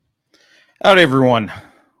Howdy, everyone.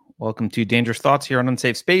 Welcome to Dangerous Thoughts here on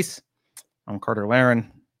Unsafe Space. I'm Carter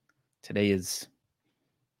Laren. Today is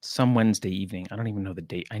some Wednesday evening. I don't even know the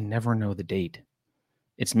date. I never know the date.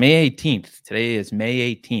 It's May 18th. Today is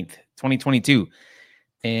May 18th, 2022.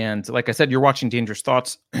 And like I said, you're watching Dangerous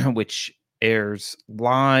Thoughts, which airs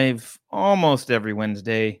live almost every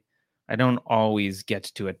Wednesday. I don't always get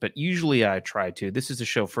to it, but usually I try to. This is a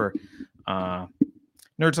show for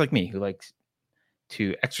nerds like me who like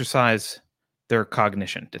to exercise their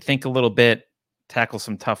cognition, to think a little bit, tackle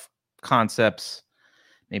some tough concepts,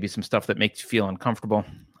 maybe some stuff that makes you feel uncomfortable.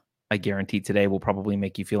 I guarantee today will probably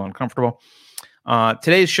make you feel uncomfortable.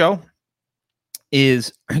 Today's show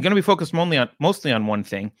is going to be focused mostly on one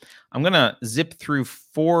thing. I'm going to zip through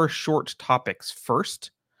 4 short topics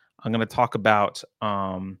first. I'm going to talk about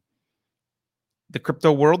the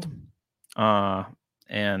crypto world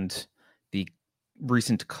and the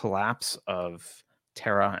recent collapse of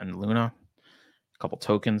Terra and Luna, a couple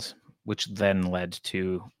tokens, which then led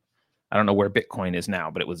to, I don't know where Bitcoin is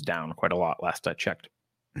now, but it was down quite a lot last I checked.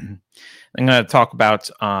 I'm going to talk about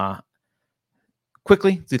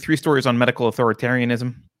quickly the 3 stories on medical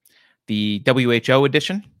authoritarianism, the WHO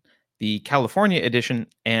edition, the California edition,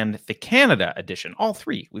 and the Canada edition. All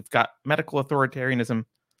 3. We've got medical authoritarianism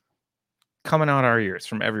coming out our ears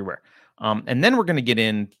from everywhere. And then we're going to get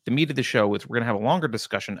in the meat of the show. We're going to have a longer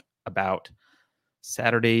discussion about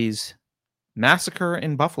Saturday's massacre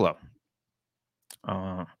in Buffalo.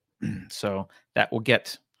 So that will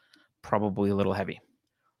get probably a little heavy.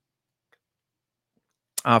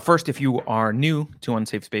 First, if you are new to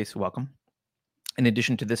Unsafe Space, welcome. In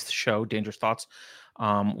addition to this show, Dangerous Thoughts,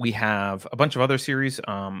 we have a bunch of other series.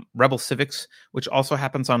 Rebel Civics, which also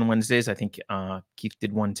happens on Wednesdays. I think Keith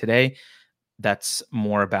did one today. That's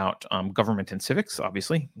more about government and civics,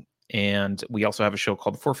 obviously. And we also have a show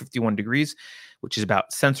called 451 Degrees, which is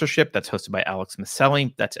about censorship. That's hosted by Alex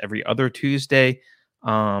Maselli. That's every other Tuesday.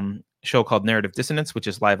 Show called Narrative Dissonance, which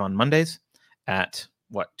is live on Mondays at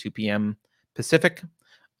 2 p.m. Pacific,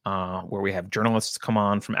 where we have journalists come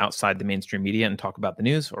on from outside the mainstream media and talk about the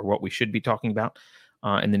news or what we should be talking about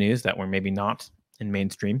in the news that we're maybe not in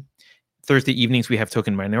mainstream. Thursday evenings, we have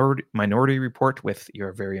Token Minority Report with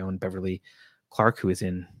your very own Beverly Clark, who is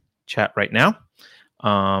in chat right now.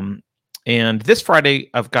 And this Friday,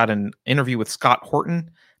 I've got an interview with Scott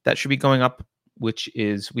Horton that should be going up, which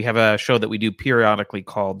is, we have a show that we do periodically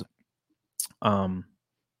called, I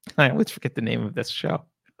always forget the name of this show.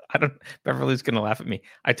 Beverly's going to laugh at me.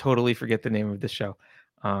 I totally forget the name of this show.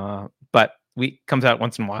 But comes out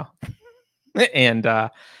once in a while. And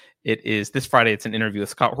it is this Friday. It's an interview with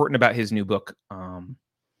Scott Horton about his new book,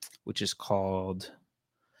 which is called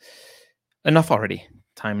Enough Already.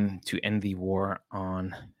 Time to End the War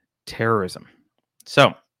on Terrorism.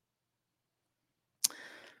 So,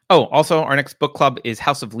 also our next book club is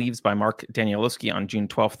House of Leaves by Mark Danielowski on June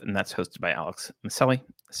 12th, and that's hosted by Alex Maselli.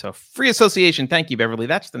 So, free association. Thank you, Beverly.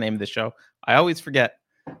 That's the name of the show. I always forget.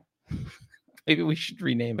 Maybe we should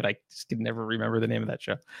rename it. I just can never remember the name of that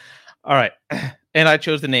show. All right. And I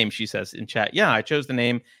chose the name, she says in chat. Yeah, I chose the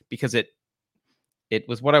name because it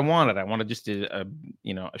was what I wanted. I wanted just a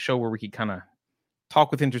show where we could kind of talk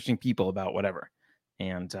with interesting people about whatever.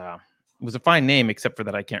 And it was a fine name, except for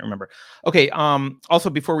that I can't remember. Okay. Also,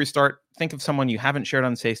 before we start, think of someone you haven't shared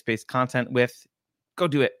Unsafe Space content with. Go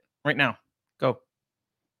do it right now. Go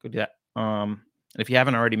do that. And if you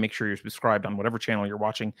haven't already, make sure you're subscribed on whatever channel you're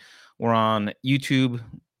watching. We're on YouTube,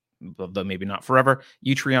 though maybe not forever,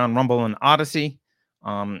 Utreon, Rumble, and Odyssey.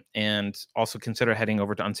 And also consider heading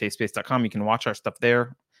over to unsafespace.com. You can watch our stuff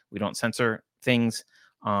there. We don't censor things.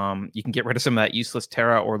 You can get rid of some of that useless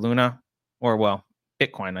Terra or Luna, or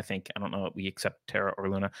Bitcoin, I think. I don't know if we accept Terra or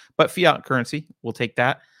Luna, but fiat currency, we'll take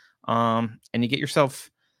that. And you get yourself,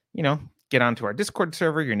 get onto our Discord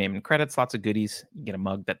server, your name and credits, lots of goodies. You get a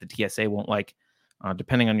mug that the TSA won't like,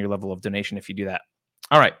 depending on your level of donation if you do that.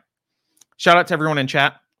 All right. Shout out to everyone in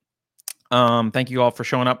chat. Thank you all for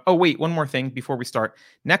showing up. Oh, wait, one more thing before we start.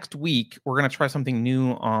 Next week, we're going to try something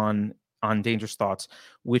new on Dangerous Thoughts,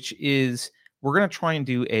 which is we're going to try and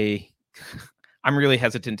do I'm really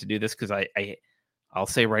hesitant to do this because I'll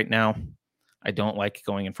say right now, I don't like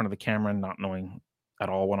going in front of the camera and not knowing at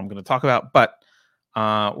all what I'm going to talk about. But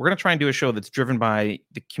we're going to try and do a show that's driven by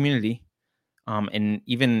the community. And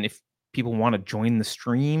even if people want to join the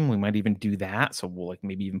stream, we might even do that. So we'll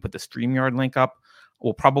maybe even put the StreamYard link up.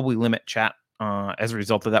 We'll probably limit chat. As a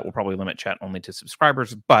result of that, we'll probably limit chat only to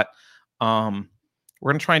subscribers. But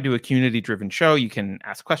we're going to try and do a community-driven show. You can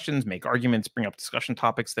ask questions, make arguments, bring up discussion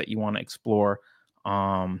topics that you want to explore.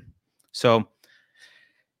 So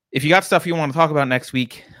if you got stuff you want to talk about next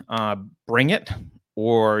week, bring it.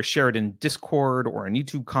 or share it in Discord or in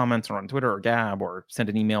YouTube comments or on Twitter or Gab, or send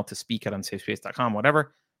an email to speak@unsafespace.com,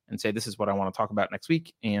 whatever, and say, this is what I want to talk about next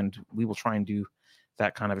week. And we will try and do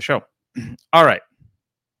that kind of a show. All right.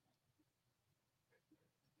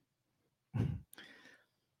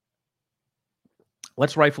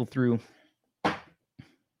 Let's rifle through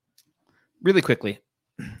really quickly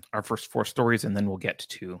our first 4 stories, and then we'll get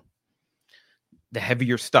to the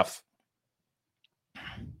heavier stuff.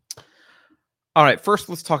 All right, first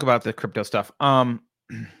let's talk about the crypto stuff. I'm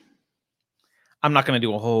not going to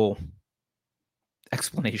do a whole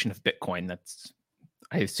explanation of Bitcoin.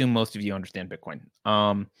 I assume most of you understand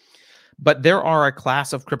Bitcoin. But there are a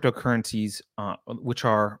class of cryptocurrencies which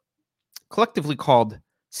are collectively called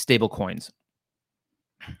stablecoins.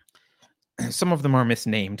 Some of them are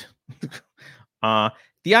misnamed.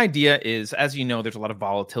 The idea is, as you know, there's a lot of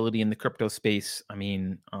volatility in the crypto space. I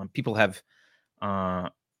mean, people have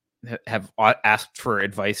asked for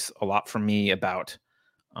advice a lot from me about,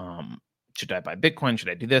 should I buy Bitcoin? Should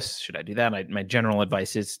I do this? Should I do that? My general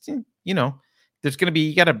advice is, you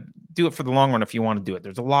got to do it for the long run if you want to do it.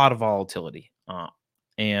 There's a lot of volatility.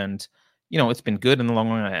 And, it's been good in the long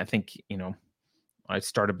run. I think, I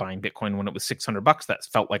started buying Bitcoin when it was $600. That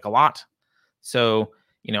felt like a lot. So,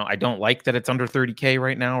 I don't like that it's under 30K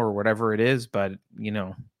right now or whatever it is, but,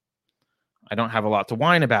 I don't have a lot to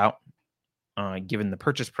whine about given the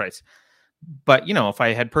purchase price. But, if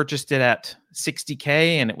I had purchased it at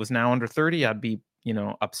 60K and it was now under 30, I'd be,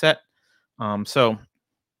 upset. So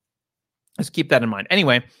let's keep that in mind.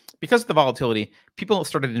 Anyway, because of the volatility, people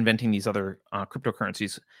started inventing these other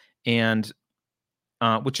cryptocurrencies, and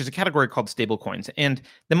which is a category called stablecoins. And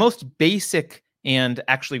the most basic and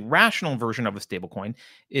actually rational version of a stablecoin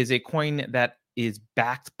is a coin that is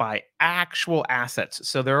backed by actual assets.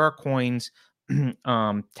 So there are coins,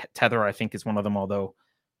 Tether, I think, is one of them, although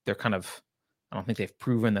they're I don't think they've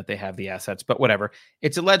proven that they have the assets, but whatever.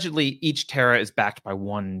 It's allegedly each Terra is backed by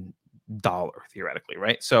 $1, theoretically,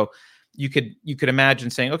 right? So you could imagine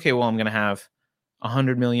saying, okay, well, I'm going to have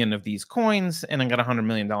 100 million of these coins and I got $100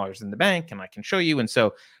 million in the bank, and I can show you. And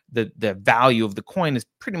so the value of the coin is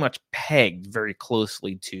pretty much pegged very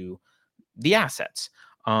closely to the assets.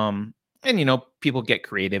 And, people get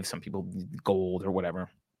creative. Some people need gold or whatever.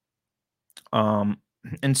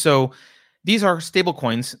 And so these are stable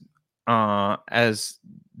coins, as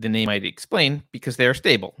the name might explain, because they are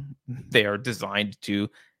stable. They are designed to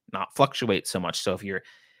not fluctuate so much. So if you're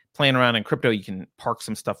playing around in crypto, you can park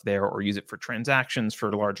some stuff there or use it for transactions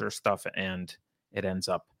for larger stuff, and it ends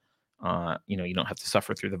up, you don't have to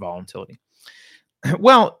suffer through the volatility.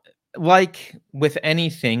 Well, like with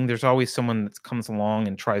anything, there's always someone that comes along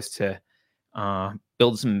and tries to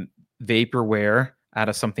build some vaporware out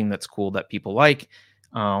of something that's cool that people like,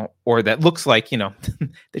 or that looks like,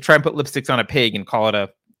 they try and put lipsticks on a pig and call it a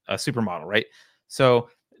supermodel, right? So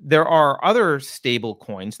there are other stable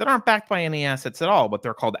coins that aren't backed by any assets at all, but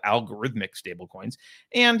they're called algorithmic stable coins.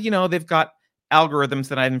 And, they've got algorithms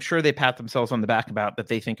that I'm sure they pat themselves on the back about, that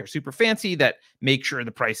they think are super fancy, that make sure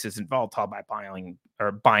the price isn't volatile by buying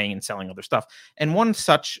and selling other stuff. And one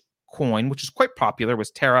such coin, which is quite popular, was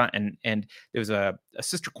Terra, and there was a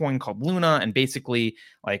sister coin called Luna. And basically,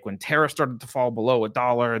 like when Terra started to fall below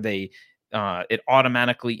 $1, it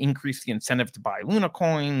automatically increased the incentive to buy Luna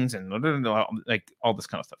coins and like all this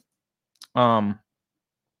kind of stuff.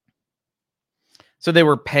 So they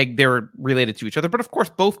were related to each other, but of course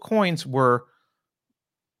both coins were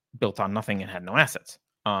built on nothing and had no assets.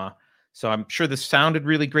 So I'm sure this sounded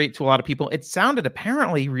really great to a lot of people. It sounded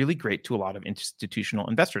apparently really great to a lot of institutional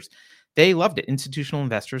investors. They loved it. Institutional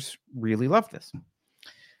investors really loved this.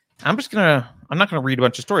 I'm not going to read a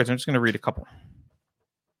bunch of stories. I'm just going to read a couple.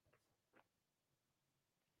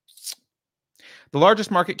 The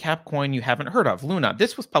largest market cap coin you haven't heard of, Luna.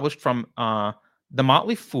 This was published from The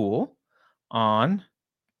Motley Fool on,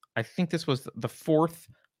 I think this was the 4th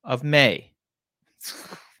of May.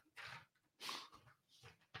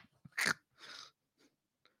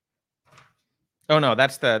 Oh no,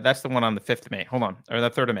 that's the one on the 5th of May. Hold on, or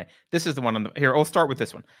the 3rd of May. This is the one on the here. I'll start with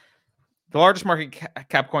this one. The largest market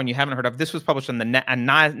cap coin you haven't heard of. This was published on the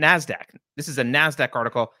NASDAQ. This is a NASDAQ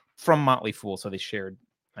article from Motley Fool, so they shared,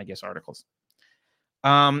 I guess, articles.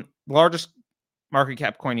 Largest market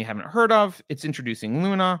cap coin you haven't heard of. It's introducing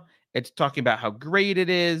Luna. It's talking about how great it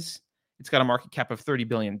is. It's got a market cap of $30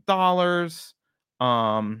 billion.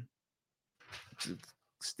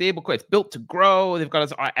 Stable coin. It's built to grow. They've got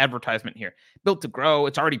this advertisement here. Built to grow.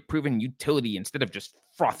 It's already proven utility instead of just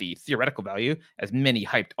frothy theoretical value, as many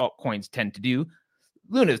hyped altcoins tend to do.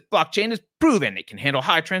 Luna's blockchain is proven it can handle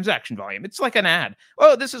high transaction volume. It's like an ad.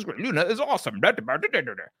 Oh, this is great. Luna is awesome.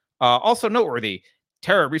 Also noteworthy,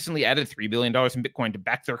 Terra recently added $3 billion in Bitcoin to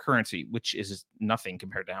back their currency, which is nothing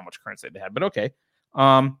compared to how much currency they had, but okay.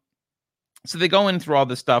 So they go in through all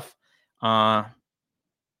this stuff, and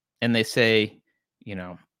they say,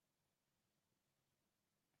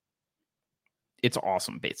 it's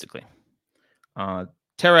awesome, basically.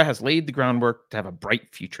 Terra has laid the groundwork to have a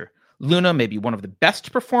bright future. Luna may be one of the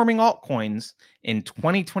best performing altcoins in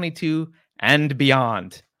 2022 and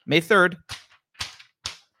beyond. May 3rd,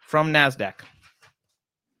 from NASDAQ.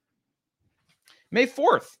 May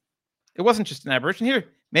 4th. It wasn't just an aberration here.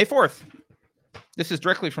 May 4th. This is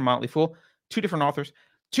directly from Motley Fool. 2 different authors.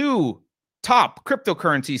 2 top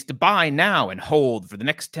cryptocurrencies to buy now and hold for the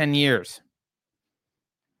next 10 years.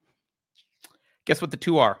 Guess what the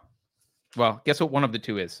 2 are? Well, guess what one of the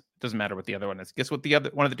 2 is. Doesn't matter what the other one is. Guess what the other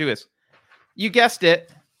one of the 2 is. You guessed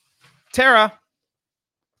it. Terra.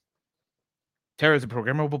 Terra is a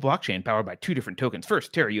programmable blockchain powered by 2 different tokens.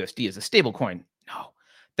 First, Terra USD is a stable coin. No.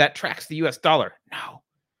 That tracks the US dollar. No.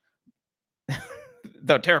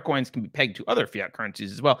 Though Terra coins can be pegged to other fiat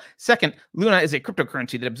currencies as well. Second, Luna is a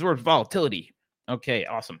cryptocurrency that absorbs volatility. Okay,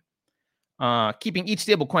 awesome. Keeping each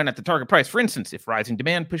stable coin at the target price. For instance, if rising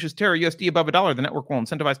demand pushes Terra USD above $1, the network will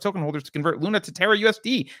incentivize token holders to convert Luna to Terra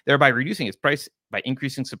USD, thereby reducing its price by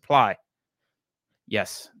increasing supply.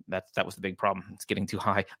 Yes, that was the big problem. It's getting too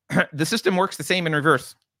high. The system works the same in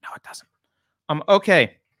reverse. No, it doesn't.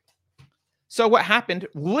 Okay. So what happened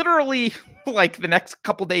literally like the next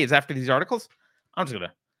couple days after these articles? I'm just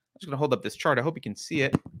gonna hold up this chart. I hope you can see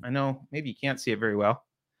it. I know maybe you can't see it very well.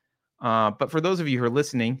 But for those of you who are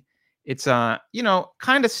listening, it's kind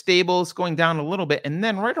of stable. It's going down a little bit, and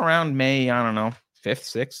then right around May, I don't know,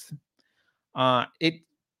 5th, 6th, it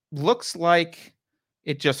looks like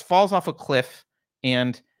it just falls off a cliff,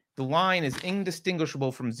 and the line is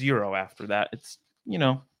indistinguishable from 0 after that. It's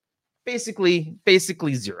basically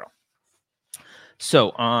 0.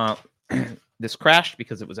 So this crashed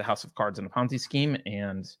because it was a house of cards and a Ponzi scheme,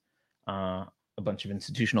 and a bunch of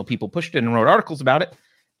institutional people pushed it and wrote articles about it.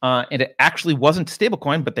 And it actually wasn't a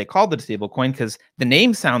stablecoin, but they called it a stablecoin because the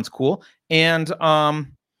name sounds cool, and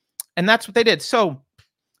that's what they did. So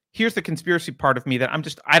here's the conspiracy part of me that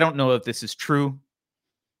I don't know if this is true.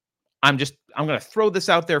 I'm going to throw this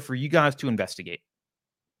out there for you guys to investigate.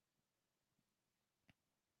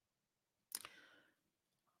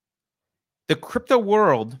 The crypto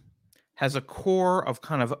world has a core of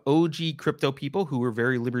kind of OG crypto people who were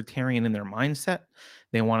very libertarian in their mindset.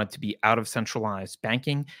 They wanted to be out of centralized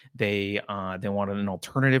banking. They wanted an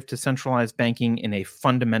alternative to centralized banking in a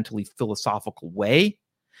fundamentally philosophical way.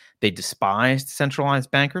 They despised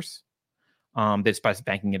centralized bankers. They despised the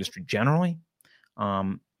banking industry generally.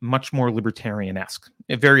 Much more libertarian-esque.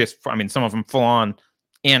 Some of them full on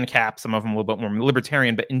ANCAP, some of them a little bit more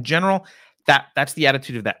libertarian, but in general, that's the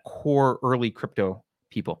attitude of that core early crypto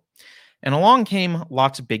people. And along came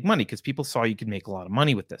lots of big money because people saw you could make a lot of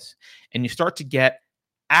money with this. And you start to get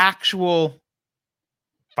actual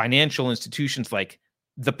financial institutions like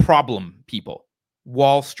the problem people,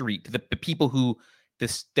 Wall Street, the people who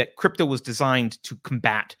that crypto was designed to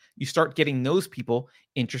combat. You start getting those people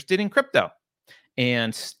interested in crypto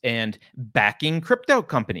and backing crypto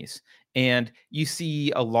companies. And you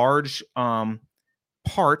see a large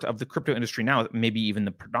part of the crypto industry now, maybe even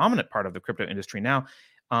the predominant part of the crypto industry now,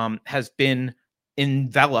 has been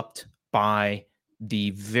enveloped by the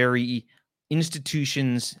very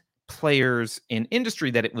institutions, players, and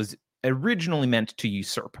industry that it was originally meant to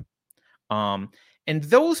usurp. And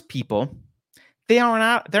those people,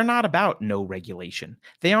 they're not about no regulation.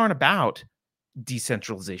 They aren't about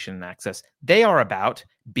decentralization and access. They are about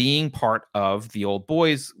being part of the old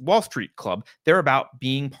boys Wall Street club. They're about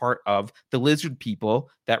being part of the lizard people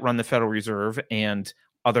that run the Federal Reserve and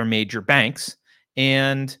other major banks.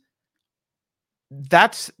 And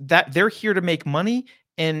that's they're here to make money,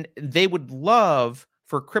 and they would love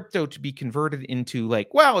for crypto to be converted into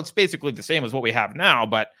it's basically the same as what we have now,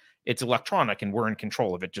 but it's electronic and we're in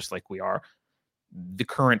control of it just like we are the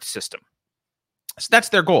current system. So that's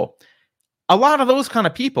their goal. A lot of those kind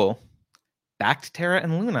of people backed Terra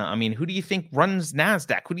and Luna. I mean, who do you think runs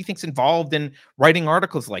NASDAQ? Who do you think's involved in writing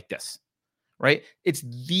articles like this? Right? It's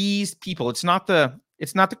these people. It's not the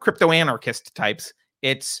crypto anarchist types.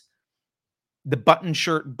 It's the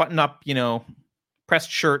button up,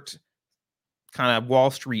 pressed shirt kind of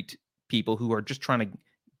Wall Street people who are just trying to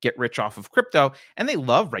get rich off of crypto, and they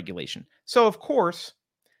love regulation. So of course,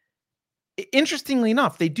 interestingly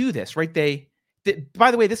enough, they do this, right? By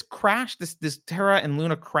the way, this crash, this Terra and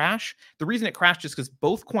Luna crash, the reason it crashed is because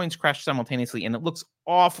both coins crashed simultaneously, and it looks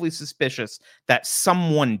awfully suspicious that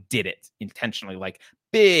someone did it intentionally. Like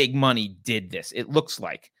big money did this. It looks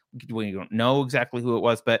like We don't know exactly who it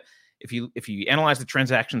was, but if you analyze the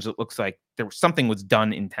transactions, it looks like something was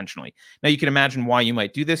done intentionally. Now you can imagine why you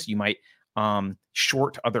might do this. You might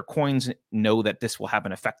short other coins, know that this will have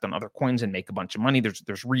an effect on other coins and make a bunch of money.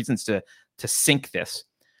 There's reasons to sink this.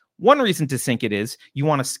 One reason to sink it is you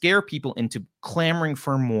want to scare people into clamoring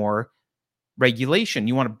for more regulation.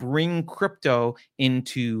 You want to bring crypto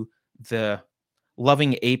into the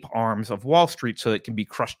loving ape arms of Wall Street so it can be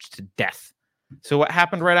crushed to death. So what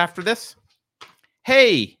happened right after this?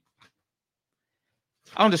 Hey,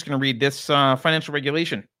 I'm just going to read this financial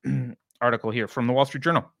regulation article here from the Wall Street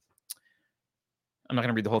Journal. I'm not going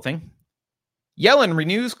to read the whole thing. Yellen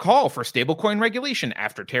renews call for stablecoin regulation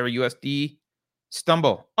after Terra USD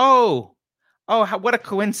stumble. Oh, what a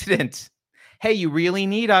coincidence. Hey, you really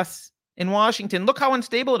need us in Washington. Look how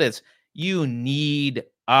unstable it is. You need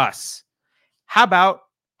us. How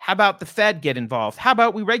about the Fed get involved? How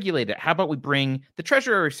about we regulate it? How about we bring the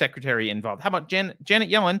Treasury Secretary involved? How about Janet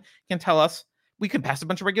Yellen can tell us we can pass a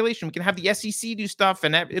bunch of regulation. We can have the SEC do stuff,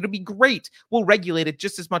 and it'll be great. We'll regulate it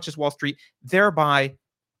just as much as Wall Street, thereby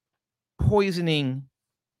poisoning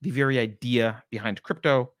the very idea behind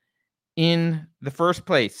crypto in the first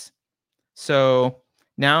place. So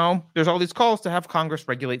now there's all these calls to have Congress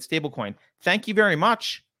regulate stablecoin. Thank you very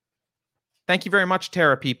much. Thank you very much,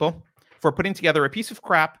 Terra people, for putting together a piece of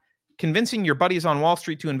crap, convincing your buddies on Wall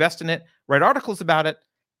Street to invest in it, write articles about it,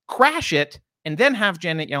 crash it, and then have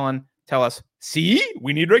Janet Yellen tell us, see,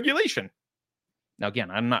 we need regulation. Now, again,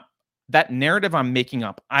 that narrative I'm making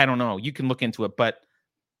up. I don't know. You can look into it, but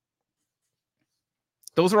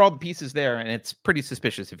those are all the pieces there, and it's pretty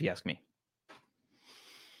suspicious if you ask me.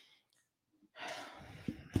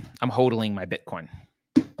 I'm hodling my Bitcoin.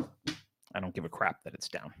 I don't give a crap that it's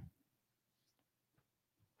down.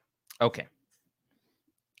 Okay.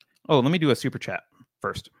 Oh, let me do a super chat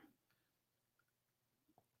first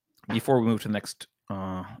before we move to the next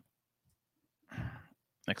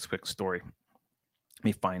quick story. Let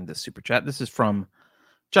me find this super chat. This is from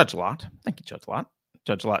Judge Lot. Thank you, Judge Lot.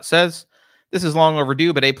 Judge Lot says, this is long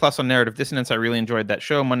overdue, but A+ on narrative dissonance. I really enjoyed that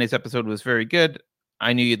show. Monday's episode was very good.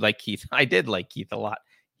 I knew you'd like Keith. I did like Keith a lot.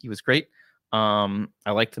 He was great. I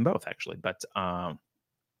liked them both, actually. But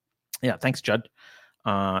yeah, thanks, Judge.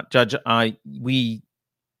 Judge, I'm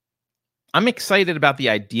excited about the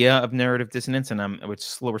idea of narrative dissonance, and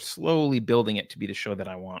we're slowly building it to be the show that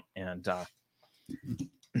I want. And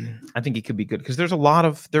I think it could be good because there is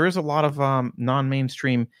a lot of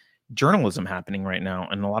non-mainstream journalism happening right now,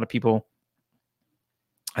 and a lot of people,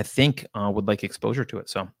 I think, would like exposure to it.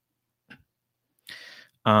 So,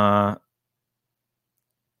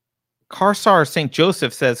 Carsar St.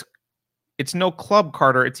 Joseph says, it's no club,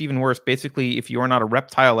 Carter. It's even worse. Basically, if you are not a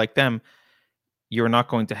reptile like them, you're not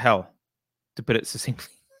going to hell, to put it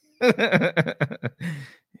succinctly.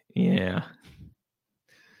 Yeah.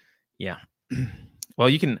 Well,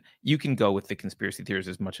 you can go with the conspiracy theories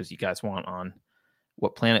as much as you guys want on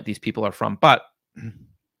what planet these people are from, but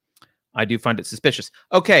I do find it suspicious.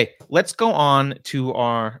 Okay, let's go on to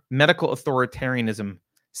our medical authoritarianism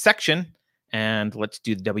section, and let's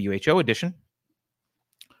do the WHO edition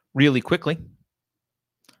really quickly.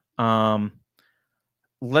 Let's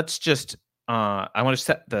just I want to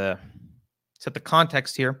set the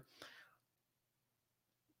context here.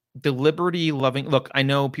 The liberty-loving, look, I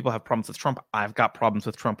know people have problems with Trump. I've got problems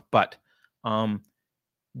with Trump, but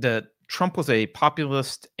the Trump was a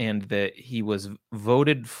populist, and that he was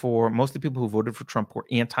voted for. Most of the people who voted for Trump were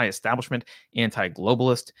anti-establishment,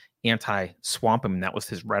 anti-globalist, anti-swamp. I mean, that was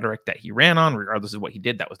his rhetoric that he ran on. Regardless of what he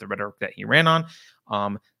did, that was the rhetoric that he ran on.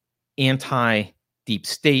 Anti-deep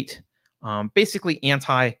state, basically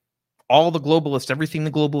anti all the globalists, everything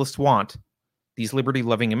the globalists want. These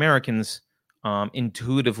liberty-loving Americans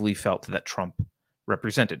intuitively felt that Trump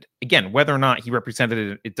represented. Again, whether or not he represented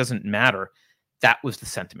it, it doesn't matter. That was the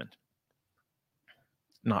sentiment.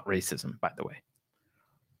 Not racism, by the way.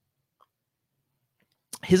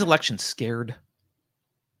 His election scared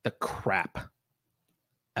the crap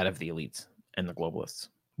out of the elites and the globalists.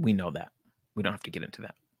 We know that. We don't have to get into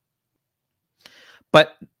that.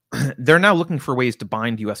 But they're now looking for ways to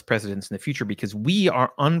bind U.S. presidents in the future because we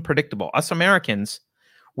are unpredictable. Us Americans,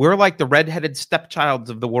 we're like the redheaded stepchilds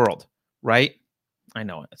of the world, right? I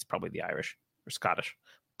know it's probably the Irish or Scottish,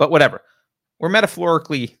 but whatever. We're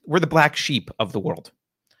the black sheep of the world.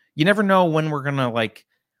 You never know when we're going to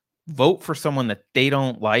vote for someone that they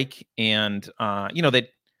don't like. And, I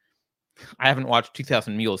haven't watched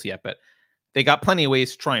 2000 Mules yet, but they got plenty of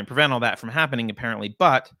ways to try and prevent all that from happening, apparently.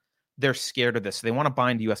 But they're scared of this. So they want to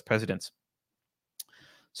bind U.S. presidents.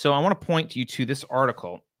 So I want to point you to this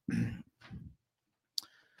article.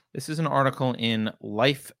 This is an article in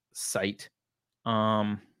Life site.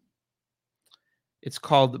 It's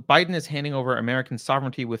called Biden is handing over American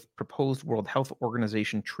sovereignty with proposed World Health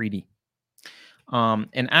Organization treaty.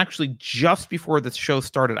 And actually, just before the show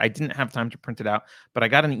started, I didn't have time to print it out, but I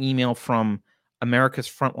got an email from America's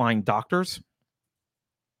Frontline Doctors,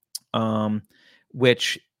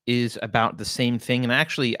 which is about the same thing. And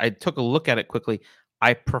actually, I took a look at it quickly.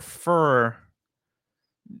 I prefer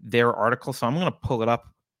their article, so I'm going to pull it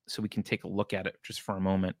up so we can take a look at it just for a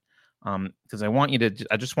moment. Because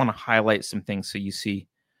I just want to highlight some things so you see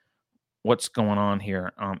what's going on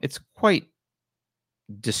here. It's quite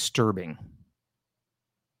disturbing.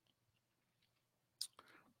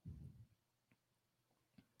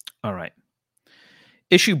 All right.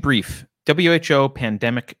 Issue brief. WHO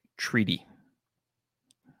pandemic treaty.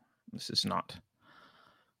 This is not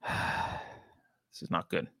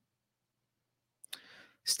good.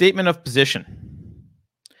 Statement of position.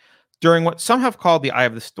 During what some have called the eye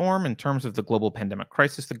of the storm in terms of the global pandemic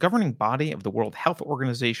crisis, the governing body of the World Health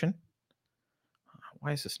Organization,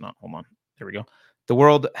 why is this not? Hold on. There we go. The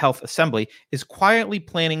World Health Assembly is quietly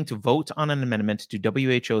planning to vote on an amendment to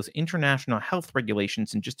WHO's international health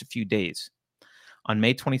regulations in just a few days. On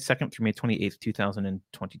May 22nd through May 28th,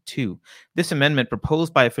 2022. This amendment,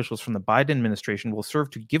 proposed by officials from the Biden administration, will serve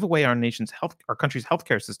to give away our country's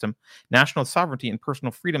healthcare system, national sovereignty, and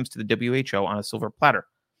personal freedoms to the WHO on a silver platter.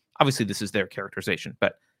 Obviously, this is their characterization,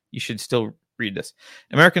 but you should still read this.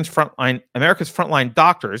 America's Frontline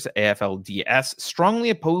Doctors, AFLDS,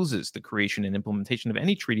 strongly opposes the creation and implementation of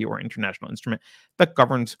any treaty or international instrument that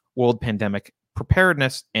governs world pandemic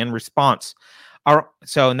preparedness and response. I'm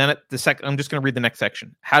just going to read the next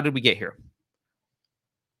section. How did we get here?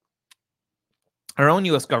 Our own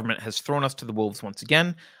U.S. government has thrown us to the wolves once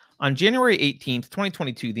again. On January 18th,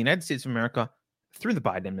 2022, the United States of America, through the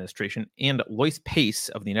Biden administration, and Lois Pace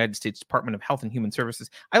of the United States Department of Health and Human Services.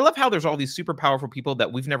 I love how there's all these super powerful people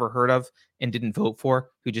that we've never heard of and didn't vote for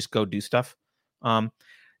who just go do stuff.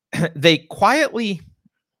 They quietly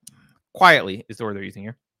is the word they're using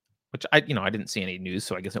here, which I didn't see any news,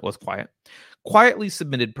 so I guess it was quietly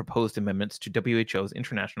submitted proposed amendments to WHO's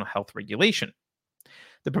international health regulation.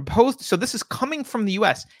 So this is coming from the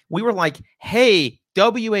U.S. We were like, hey,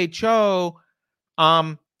 WHO,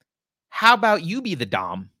 how about you be the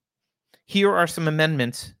dom? Here are some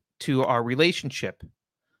amendments to our relationship.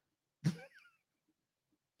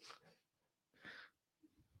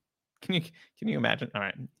 Can you imagine? All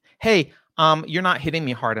right. Hey, you're not hitting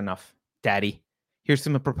me hard enough, Daddy. Here's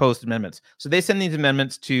some proposed amendments. So they send these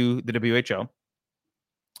amendments to the WHO.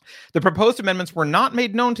 The proposed amendments were not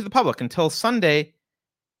made known to the public until Sunday,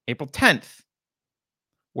 April 10th,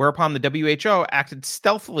 whereupon the WHO acted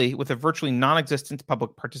stealthily with a virtually non-existent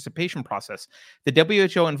public participation process. The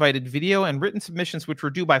WHO invited video and written submissions, which were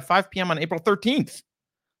due by 5 p.m. on April 13th.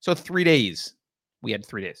 So 3 days. We had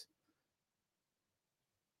 3 days.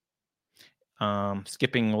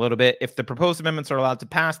 Skipping a little bit. If the proposed amendments are allowed to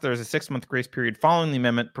pass, there is a 6-month grace period following the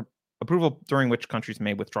amendment approval, during which countries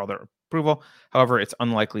may withdraw their approval. However, it's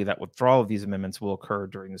unlikely that withdrawal of these amendments will occur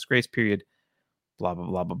during this grace period. Blah, blah,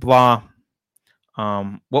 blah, blah, blah.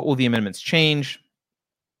 What will the amendments change?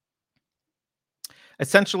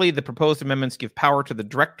 Essentially, the proposed amendments give power to the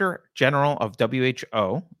Director General of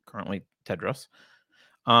WHO, currently Tedros,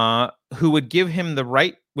 which would give him the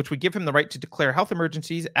right to declare health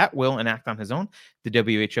emergencies at will and act on his own.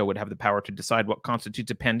 The WHO would have the power to decide what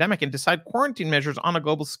constitutes a pandemic and decide quarantine measures on a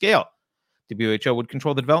global scale. The WHO would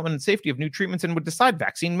control the development and safety of new treatments and would decide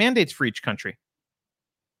vaccine mandates for each country.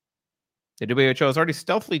 The WHO has already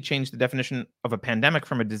stealthily changed the definition of a pandemic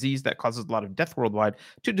from a disease that causes a lot of death worldwide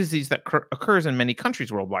to a disease that occurs in many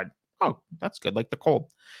countries worldwide. Oh, that's good, like the cold.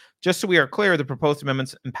 Just so we are clear, the proposed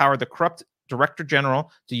amendments empower the corrupt Director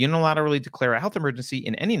General to unilaterally declare a health emergency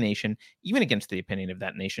in any nation, even against the opinion of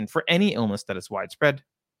that nation, for any illness that is widespread.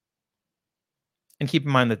 And keep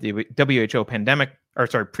in mind that the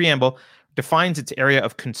WHO preamble defines its area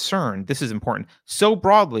of concern. This is important. So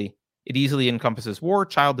broadly, it easily encompasses war,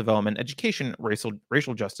 child development, education,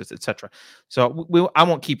 racial justice, etc. So I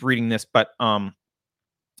won't keep reading this, but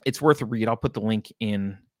it's worth a read. I'll put the link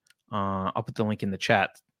in. I'll put the link in the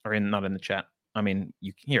chat, or not in the chat. I mean,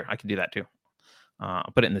 I can do that too.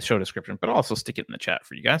 I'll put it in the show description, but I'll also stick it in the chat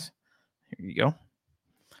for you guys. Here you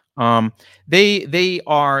go. They've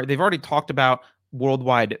already talked about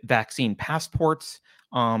worldwide vaccine passports.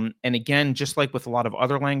 And again, just like with a lot of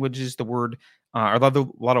other languages, the word a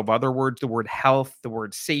lot of other words, the word health, the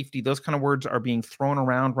word safety, those kind of words are being thrown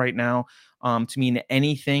around right now to mean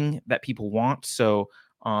anything that people want. So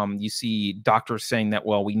you see doctors saying that,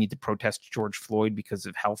 well, we need to protest George Floyd because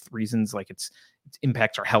of health reasons, like it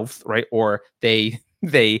impacts our health, right? Or they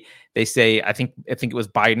they say, I think it was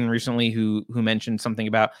Biden recently who mentioned something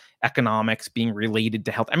about economics being related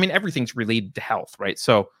to health. I mean, everything's related to health, right?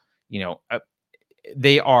 So,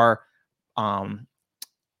 they are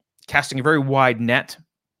casting a very wide net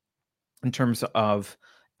in terms of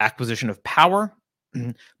acquisition of power,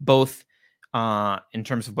 both in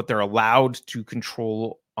terms of what they're allowed to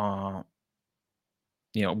control, what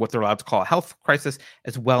they're allowed to call a health crisis,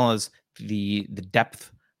 as well as the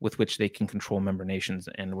depth with which they can control member nations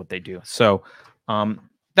and what they do. So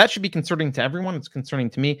that should be concerning to everyone. It's concerning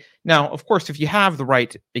to me. Now, of course, if you have the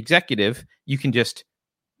right executive, you can just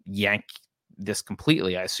yank this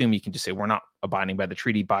completely. I assume you can just say, we're not abiding by the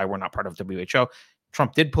treaty, we're not part of WHO.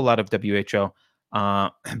 Trump did pull out of WHO.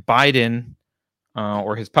 Biden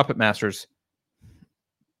or his puppet masters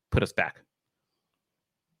put us back.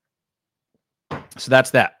 So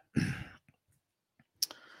that's that.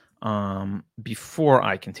 Before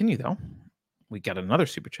I continue, though, we got another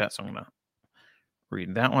super chat, so I'm going to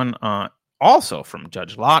read that one. Also from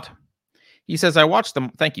Judge Lott. He says,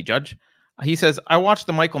 thank you, Judge. He says, I watched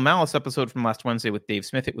the Michael Malice episode from last Wednesday with Dave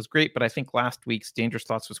Smith. It was great, but I think last week's Dangerous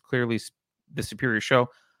Thoughts was clearly the superior show.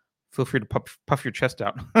 Feel free to puff your chest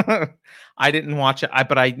out. I didn't watch it,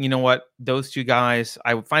 but you know what? Those two guys,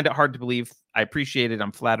 I would find it hard to believe. I appreciate it.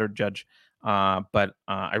 I'm flattered, Judge. But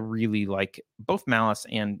I really like both Malice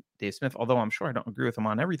and Dave Smith, although I'm sure I don't agree with them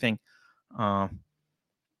on everything. I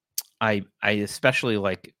especially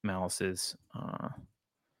like Malice's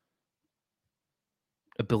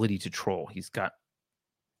ability to troll. He's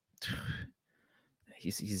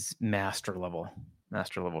master level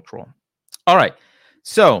troll. All right.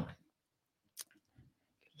 So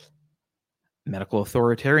medical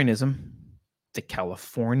authoritarianism, the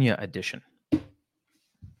California edition.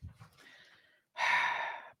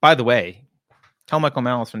 By the way, tell Michael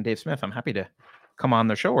Malice and Dave Smith I'm happy to come on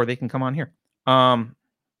their show, or they can come on here.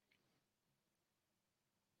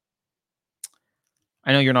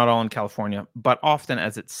 I know you're not all in California, but often,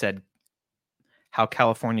 as it's said, how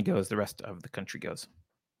California goes, the rest of the country goes.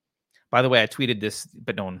 By the way, I tweeted this,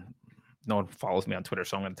 but no one follows me on Twitter,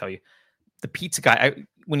 so I'm going to tell you. The pizza guy,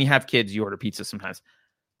 when you have kids, you order pizza sometimes.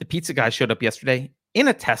 The pizza guy showed up yesterday in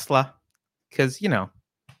a Tesla because,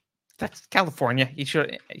 that's California. He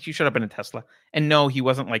showed up in a Tesla. And no, he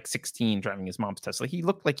wasn't like 16 driving his mom's Tesla. He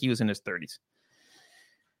looked like he was in his 30s.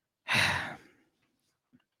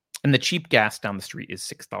 And the cheap gas down the street is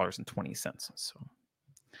 $6.20. So,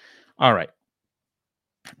 all right.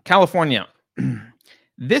 California.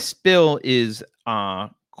 This bill is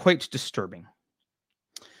quite disturbing.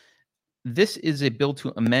 This is a bill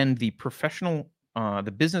to amend the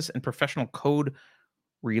business and professional code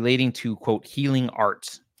relating to, quote, healing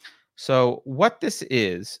arts. So what this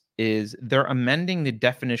is they're amending the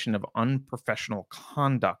definition of unprofessional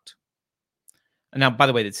conduct. Now, by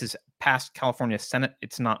the way, this is past California Senate.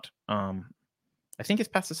 It's not, I think it's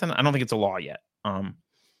past the Senate. I don't think it's a law yet.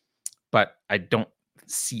 But I don't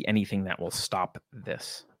see anything that will stop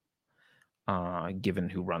this, given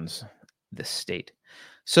who runs this state.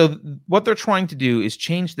 So what they're trying to do is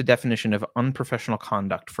change the definition of unprofessional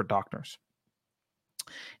conduct for doctors.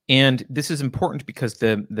 And this is important because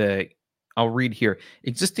I'll read here.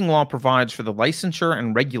 Existing law provides for the licensure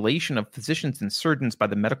and regulation of physicians and surgeons by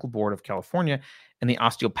the Medical Board of California and the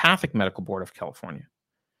Osteopathic Medical Board of California.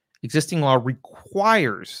 Existing law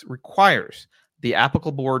requires the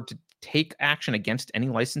applicable board to take action against any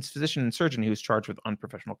licensed physician and surgeon who is charged with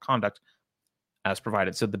unprofessional conduct as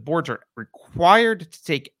provided. So the boards are required to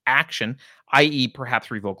take action, i.e. perhaps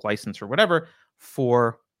revoke license or whatever,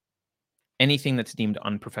 for anything that's deemed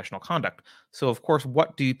unprofessional conduct. So, of course,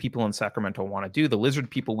 what do people in Sacramento want to do? The lizard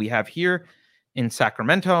people we have here in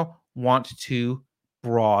Sacramento want to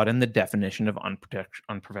broaden the definition of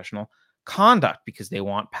unprofessional conduct because they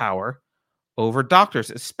want power over doctors.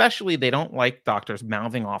 Especially, they don't like doctors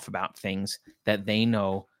mouthing off about things that they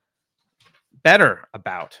know better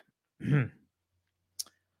about.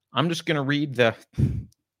 I'm just going to read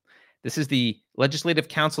this is the Legislative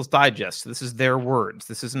Council's Digest. This is their words.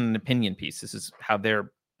 This isn't an opinion piece. This is how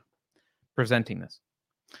they're presenting this.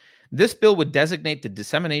 This bill would designate the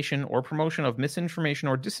dissemination or promotion of misinformation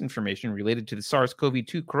or disinformation related to the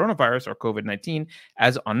SARS-CoV-2 coronavirus or COVID-19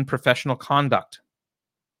 as unprofessional conduct.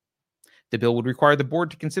 The bill would require the board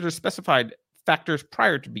to consider specified factors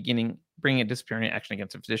prior to bringing a disciplinary action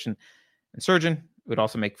against a physician and surgeon. It would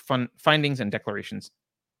also make findings and declarations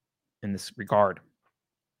in this regard.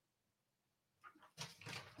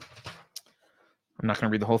 I'm not going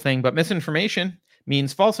to read the whole thing, but misinformation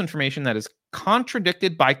means false information that is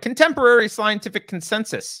contradicted by contemporary scientific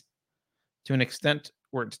consensus to an extent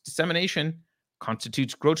where its dissemination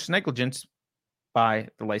constitutes gross negligence by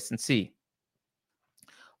the licensee.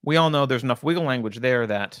 We all know there's enough wiggle language there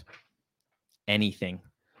that anything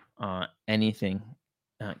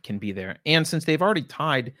can be there. And since they've already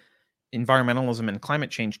tied environmentalism and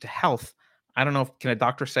climate change to health, I don't know if can a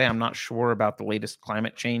doctor say I'm not sure about the latest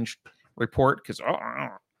climate change report because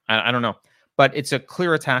I don't know, but it's a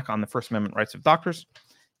clear attack on the First Amendment rights of doctors.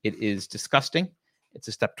 It is disgusting. It's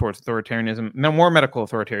a step towards authoritarianism, more medical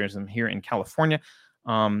authoritarianism here in California.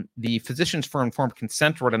 The Physicians for Informed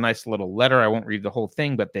Consent wrote a nice little letter. I won't read the whole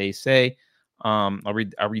thing, but they say, I'll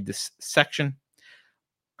read this section.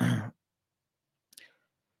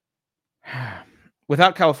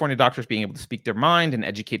 Without California doctors being able to speak their mind and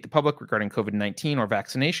educate the public regarding COVID-19 or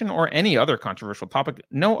vaccination or any other controversial topic,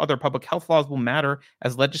 no other public health laws will matter,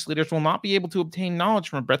 as legislators will not be able to obtain knowledge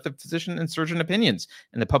from a breadth of physician and surgeon opinions,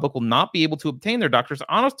 and the public will not be able to obtain their doctor's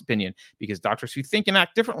honest opinion, because doctors who think and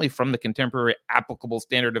act differently from the contemporary applicable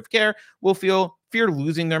standard of care will fear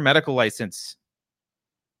losing their medical license.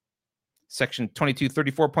 Section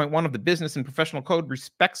 2234.1 of the Business and Professional Code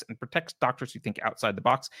respects and protects doctors who think outside the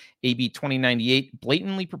box. AB 2098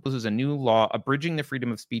 blatantly proposes a new law abridging the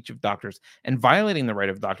freedom of speech of doctors and violating the right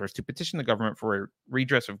of doctors to petition the government for a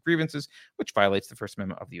redress of grievances, which violates the First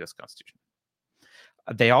Amendment of the U.S. Constitution.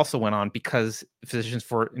 They also went on, because Physicians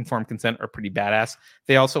for Informed Consent are pretty badass,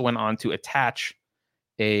 they also went on to attach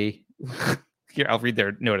a... Here, I'll read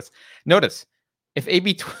their notice. Notice. If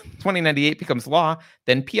AB 2098 becomes law,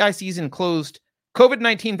 then PIC's enclosed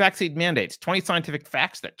COVID-19 vaccine mandates, 20 scientific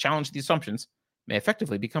facts that challenge the assumptions, may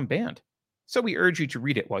effectively become banned. So we urge you to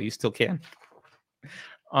read it while you still can.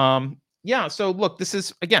 So look, this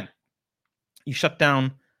is, again, you shut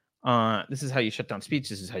down, this is how you shut down speech.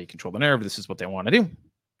 This is how you control the narrative. This is what they want to do.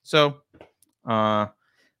 So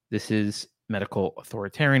this is medical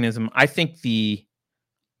authoritarianism.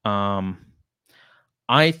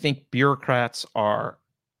 I think bureaucrats are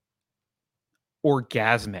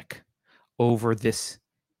orgasmic over this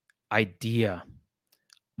idea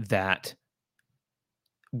that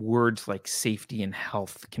words like safety and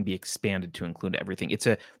health can be expanded to include everything. It's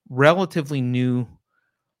a relatively new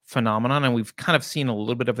phenomenon, and we've kind of seen a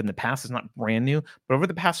little bit of it in the past. It's not brand new, but over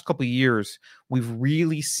the past couple of years, we've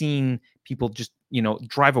really seen people just,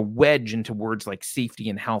 drive a wedge into words like safety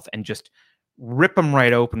and health and just rip them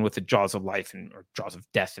right open with the jaws of life or jaws of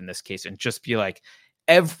death in this case, and just be like,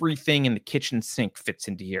 everything in the kitchen sink fits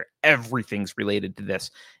into here. Everything's related to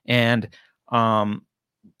this. And, I've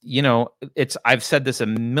said this a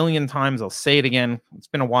million times. I'll say it again. It's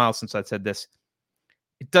been a while since I've said this.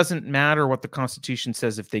 It doesn't matter what the Constitution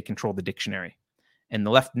says if they control the dictionary. And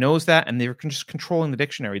the left knows that, and they're just controlling the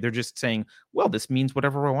dictionary. They're just saying, well, this means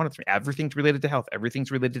whatever I want it to. Everything's related to health.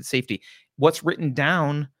 Everything's related to safety. What's written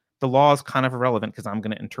down, the law is kind of irrelevant because I'm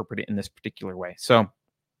going to interpret it in this particular way. So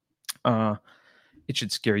it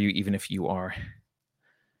should scare you even if you are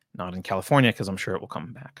not in California, because I'm sure it will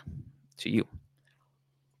come back to you.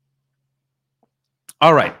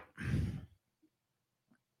 All right.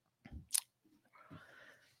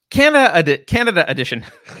 Canada edition.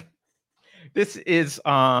 This is,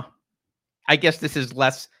 I guess this is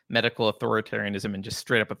less medical authoritarianism and just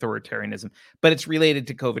straight up authoritarianism, but it's related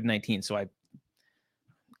to COVID-19. So I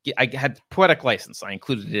had poetic license. I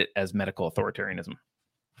included it as medical authoritarianism.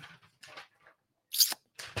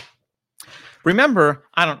 Do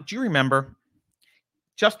you remember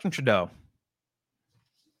Justin Trudeau?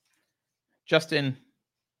 Justin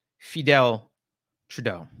Fidel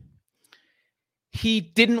Trudeau. He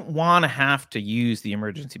didn't want to have to use the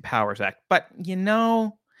Emergency Powers Act, but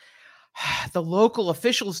the local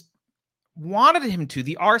officials wanted him to.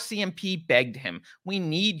 The RCMP begged him, we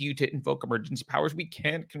need you to invoke emergency powers. We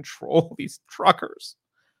can't control these truckers.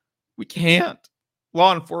 We can't.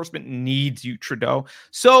 Law enforcement needs you, Trudeau.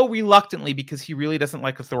 So reluctantly, because he really doesn't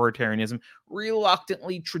like authoritarianism,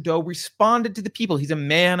 Trudeau responded to the people. He's a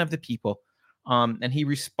man of the people. And he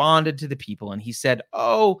responded to the people and he said,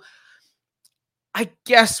 I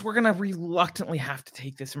guess we're going to reluctantly have to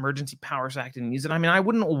take this Emergency Powers Act and use it. I mean, I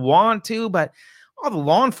wouldn't want to, but all the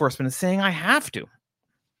law enforcement is saying I have to.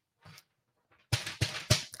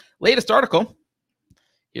 Latest article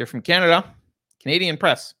here from Canada, Canadian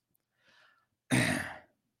Press. The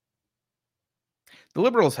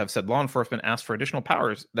Liberals have said law enforcement asked for additional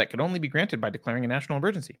powers that could only be granted by declaring a national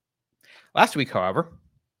emergency. Last week, however,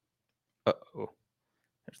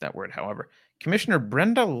 there's that word, however, Commissioner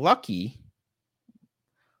Brenda Lucki,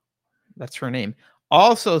 that's her name,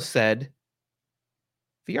 also said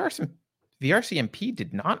the RCMP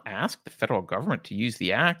did not ask the federal government to use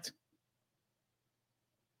the act.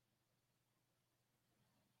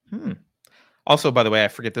 Also, by the way, I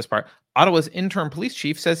forget this part. Ottawa's interim police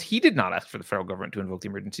chief says he did not ask for the federal government to invoke the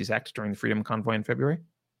Emergencies Act during the Freedom Convoy in February.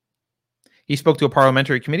 He spoke to a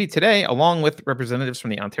parliamentary committee today, along with representatives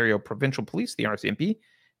from the Ontario Provincial Police, the RCMP,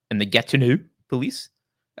 and the Gatineau Police,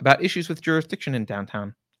 about issues with jurisdiction in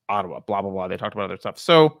downtown Ottawa. Blah, blah, blah. They talked about other stuff.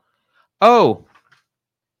 So,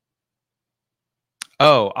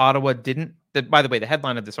 Ottawa didn't. By the way, the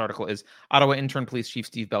headline of this article is Ottawa Interim Police Chief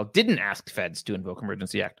Steve Bell didn't ask feds to invoke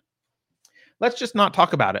Emergency Act. Let's just not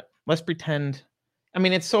talk about it. Let's pretend. I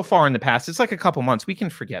mean, it's so far in the past. It's like a couple months. We can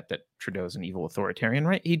forget that Trudeau's an evil authoritarian,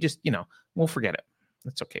 right? He just, we'll forget it.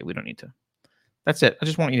 That's okay. We don't need to. That's it. I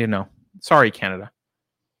just want you to know. Sorry, Canada.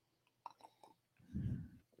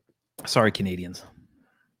 Sorry, Canadians.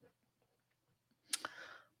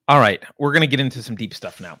 All right. We're going to get into some deep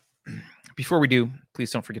stuff now. Before we do,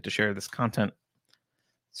 please don't forget to share this content.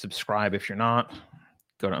 Subscribe if you're not.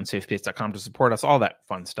 Go to unsafespace.com to support us. All that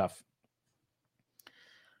fun stuff.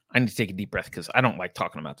 I need to take a deep breath because I don't like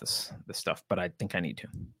talking about this stuff, but I think I need to.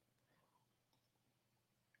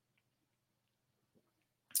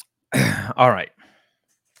 All right.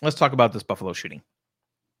 Let's talk about this Buffalo shooting.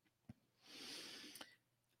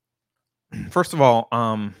 First of all,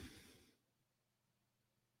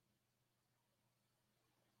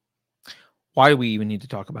 why do we even need to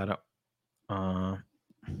talk about it? I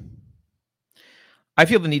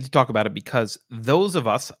feel the need to talk about it because those of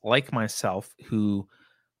us, like myself, who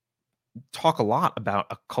talk a lot about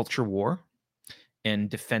a culture war and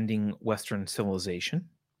defending Western civilization,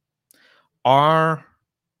 our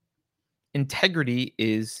integrity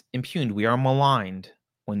is impugned. We are maligned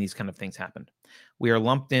when these kind of things happen. We are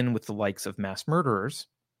lumped in with the likes of mass murderers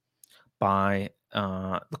by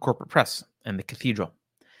the corporate press and the cathedral.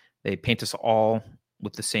 They paint us all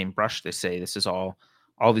with the same brush. They say this is all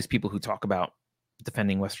these people who talk about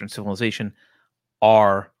defending Western civilization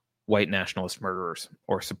are white nationalist murderers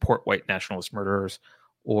or support white nationalist murderers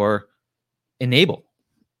or enable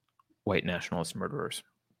white nationalist murderers.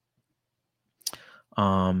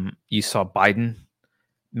 You saw Biden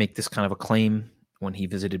make this kind of a claim when he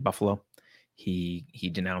visited Buffalo.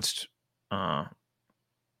 He denounced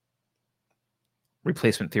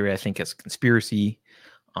replacement theory, I think, as a conspiracy.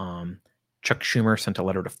 Chuck Schumer sent a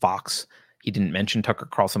letter to Fox. He didn't mention Tucker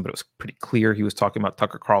Carlson, but it was pretty clear he was talking about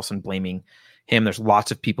Tucker Carlson, blaming him. There's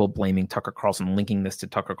lots of people blaming Tucker Carlson, linking this to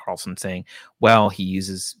Tucker Carlson, saying, well, he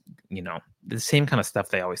uses, the same kind of stuff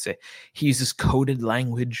they always say. He uses coded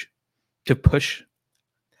language to push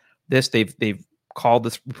this. They've called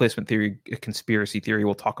this replacement theory a conspiracy theory.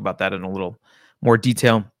 We'll talk about that in a little more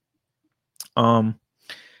detail.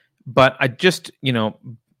 But I just,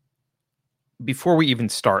 before we even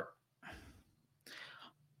start,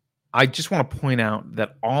 I just want to point out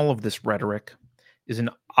that all of this rhetoric is an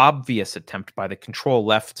obvious attempt by the control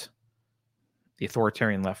left, the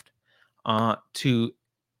authoritarian left, to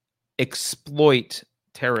exploit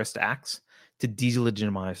terrorist acts to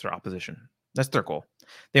delegitimize their opposition. That's their goal.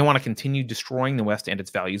 They want to continue destroying the West and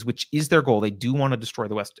its values, which is their goal. They do want to destroy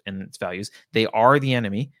the West and its values. They are the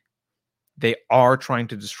enemy. They are trying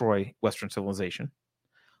to destroy Western civilization.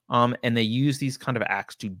 And they use these kind of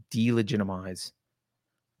acts to delegitimize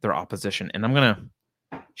their opposition. And I'm going to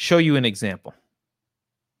show you an example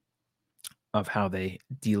of how they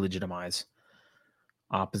delegitimize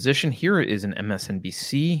opposition. Here is an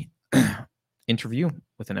MSNBC interview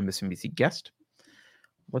with an MSNBC guest.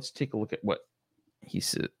 Let's take a look at what he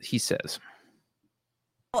says.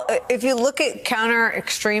 Well, if you look at counter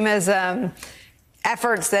extremism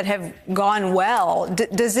efforts that have gone well,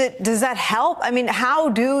 does that help? I mean,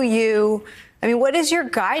 what is your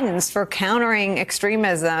guidance for countering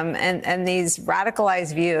extremism and these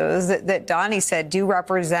radicalized views that Donnie said do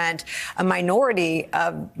represent a minority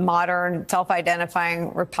of modern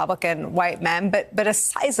self-identifying Republican white men, but a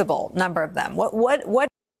sizable number of them? What?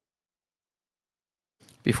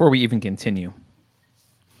 Before we even continue,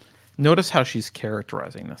 notice how she's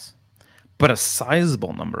characterizing this. But a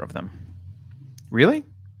sizable number of them. Really?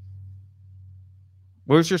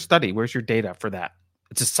 Where's your study? Where's your data for that?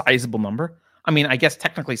 It's a sizable number. I mean, I guess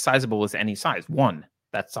technically sizable is any size. One,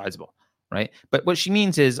 that's sizable, right? But what she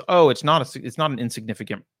means is, it's not an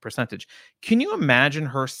insignificant percentage. Can you imagine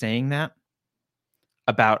her saying that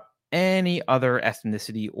about any other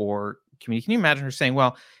ethnicity or community? Can you imagine her saying,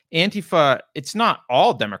 well, Antifa, it's not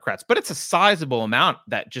all Democrats, but it's a sizable amount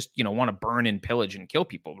that just, want to burn and pillage and kill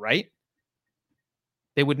people, right?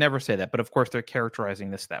 They would never say that. But of course, they're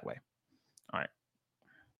characterizing this that way. All right.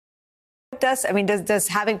 Does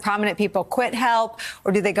having prominent people quit help,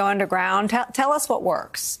 or do they go underground? Tell us what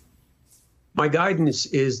works. My guidance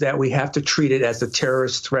is that we have to treat it as the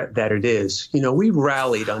terrorist threat that it is. We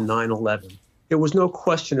rallied on 9/11 there was no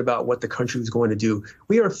question about what the country was going to do.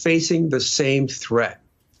 We are facing the same threat.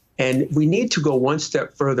 And we need to go one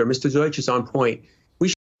step further. Mr. Deutsch is on point.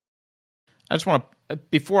 I just want to,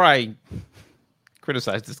 before I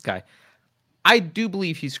criticize this guy, I do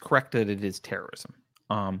believe he's correct that it is terrorism.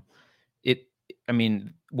 I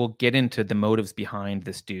mean, we'll get into the motives behind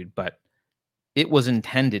this dude, but it was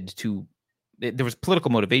intended to, there was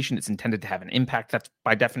political motivation. It's intended to have an impact. That's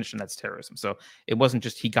by definition, that's terrorism. So it wasn't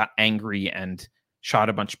just he got angry and shot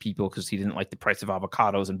a bunch of people because he didn't like the price of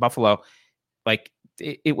avocados in Buffalo. Like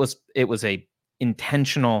it was a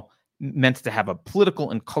intentional, meant to have a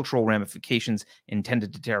political and cultural ramifications,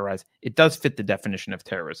 intended to terrorize. It does fit the definition of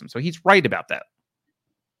terrorism. So he's right about that.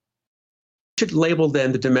 Should label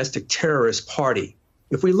them the domestic terrorist party.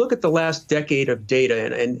 If we look at the last decade of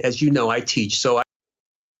data, and as you know, I teach, so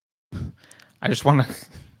I just want to,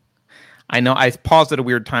 I know I paused at a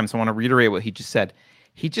weird time, so I want to reiterate what he just said.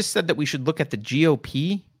 He just said that we should look at the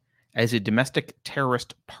GOP as a domestic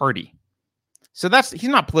terrorist party. So he's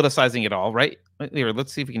not politicizing at all, right? Here,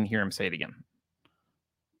 let's see if we can hear him say it again.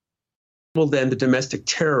 Well, then the domestic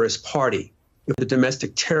terrorist party. If the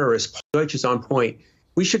domestic terrorist, Deutsch is on point.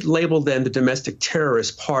 We should label them the domestic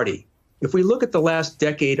terrorist party. If we look at the last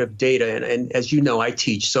decade of data, and as you know, I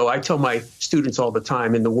teach, so I tell my students all the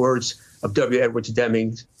time, in the words of W. Edwards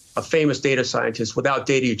Deming, a famous data scientist, without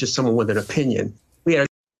data, you're just someone with an opinion.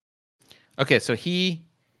 Okay, so he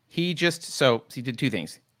did two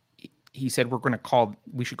things. He said we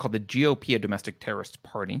should call the GOP a domestic terrorist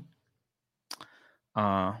party.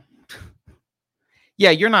 Yeah,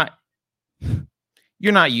 you're not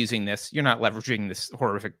using this. You're not leveraging this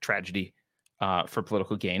horrific tragedy for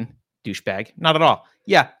political gain, douchebag. Not at all.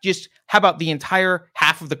 Yeah, just how about the entire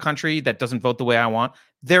half of the country that doesn't vote the way I want?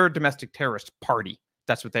 They're a domestic terrorist party.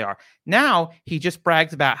 That's what they are. Now he just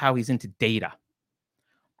brags about how he's into data.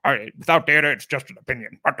 All right, without data, it's just an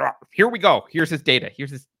opinion. Here we go. Here's his data.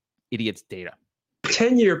 Here's this idiot's data.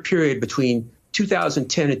 10-year period between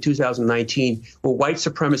 2010 and 2019, where white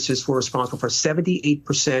supremacists were responsible for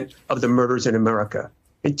 78% of the murders in America.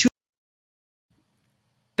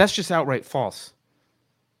 That's just outright false.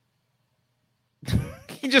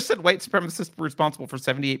 He just said white supremacists were responsible for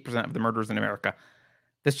 78% of the murders in America.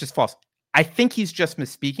 That's just false. I think he's just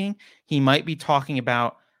misspeaking. He might be talking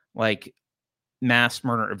about like mass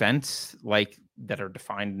murder events, like that are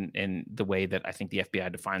defined in the way that I think the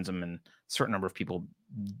FBI defines them, and a certain number of people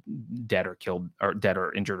dead or killed or dead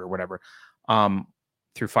or injured or whatever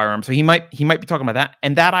through firearms. So he might be talking about that,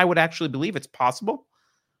 and that I would actually believe it's possible,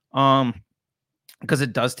 because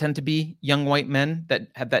it does tend to be young white men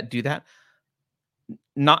that do that.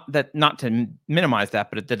 Not to minimize that,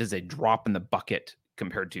 but that is a drop in the bucket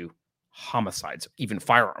compared to homicides, even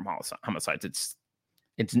firearm homicides.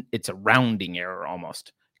 It's a rounding error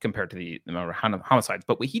almost compared to the number of homicides.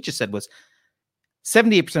 But what he just said was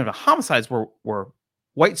 78% of the homicides were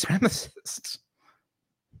white supremacists.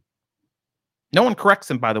 No one corrects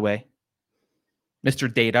him, by the way,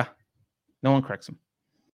 Mr. Data. No one corrects him.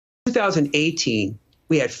 2018,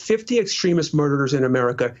 we had 50 extremist murders in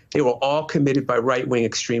America. They were all committed by right-wing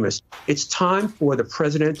extremists. It's time for the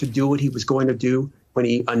president to do what he was going to do when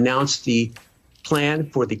he announced the plan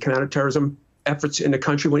for the counterterrorism efforts in the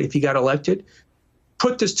country if he got elected.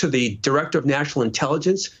 Put this to the Director of National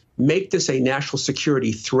Intelligence, make this a national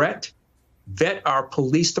security threat, vet our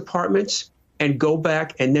police departments, and go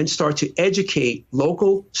back and then start to educate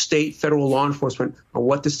local, state, federal law enforcement on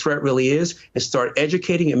what this threat really is, and start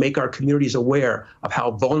educating and make our communities aware of how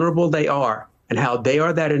vulnerable they are and how they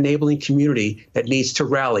are that enabling community that needs to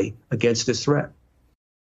rally against this threat.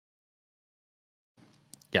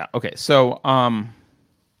 Yeah. Okay. So,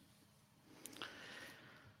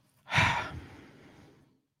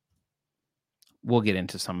 we'll get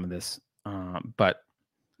into some of this, but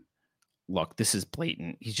look, this is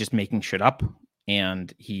blatant. He's just making shit up,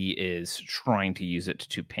 and he is trying to use it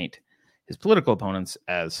to paint his political opponents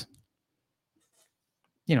as,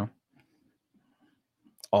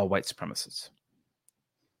 all white supremacists.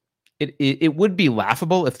 It would be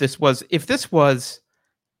laughable if this was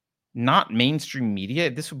not mainstream media.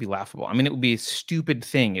 This would be laughable. I mean, it would be a stupid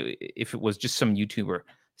thing if it was just some YouTuber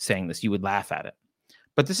saying this. You would laugh at it,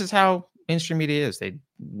 but this is how mainstream media is. They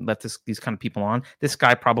let these kind of people on. This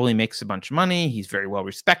guy probably makes a bunch of money. He's very well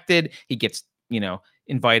respected. He gets,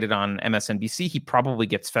 invited on MSNBC. He probably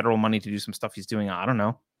gets federal money to do some stuff he's doing. I don't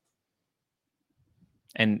know.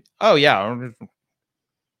 And, oh yeah,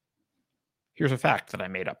 here's a fact that I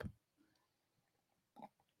made up.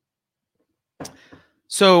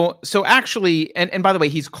 So actually, and by the way,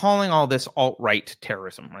 he's calling all this alt-right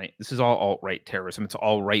terrorism, right? This is all alt-right terrorism. It's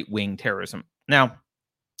all right-wing terrorism. Now,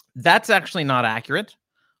 That's actually not accurate.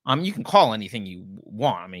 You can call anything you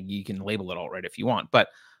want. I mean, you can label it alt-right if you want, but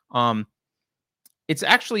it's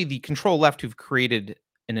actually the control left who've created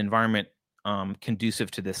an environment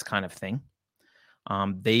conducive to this kind of thing.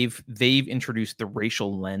 They've introduced the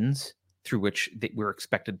racial lens through which we're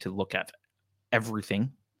expected to look at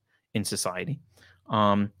everything in society,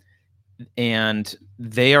 and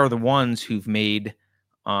they are the ones who've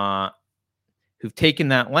taken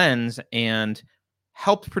that lens and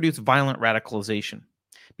helped produce violent radicalization,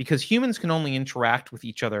 because humans can only interact with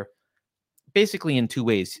each other basically in two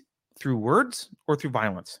ways: through words or through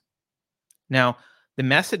violence. Now, the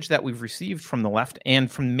message that we've received from the left and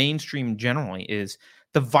from mainstream generally is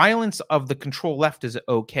the violence of the control left is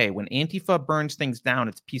okay. When Antifa burns things down,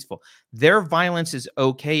 it's peaceful. Their violence is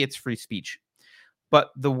okay. It's free speech.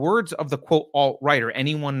 But the words of the quote alt-right or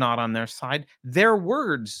anyone not on their side, their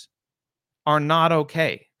words are not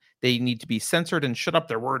okay. They need to be censored and shut up.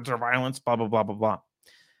 Their words are violence, blah, blah, blah, blah, blah.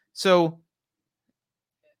 So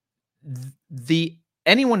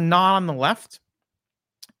anyone not on the left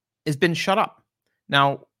has been shut up.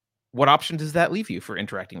 Now, what option does that leave you for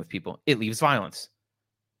interacting with people? It leaves violence.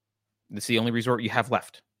 It's the only resort you have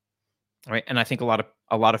left, right? And I think a lot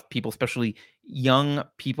of people, especially young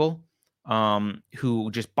people,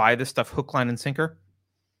 who just buy this stuff hook, line, and sinker.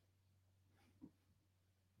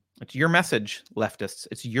 It's your message, leftists.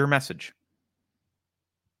 It's your message,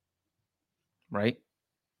 right?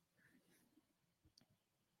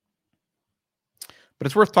 But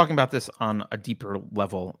it's worth talking about this on a deeper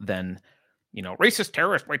level than, racist,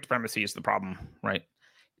 terrorist, white supremacy is the problem, right?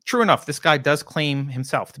 True enough, this guy does claim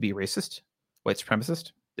himself to be a racist, white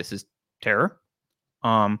supremacist. This is terror.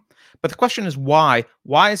 But the question is why?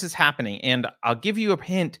 Why is this happening? And I'll give you a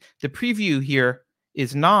hint. The preview here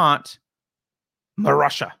is not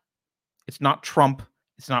Russia. It's not Trump.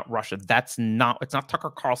 It's not Russia. It's not Tucker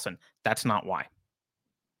Carlson. That's not why.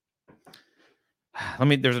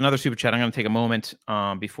 There's another super chat. I'm going to take a moment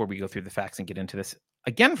before we go through the facts and get into this.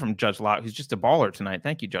 Again, from Judge Lott, who's just a baller tonight.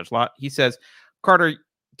 Thank you, Judge Lott. He says, Carter,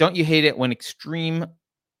 don't you hate it when extreme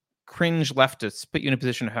cringe leftists put you in a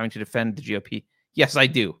position of having to defend the GOP? Yes, I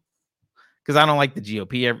do. Because I don't like the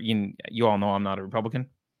GOP. You all know I'm not a Republican.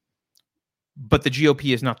 But the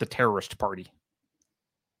GOP is not the terrorist party.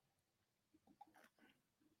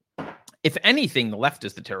 If anything, the left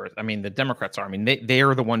is the terrorist. I mean, the Democrats are. I mean, they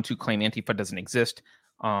are the ones who claim Antifa doesn't exist.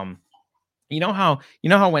 You know how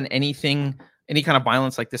when any kind of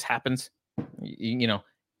violence like this happens,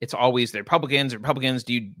 it's always the Republicans.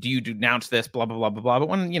 Do you denounce this? Blah blah blah blah blah. But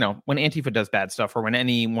when Antifa does bad stuff, or when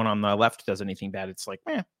anyone on the left does anything bad, it's like,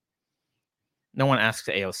 no one asks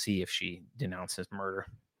AOC if she denounces murder.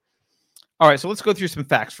 All right, so let's go through some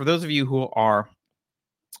facts. For those of you who are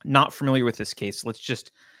not familiar with this case, let's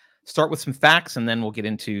just start with some facts, and then we'll get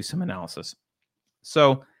into some analysis.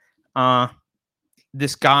 So,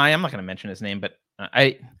 this guy, I'm not going to mention his name, but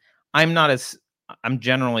I'm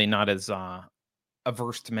generally not as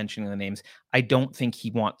averse to mentioning the names. I don't think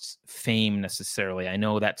he wants fame necessarily. I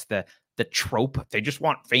know that's the trope. They just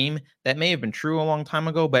want fame. That may have been true a long time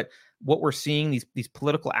ago, but what we're seeing, these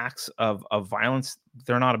political acts of violence,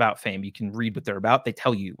 they're not about fame. You can read what they're about. They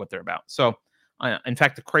tell you what they're about. So, in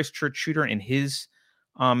fact, the Christchurch shooter in his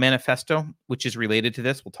manifesto, which is related to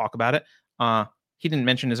this, we'll talk about it. He didn't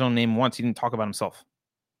mention his own name once. He didn't talk about himself.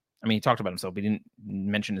 I mean, he talked about himself, but he didn't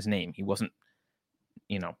mention his name. He wasn't,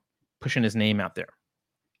 pushing his name out there.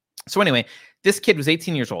 So anyway, this kid was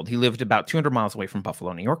 18 years old. He lived about 200 miles away from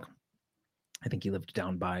Buffalo, New York. I think he lived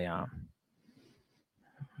down by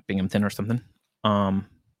Binghamton or something. And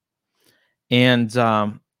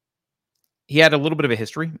he had a little bit of a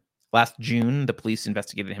history. Last June, the police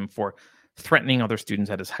investigated him for threatening other students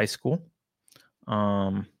at his high school.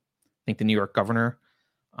 I think the New York governor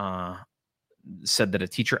said that a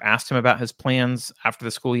teacher asked him about his plans after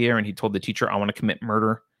the school year, and he told the teacher, I want to commit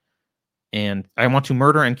murder, and I want to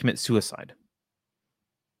murder and commit suicide.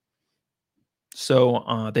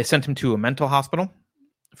 So they sent him to a mental hospital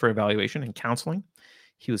for evaluation and counseling.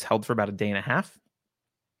 He was held for about a day and a half.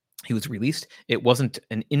 He was released. It wasn't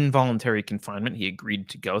an involuntary confinement. He agreed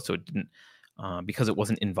to go, so it didn't, because it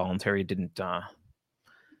wasn't involuntary, it didn't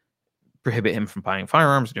prohibit him from buying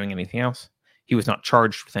firearms or doing anything else. He was not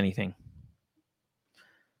charged with anything.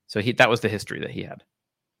 So that was the history that he had.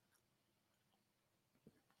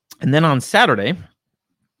 And then on Saturday,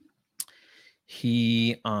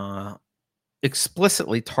 he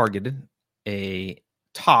explicitly targeted a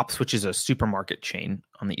Tops, which is a supermarket chain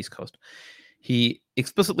on the East Coast. He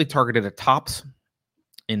explicitly targeted a Tops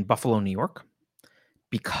in Buffalo, New York,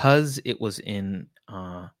 because it was in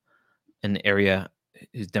an area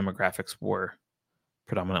whose demographics were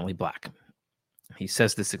predominantly black. He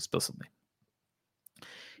says this explicitly.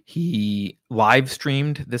 He live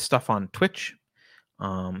streamed this stuff on Twitch.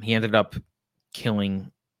 He ended up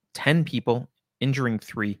killing 10 people, injuring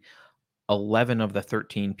 3. 11 of the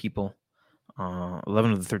 13 people,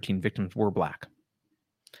 11 of the 13 victims were black.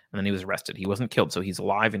 And then he was arrested. He wasn't killed, so he's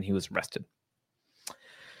alive and he was arrested.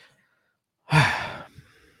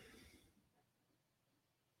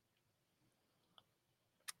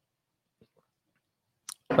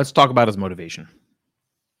 Let's talk about his motivation.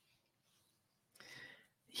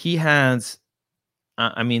 He has,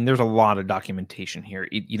 there's a lot of documentation here.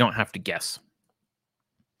 You don't have to guess.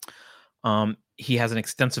 He has an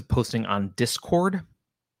extensive posting on Discord.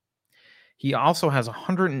 He also has a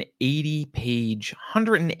 180 page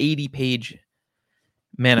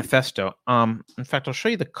manifesto. In fact, I'll show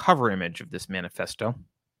you the cover image of this manifesto.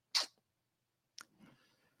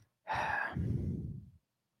 I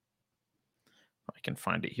can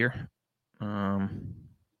find it here.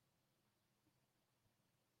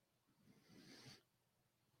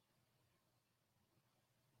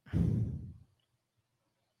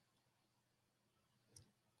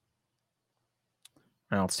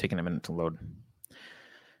 Well, it's taking a minute to load.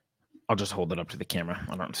 I'll just hold it up to the camera.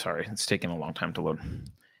 Sorry, it's taking a long time to load.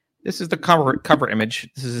 This is the cover image.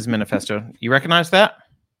 This is his manifesto. You recognize that?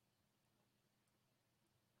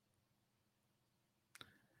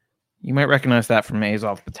 You might recognize that from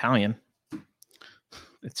Azov Battalion.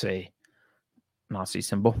 It's a Nazi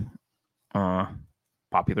symbol,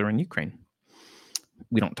 popular in Ukraine.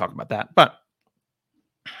 We don't talk about that, but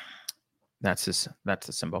that's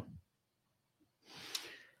the symbol.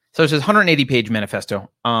 So it's his 180-page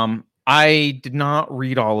manifesto. I did not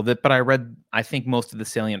read all of it, but I read, I think, most of the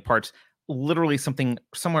salient parts. Literally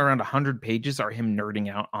somewhere around 100 pages are him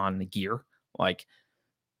nerding out on the gear, like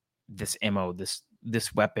this ammo, this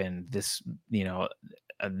weapon, this,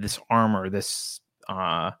 this armor, this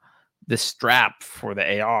strap for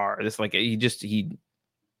the AR. This, like, he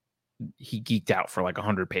geeked out for like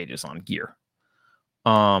 100 pages on gear.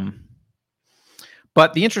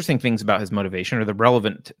 But the interesting things about his motivation, or the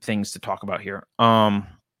relevant things to talk about here,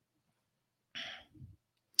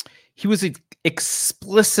 he was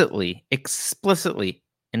explicitly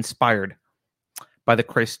inspired by the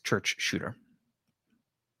Christchurch shooter.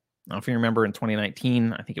 Now, if you remember, in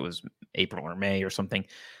 2019, I think it was April or May or something,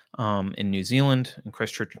 in New Zealand, in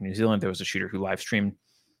Christchurch, New Zealand, there was a shooter who live streamed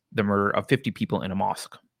the murder of 50 people in a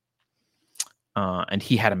mosque. And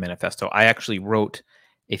he had a manifesto. I actually wrote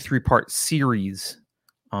a 3-part series,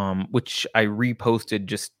 which I reposted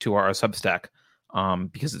just to our Substack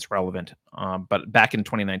because it's relevant. But back in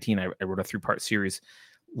 2019, I wrote a 3-part series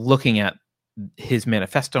looking at his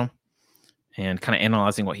manifesto and kind of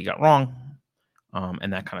analyzing what he got wrong,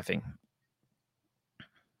 and that kind of thing.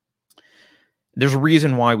 There's a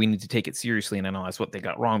reason why we need to take it seriously and analyze what they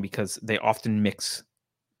got wrong, because they often mix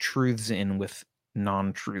truths in with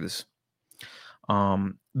non-truths.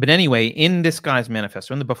 But anyway, in this guy's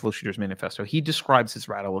manifesto, in the Buffalo Shooters Manifesto, he describes his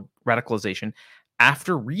radicalization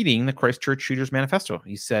after reading the Christchurch Shooters Manifesto.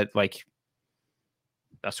 He said, like,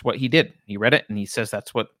 that's what he did. He read it, and he says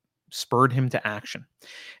that's what spurred him to action.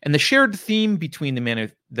 And the shared theme between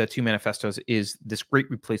the two manifestos is this great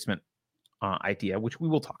replacement idea, which we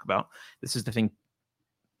will talk about. This is the thing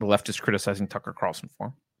the left is criticizing Tucker Carlson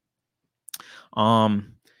for.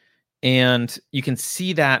 And you can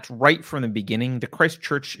see that right from the beginning. The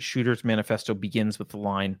Christchurch Shooters Manifesto begins with the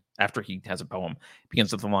line, after he has a poem,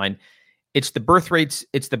 begins with the line, "It's the birth rates,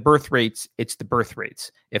 it's the birth rates, it's the birth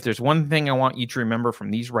rates. If there's one thing I want you to remember from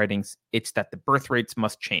these writings, it's that the birth rates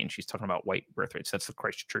must change." He's talking about white birth rates. That's the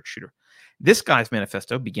Christchurch shooter. This guy's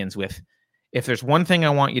manifesto begins with, "If there's one thing I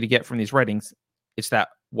want you to get from these writings, it's that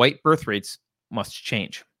white birth rates must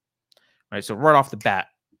change." All right, so right off the bat,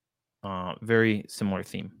 very similar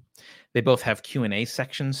theme. They both have Q&A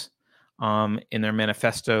sections in their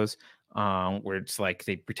manifestos, where it's like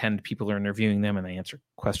they pretend people are interviewing them and they answer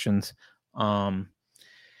questions.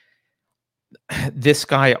 This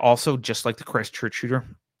guy also, just like the Christchurch shooter,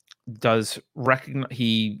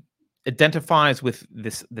 he identifies with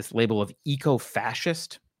this label of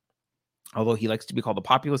eco-fascist. Although he likes to be called a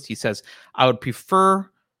populist, he says, "I would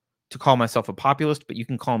prefer to call myself a populist, but you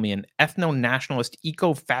can call me an ethno-nationalist,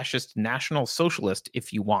 eco-fascist, national socialist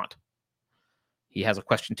if you want." He has a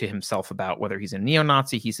question to himself about whether he's a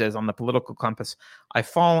neo-Nazi. He says, "On the political compass, I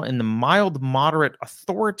fall in the mild, moderate,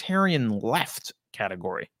 authoritarian left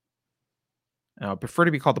category. I prefer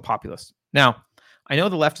to be called a populist." Now, I know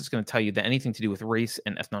the left is going to tell you that anything to do with race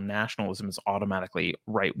and ethno-nationalism is automatically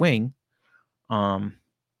right-wing, but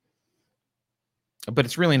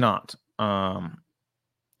it's really not.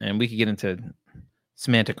 And we could get into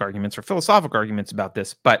semantic arguments or philosophical arguments about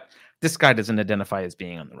this, but this guy doesn't identify as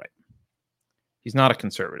being on the right. He's not a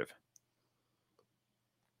conservative.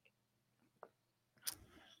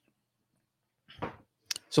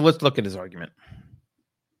 So let's look at his argument.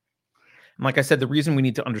 And like I said, the reason we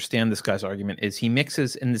need to understand this guy's argument is he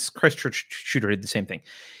mixes, and this Christchurch shooter did the same thing.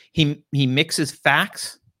 He mixes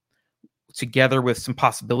facts together with some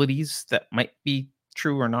possibilities that might be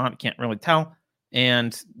true or not, can't really tell,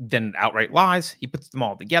 and then outright lies. He puts them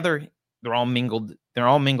all together. They're all mingled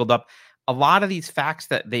up. A lot of these facts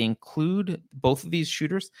that they include, both of these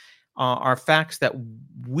shooters, are facts that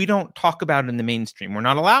we don't talk about in the mainstream. We're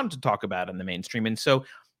not allowed to talk about in the mainstream. And so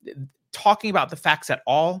talking about the facts at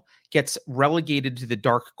all gets relegated to the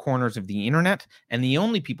dark corners of the internet. And the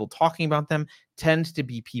only people talking about them tend to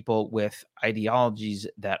be people with ideologies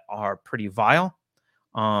that are pretty vile.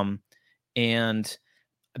 And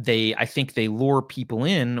I think they lure people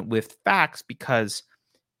in with facts because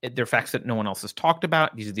they're facts that no one else has talked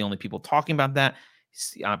about. These are the only people talking about that.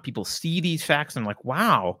 People see these facts and like,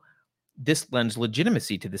 wow, this lends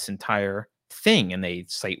legitimacy to this entire thing. And they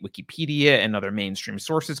cite Wikipedia and other mainstream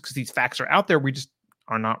sources because these facts are out there. We just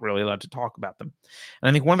are not really allowed to talk about them. And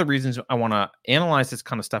I think one of the reasons I want to analyze this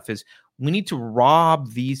kind of stuff is we need to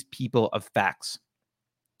rob these people of facts.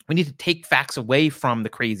 We need to take facts away from the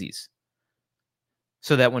crazies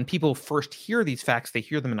so that when people first hear these facts, they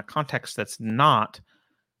hear them in a context that's not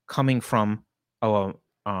coming from a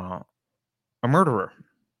murderer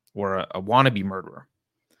or a wannabe murderer,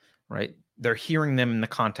 right? They're hearing them in the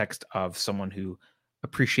context of someone who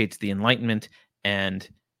appreciates the Enlightenment and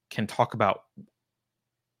can talk about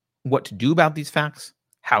what to do about these facts,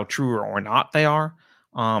 how true or not they are,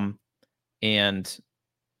 and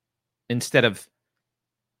instead of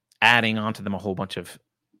adding onto them a whole bunch of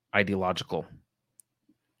ideological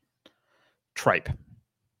tripe.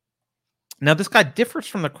 Now, this guy differs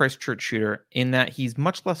from the Christchurch shooter in that he's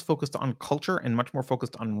much less focused on culture and much more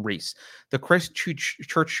focused on race. The Christchurch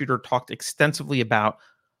shooter talked extensively about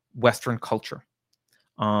Western culture.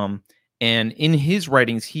 And in his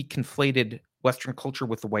writings, he conflated Western culture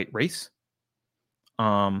with the white race.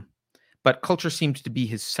 But culture seems to be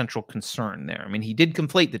his central concern there. I mean, he did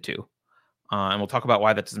conflate the two. And we'll talk about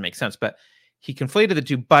why that doesn't make sense. But he conflated the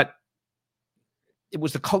two, but it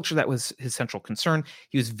was the culture that was his central concern.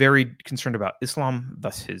 He was very concerned about Islam,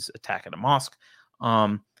 thus his attack at a mosque.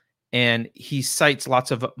 And he cites lots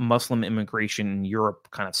of Muslim immigration in Europe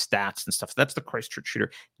kind of stats and stuff. So that's the Christchurch shooter.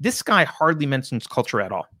 This guy hardly mentions culture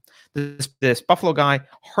at all. This Buffalo guy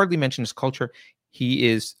hardly mentions culture. He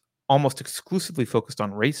is almost exclusively focused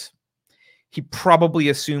on race. He probably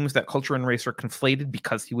assumes that culture and race are conflated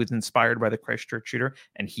because he was inspired by the Christchurch shooter,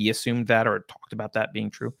 and he assumed that or talked about that being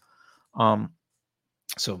true.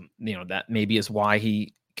 So, that maybe is why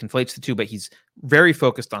he conflates the two, but he's very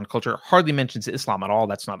focused on culture, hardly mentions Islam at all.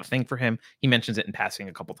 That's not a thing for him. He mentions it in passing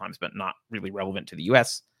a couple times, but not really relevant to the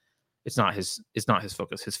US. It's not his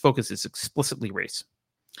focus. His focus is explicitly race.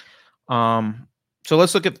 So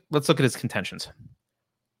let's look at his contentions.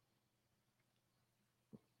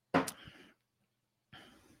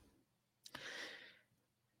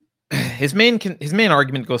 His main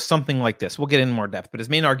argument goes something like this. We'll get in more depth, but his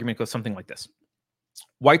main argument goes something like this.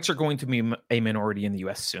 Whites are going to be a minority in the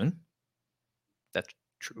U.S. soon. That's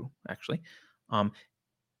true, actually.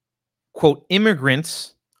 Quote,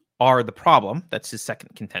 immigrants are the problem. That's his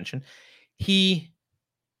second contention. He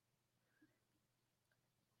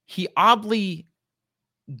oddly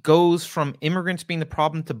goes from immigrants being the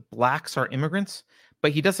problem to blacks are immigrants,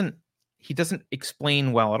 but he doesn't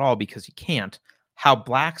explain well at all because he can't how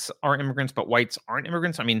blacks are immigrants, but whites aren't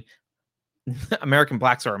immigrants. I mean, American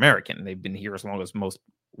blacks are American. They've been here as long as most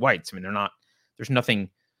whites. I mean, there's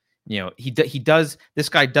nothing, this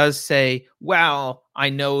guy does say, well,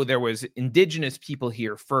 I know there was indigenous people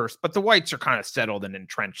here first, but the whites are kind of settled and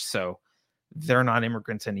entrenched. So they're not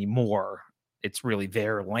immigrants anymore. It's really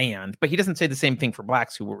their land, but he doesn't say the same thing for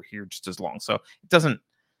blacks who were here just as long. So it doesn't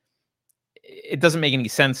make any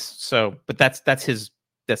sense. So, but that's his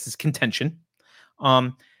contention.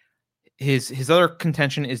 His other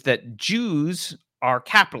contention is that Jews are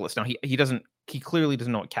capitalists. Now he clearly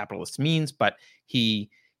doesn't know what capitalist means, but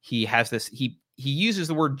he has this, he uses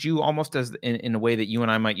the word Jew almost as in a way that you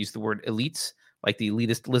and I might use the word elites, like the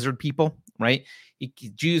elitist lizard people, right?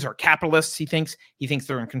 Jews are capitalists. He thinks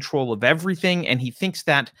they're in control of everything. And he thinks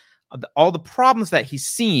that all the problems that he's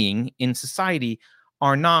seeing in society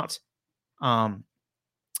are not,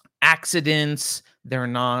 accidents. They're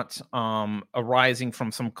not arising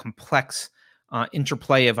from some complex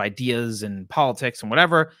interplay of ideas and politics and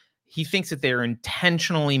whatever. he thinks that they are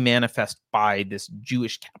intentionally manifest by this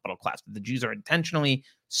Jewish capital class. The Jews are intentionally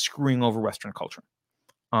screwing over Western culture.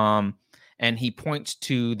 And he points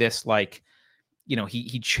to this, like,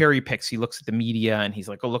 he cherry picks, he looks at the media and he's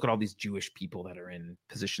like, oh, look at all these Jewish people that are in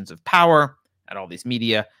positions of power at all these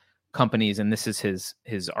media companies. And this is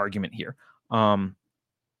his argument here.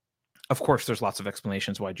 Of course, there's lots of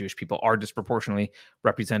explanations why Jewish people are disproportionately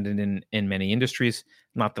represented in many industries,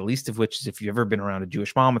 not the least of which is if you've ever been around a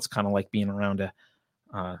Jewish mom, it's kind of like being around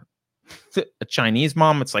a Chinese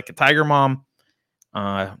mom. It's like a tiger mom.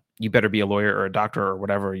 You better be a lawyer or a doctor or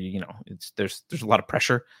whatever. There's a lot of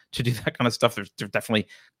pressure to do that kind of stuff. There's definitely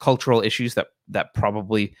cultural issues that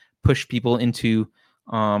probably push people into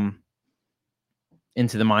the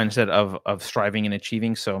mindset of striving and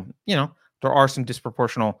achieving. So, there are some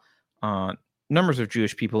disproportional numbers of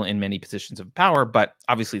Jewish people in many positions of power, but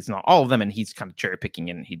obviously it's not all of them. And he's kind of cherry picking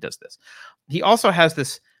and he does this. He also has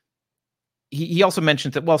this. He also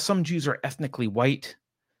mentions that, well, some Jews are ethnically white,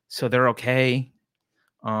 so they're okay.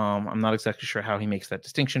 I'm not exactly sure how he makes that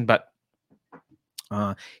distinction, but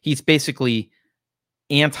he's basically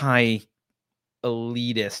anti-elitist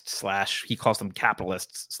 / he calls them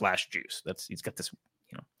capitalists / Jews. He's got this,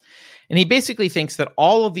 and he basically thinks that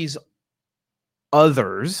all these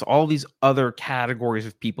other categories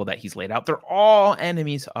of people that he's laid out, they're all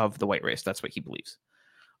enemies of the white race. That's what he believes.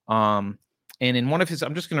 And in one of his,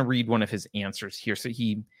 I'm just going to read one of his answers here. So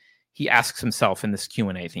he asks himself in this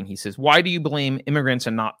Q&A thing, he says, why do you blame immigrants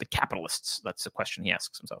and not the capitalists? That's the question he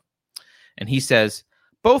asks himself. And he says,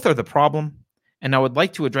 both are the problem. And I would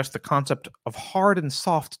like to address the concept of hard and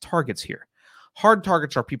soft targets here. Hard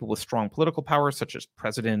targets are people with strong political power, such as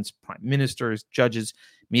presidents, prime ministers, judges,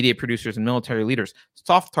 media producers, and military leaders.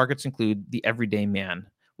 Soft targets include the everyday man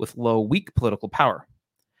with low, weak political power.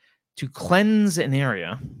 To cleanse an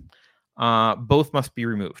area, both must be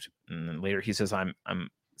removed. And then later he says, I'm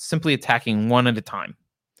simply attacking one at a time.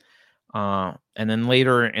 And then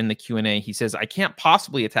later in the Q&A, he says, I can't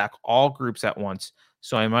possibly attack all groups at once,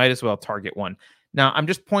 so I might as well target one. Now, I'm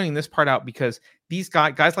just pointing this part out because these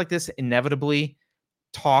guys like this inevitably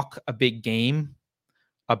talk a big game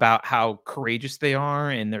about how courageous they are,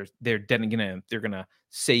 and they're gonna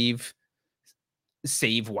save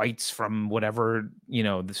whites from whatever,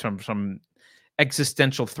 from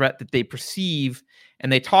existential threat that they perceive,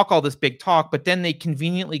 and they talk all this big talk, but then they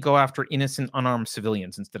conveniently go after innocent, unarmed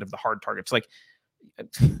civilians instead of the hard targets. Like,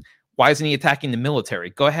 why isn't he attacking the military?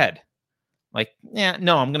 Go ahead. Like, yeah,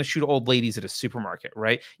 no, I'm going to shoot old ladies at a supermarket,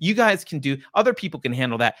 right? You guys other people can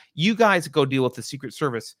handle that. You guys go deal with the Secret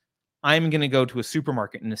Service. I'm going to go to a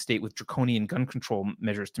supermarket in a state with draconian gun control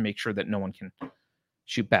measures to make sure that no one can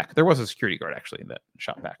shoot back. There was a security guard actually that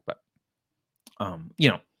shot back, but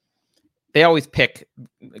they always pick,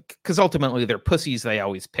 because ultimately they're pussies. They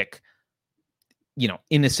always pick,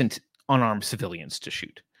 innocent, unarmed civilians to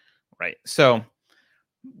shoot, right? So,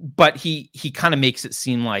 but he kind of makes it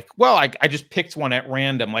seem like, well, I just picked one at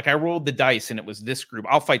random. Like, I rolled the dice and it was this group.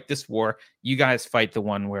 I'll fight this war. You guys fight the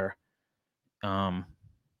one where the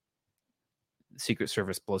Secret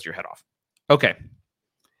Service blows your head off. Okay.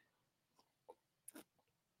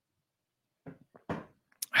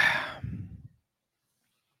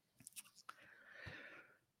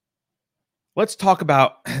 Let's talk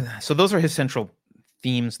about, so those are his central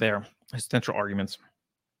themes there, his central arguments.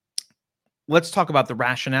 Let's talk about the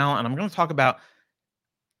rationale, and I'm going to talk about,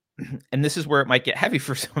 and this is where it might get heavy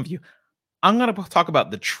for some of you, I'm going to talk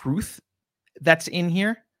about the truth that's in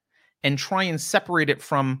here and try and separate it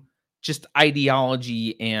from just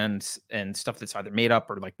ideology and stuff that's either made up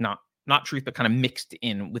or like not truth, but kind of mixed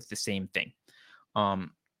in with the same thing.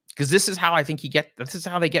 Because this is how I think this is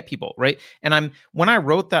how they get people, right? And when I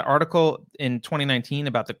wrote that article in 2019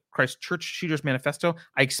 about the Christchurch Shooters Manifesto,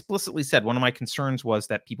 I explicitly said one of my concerns was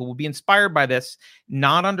that people would be inspired by this,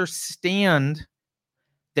 not understand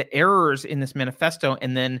the errors in this manifesto,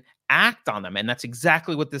 and then act on them. And that's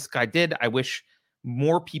exactly what this guy did. I wish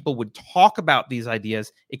more people would talk about these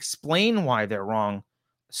ideas, explain why they're wrong,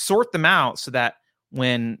 sort them out so that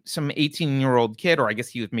when some 18-year-old kid, or I guess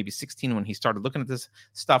he was maybe 16 when he started looking at this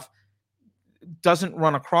stuff, doesn't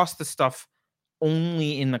run across the stuff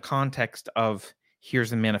only in the context of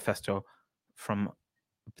here's a manifesto from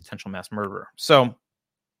a potential mass murderer. So,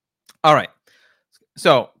 all right.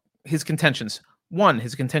 So his contentions. One,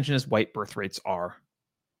 his contention is white birth rates are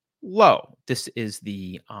low. This is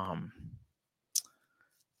the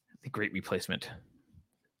Great Replacement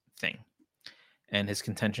thing. And his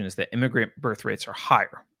contention is that immigrant birth rates are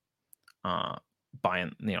higher, on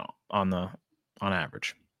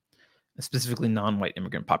average, specifically non-white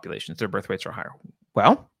immigrant populations. Their birth rates are higher.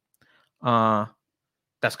 Well,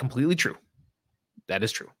 That's completely true. That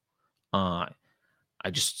is true. I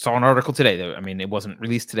just saw an article today. I mean, it wasn't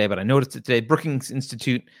released today, but I noticed it today. Brookings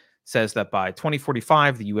Institute says that by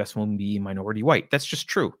 2045, the U.S. will be minority white. That's just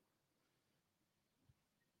true.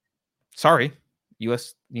 Sorry,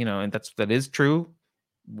 U.S., and that is true.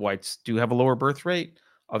 Whites do have a lower birth rate.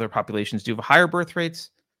 Other populations do have higher birth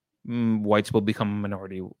rates. Whites will become a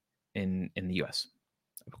minority in the U.S.,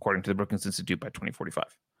 according to the Brookings Institute, by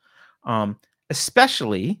 2045.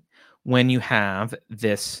 Especially when you have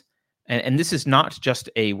this, and this is not just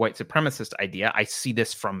a white supremacist idea. I see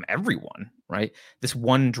this from everyone, right? This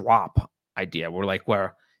one drop idea.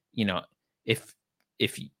 Where if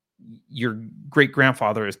your great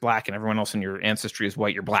grandfather is black and everyone else in your ancestry is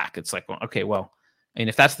white, you're black. It's like, well, okay, well, and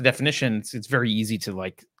if that's the definition, it's very easy to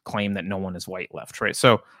like claim that no one is white left, right?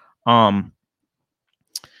 So, yeah,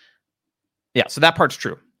 so that part's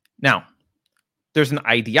true. Now, there's an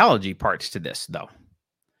ideology part to this, though.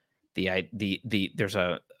 There's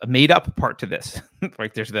a made up part to this,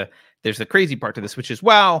 right? There's the crazy part to this, which is,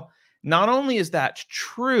 well, not only is that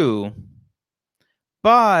true,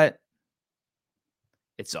 but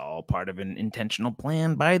it's all part of an intentional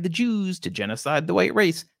plan by the Jews to genocide the white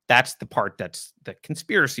race. That's the part that's the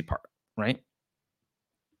conspiracy part, right?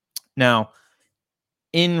 Now,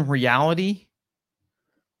 in reality,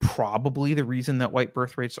 probably the reason that white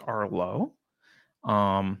birth rates are low,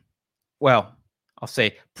 well, I'll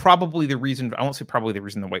say probably the reason, I won't say probably the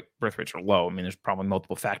reason the white birth rates are low. I mean, there's probably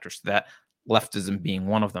multiple factors to that, leftism being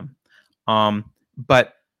one of them.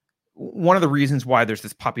 But one of the reasons why there's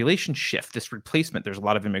this population shift, this replacement, there's a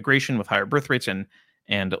lot of immigration with higher birth rates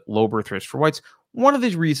and low birth rates for whites. One of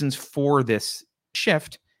the reasons for this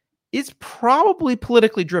shift is probably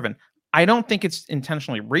politically driven. I don't think it's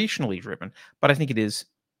intentionally racially driven, but I think it is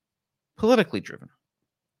politically driven.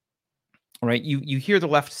 Right? You hear the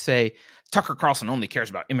left say Tucker Carlson only cares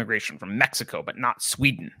about immigration from Mexico, but not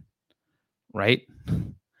Sweden. Right?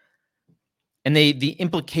 And the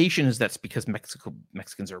implication is that's because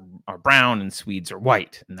Mexicans are brown and Swedes are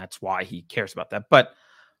white, and that's why he cares about that. But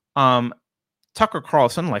Tucker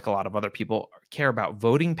Carlson, like a lot of other people, care about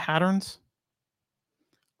voting patterns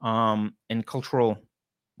and cultural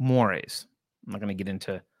mores. I'm not going to get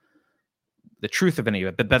into the truth of any of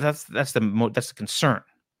it, but that's the concern,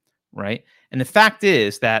 right? And the fact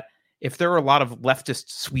is that if there are a lot of leftist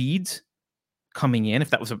Swedes coming in,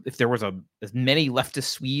 if there was as many leftist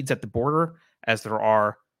Swedes at the border as there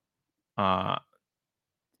are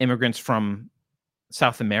immigrants from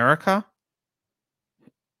South America,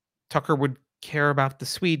 Tucker would care about the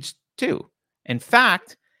Swedes too. In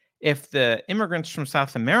fact, if the immigrants from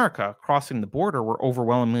South America crossing the border were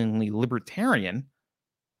overwhelmingly libertarian,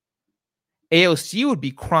 AOC would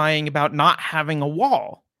be crying about not having a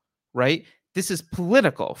wall, right? This is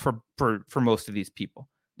political for most of these people.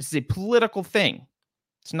 This is a political thing.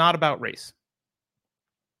 It's not about race.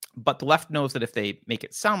 But the left knows that if they make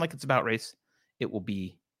it sound like it's about race, it will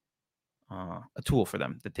be a tool for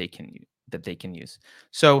them that they can use.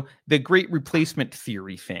 So the great replacement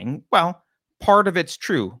theory thing, well, part of it's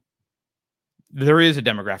true. There is a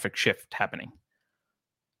demographic shift happening.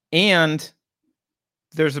 And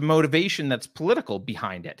there's a motivation that's political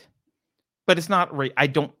behind it. But it's not I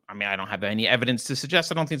don't have any evidence to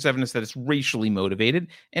suggest. I don't think it's evidence that it's racially motivated.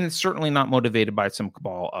 And it's certainly not motivated by some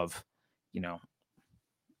cabal of,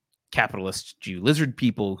 capitalist Jew lizard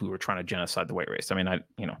people who are trying to genocide the white race. I mean,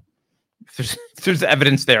 if there's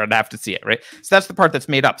evidence there, I'd have to see it, right? So that's the part that's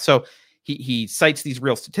made up. So he cites these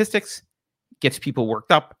real statistics, gets people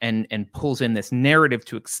worked up, and pulls in this narrative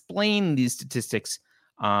to explain these statistics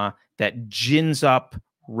that gins up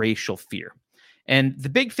racial fear. And the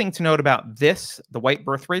big thing to note about this, the white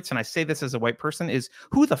birth rates, and I say this as a white person, is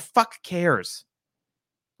who the fuck cares?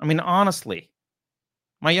 I mean, honestly,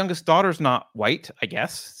 my youngest daughter's not white, I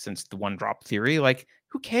guess, since the one drop theory. Like,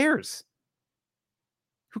 who cares?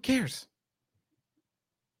 Who cares?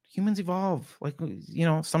 Humans evolve. Like,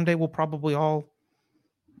 someday we'll probably all,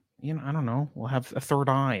 I don't know, we'll have a third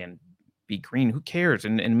eye and be green. Who cares?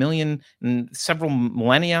 And in several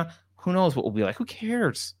millennia, who knows what we'll be like? Who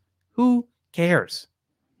cares? Who cares?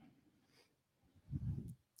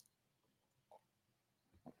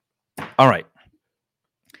 All right.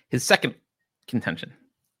 His second contention.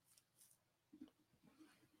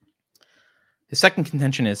 His second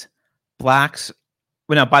contention is blacks.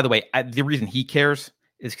 Well, now, by the way, the reason he cares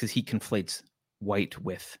is because he conflates white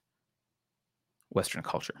with Western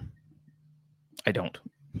culture. I don't,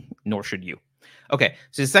 nor should you. Okay,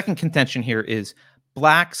 so his second contention here is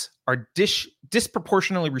blacks are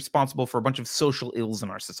disproportionately responsible for a bunch of social ills in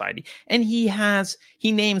our society. And he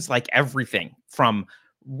names like everything from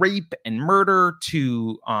rape and murder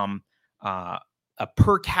to a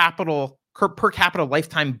per capita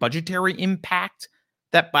lifetime budgetary impact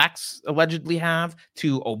that blacks allegedly have,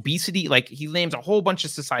 to obesity. Like, he names a whole bunch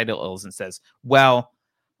of societal ills and says, well,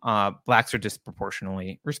 blacks are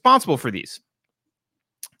disproportionately responsible for these.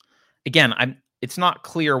 Again, it's not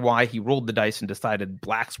clear why he rolled the dice and decided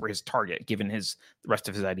blacks were his target, given the rest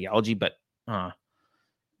of his ideology, but I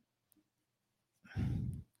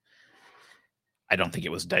don't think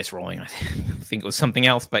it was dice rolling. I think it was something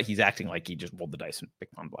else, but he's acting like he just rolled the dice and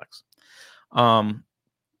picked on blacks.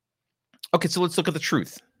 Okay, so let's look at the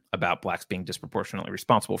truth about blacks being disproportionately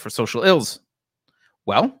responsible for social ills.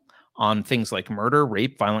 Well, on things like murder,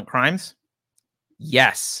 rape, violent crimes,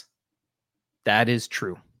 yes, that is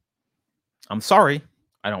true. I'm sorry.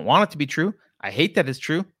 I don't want it to be true. I hate that it's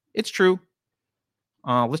true. It's true.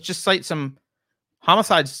 Let's just cite some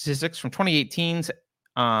homicide statistics from 2018's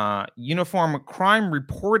Uniform Crime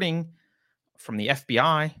Reporting from the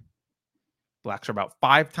FBI. Blacks are about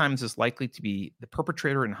 5 times as likely to be the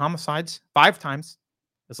perpetrator in homicides, 5 times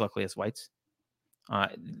as likely as whites.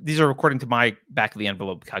 These are according to my back of the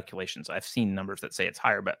envelope calculations. I've seen numbers that say it's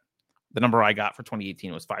higher, but the number I got for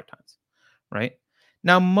 2018 was 5 times, right?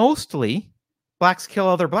 Now, mostly blacks kill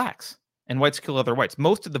other blacks and whites kill other whites.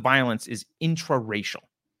 Most of the violence is intraracial,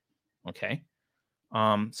 okay?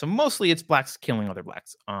 So mostly it's blacks killing other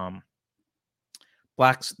blacks.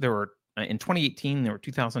 Blacks, there were, in 2018, there were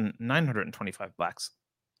 2,925 blacks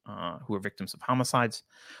who were victims of homicides.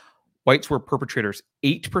 Whites were perpetrators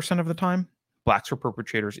 8% of the time. Blacks were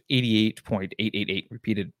perpetrators 88.888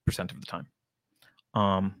 repeated percent of the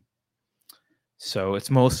time. So it's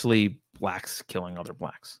mostly blacks killing other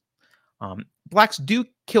blacks. Blacks do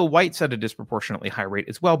kill whites at a disproportionately high rate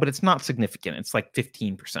as well, but it's not significant. It's like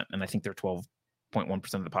 15%, and I think they're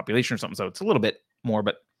 12.1% of the population or something. So it's a little bit more,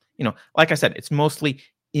 but like I said, it's mostly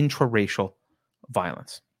intraracial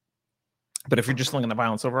violence. But if you're just looking at the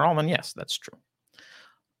violence overall, then yes, that's true.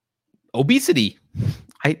 Obesity,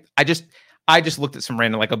 I just looked at some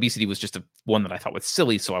random, like obesity was just one that I thought was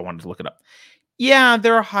silly, so I wanted to look it up. Yeah,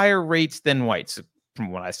 there are higher rates than whites from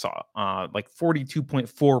what I saw, like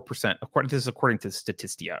 42.4%. This is according to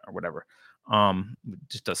Statistia or whatever.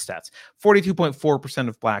 Just does stats. 42.4%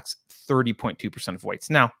 of blacks, 30.2% of whites.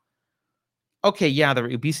 Now, okay, yeah, the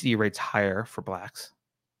obesity rate's higher for blacks.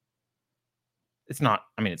 It's not,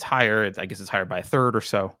 it's higher. I guess it's higher by a third or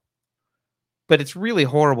so. But it's really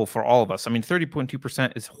horrible for all of us.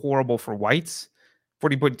 30.2% is horrible for whites.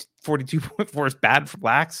 42.4 is bad for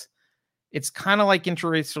blacks. It's kind of like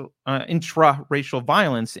intraracial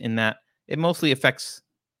violence in that it mostly affects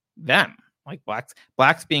them. Like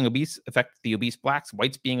blacks being obese affect the obese blacks.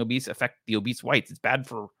 Whites being obese affect the obese whites. It's bad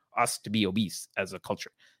for us to be obese as a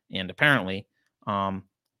culture. And apparently,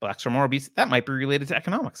 blacks are more obese. That might be related to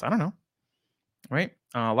economics. I don't know. Right?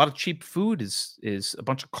 A lot of cheap food is a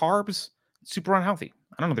bunch of carbs. Super unhealthy.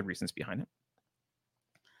 I don't know the reasons behind it.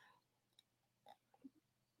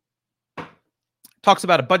 Talks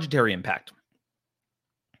about a budgetary impact.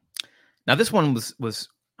 Now, this one was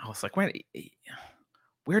I was like,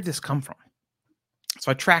 where'd this come from?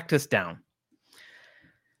 So I tracked this down.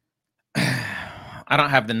 I don't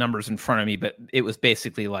have the numbers in front of me, but it was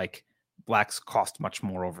basically like blacks cost much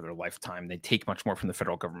more over their lifetime. They take much more from the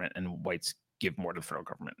federal government, and whites give more to the federal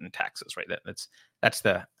government in taxes, right? That's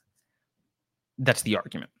the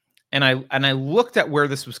argument. And I looked at where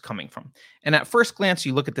this was coming from. And at first glance,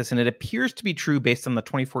 you look at this and it appears to be true based on the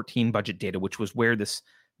 2014 budget data, which was where this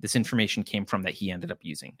information came from that he ended up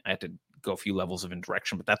using. I had to go a few levels of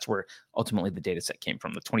indirection, but that's where ultimately the data set came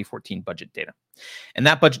from, the 2014 budget data. And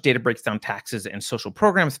that budget data breaks down taxes and social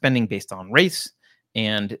program spending based on race.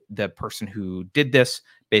 And the person who did this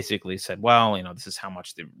basically said, well, this is how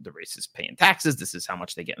much the races pay in taxes. This is how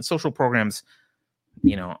much they get in social programs.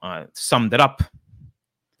 Summed it up,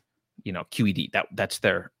 QED. That's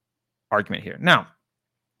their argument here. Now,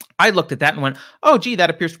 I looked at that and went, oh, gee, that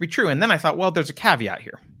appears to be true. And then I thought, well, there's a caveat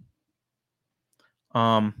here.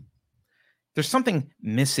 There's something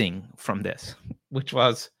missing from this, which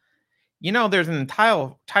was, there's an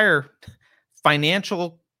entire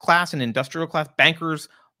financial class and industrial class, bankers,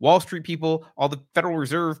 Wall Street people, all the Federal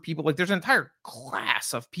Reserve people. Like, there's an entire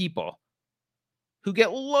class of people who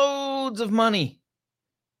get loads of money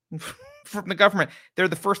from the government. They're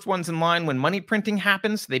the first ones in line when money printing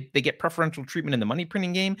happens. They get preferential treatment in the money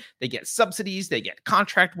printing game. They get subsidies. They get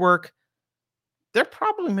contract work. They're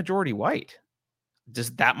probably majority white.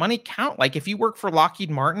 Does that money count? Like, if you work for Lockheed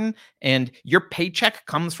Martin and your paycheck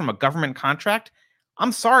comes from a government contract,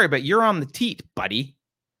 I'm sorry, but you're on the teat, buddy.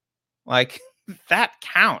 Like, that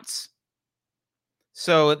counts.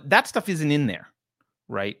 So that stuff isn't in there,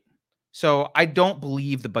 right? So I don't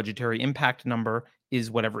believe the budgetary impact number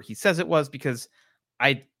is whatever he says it was, because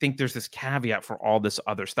I think there's this caveat for all this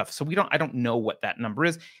other stuff. So I don't know what that number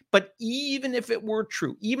is. But even if it were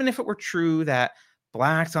true that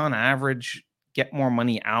blacks on average get more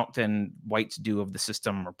money out than whites do of the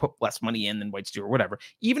system, or put less money in than whites do, or whatever,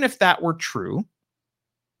 even if that were true,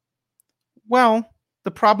 well,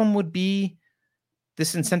 the problem would be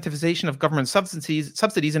this incentivization of government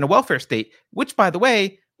subsidies in a welfare state, which, by the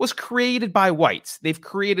way, was created by whites. They've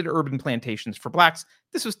created urban plantations for blacks.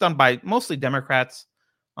 This was done by mostly Democrats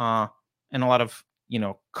and a lot of,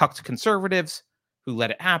 cucked conservatives who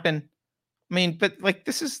let it happen. I mean, but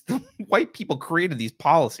this is the white people created these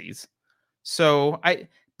policies. So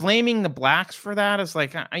blaming the blacks for that is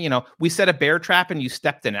we set a bear trap and you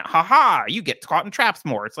stepped in it. Ha ha, you get caught in traps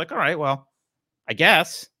more. It's like, all right, well, I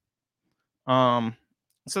guess.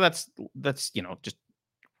 So that's just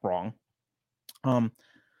wrong. And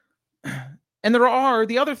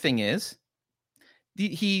the other thing is,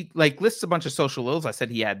 he lists a bunch of social ills. I said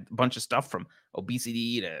he had a bunch of stuff from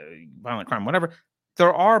obesity to violent crime, whatever.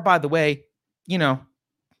 There are, by the way,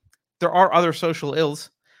 there are other social ills.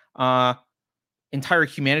 Entire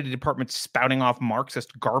humanity departments spouting off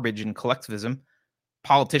Marxist garbage and collectivism.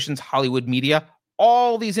 Politicians, Hollywood media,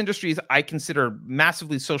 all these industries I consider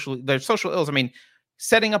massively they're social ills. I mean,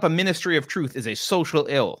 setting up a ministry of truth is a social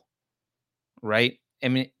ill, right? I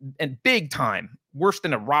mean, and big time, worse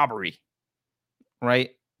than a robbery, right?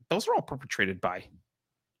 Those are all perpetrated by,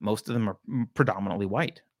 most of them are predominantly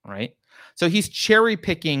white, right? So he's cherry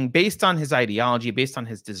picking based on his ideology, based on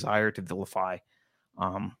his desire to vilify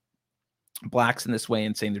blacks in this way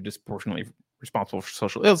and saying they're disproportionately responsible for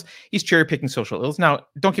social ills. He's cherry picking social ills. Now,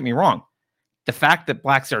 don't get me wrong. The fact that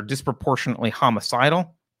blacks are disproportionately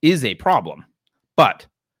homicidal is a problem, but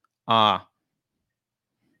there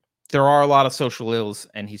are a lot of social ills,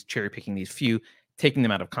 and he's cherry picking these few, taking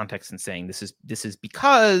them out of context and saying this is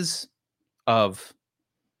because of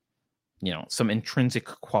some intrinsic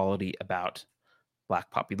quality about black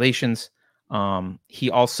populations. He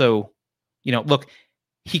also, look,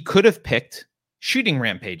 he could have picked shooting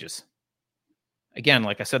rampages. Again,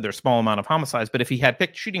 like I said, there's a small amount of homicides, but if he had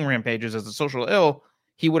picked shooting rampages as a social ill,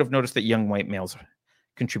 he would have noticed that young white males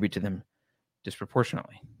contribute to them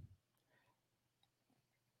disproportionately.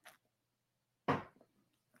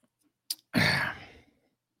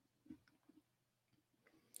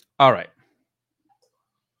 All right.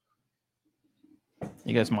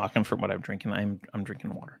 You guys mocking for what I'm drinking. I'm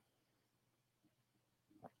drinking water.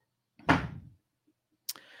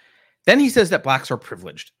 Then he says that blacks are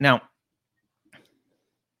privileged. Now,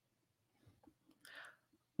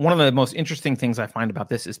 one of the most interesting things I find about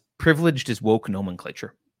this is privileged is woke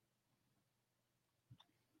nomenclature.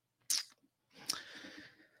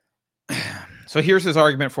 So here's his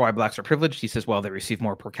argument for why blacks are privileged. He says, well, they receive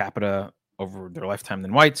more per capita over their lifetime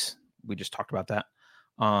than whites. We just talked about that.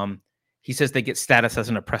 He says they get status as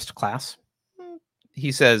an oppressed class.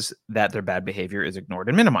 He says that their bad behavior is ignored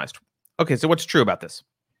and minimized. Okay, so what's true about this?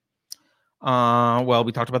 Well,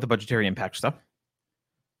 we talked about the budgetary impact stuff.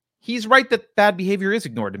 He's right that bad behavior is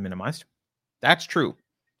ignored and minimized. That's true.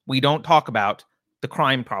 We don't talk about the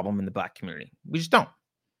crime problem in the black community. We just don't.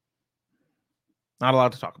 Not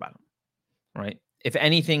allowed to talk about it, right? If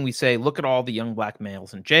anything, we say, look at all the young black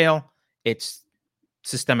males in jail. It's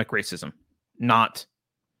systemic racism, not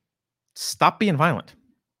stop being violent.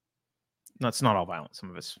 That's not all violent.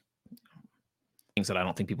 Some of it's things that I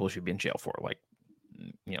don't think people should be in jail for, like,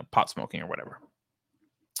 pot smoking or whatever.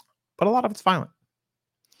 But a lot of it's violent.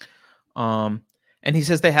 And he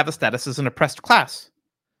says they have a status as an oppressed class.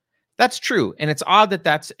 That's true. And it's odd that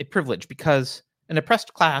that's a privilege, because an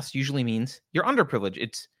oppressed class usually means you're underprivileged.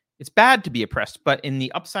 It's bad to be oppressed, but in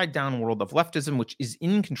the upside down world of leftism, which is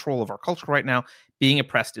in control of our culture right now, being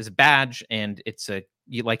oppressed is a badge, and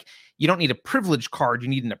you don't need a privilege card, you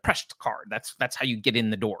need an oppressed card. That's how you get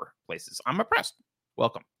in the door places. I'm oppressed.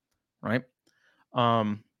 Welcome. Right?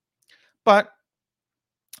 But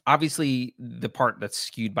obviously, the part that's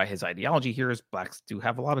skewed by his ideology here is blacks do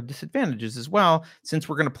have a lot of disadvantages as well. Since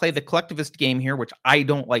we're going to play the collectivist game here, which I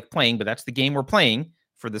don't like playing, but that's the game we're playing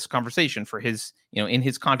for this conversation, for his, in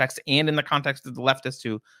his context and in the context of the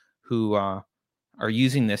leftists who are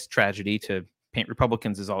using this tragedy to paint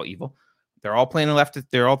Republicans as all evil. They're all playing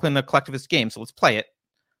they're all playing the collectivist game. So let's play it.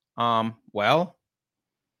 Well,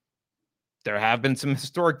 there have been some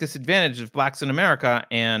historic disadvantages of blacks in America,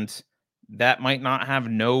 and that might not have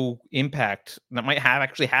no impact. That might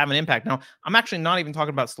actually have an impact. Now, I'm actually not even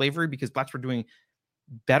talking about slavery, because blacks were doing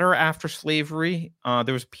better after slavery.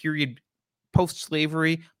 There was a period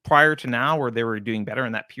post-slavery prior to now where they were doing better,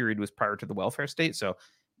 and that period was prior to the welfare state. So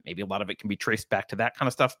maybe a lot of it can be traced back to that kind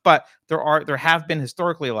of stuff. But there have been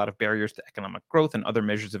historically a lot of barriers to economic growth and other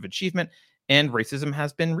measures of achievement, and racism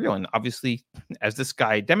has been real. And obviously, as this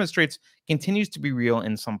guy demonstrates, continues to be real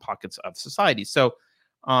in some pockets of society. So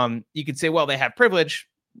you could say, well, they have privilege.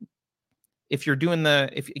 If you're doing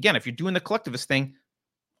if you're doing the collectivist thing,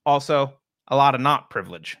 also a lot of not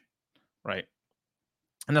privilege, right?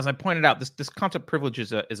 And as I pointed out, this concept of privilege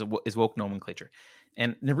is woke nomenclature.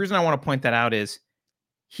 And the reason I want to point that out is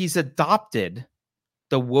he's adopted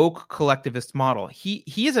the woke collectivist model. He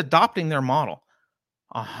is adopting their model,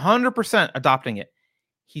 100% adopting it.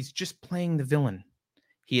 He's just playing the villain.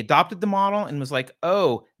 He adopted the model and was like,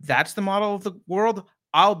 oh, that's the model of the world.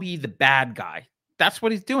 I'll be the bad guy. That's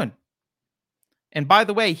what he's doing. And by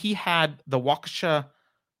the way, he had the Waukesha,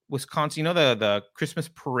 Wisconsin, the Christmas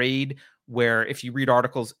parade where, if you read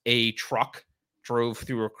articles, a truck drove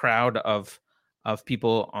through a crowd of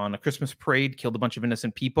people on a Christmas parade, killed a bunch of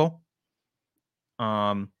innocent people.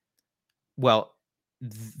 Well,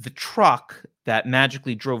 the truck that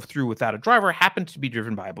magically drove through without a driver happened to be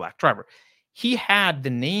driven by a black driver. He had the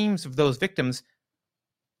names of those victims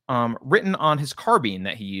written on his carbine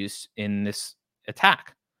that he used in this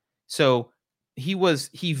attack. So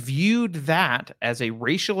he viewed that as a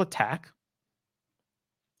racial attack.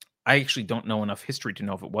 I actually don't know enough history to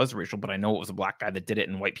know if it was racial, but I know it was a black guy that did it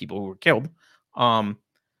and white people who were killed. But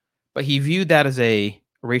he viewed that as a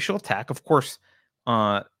racial attack. Of course,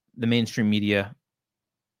 the mainstream media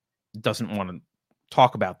doesn't want to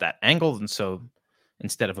talk about that angle. And so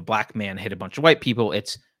instead of a black man hit a bunch of white people,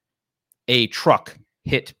 it's a truck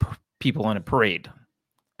hit people on a parade.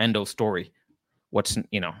 End of story. What's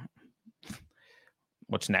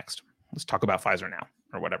next? Let's talk about Pfizer now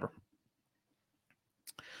or whatever.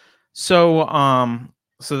 So,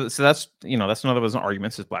 so that's, that's another one of his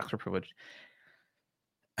arguments is blacks are privileged.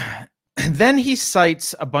 Then he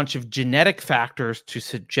cites a bunch of genetic factors to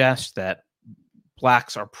suggest that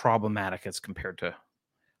blacks are problematic as compared to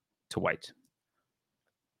whites.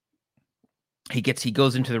 He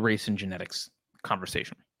goes into the race and genetics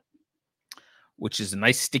conversation, which is a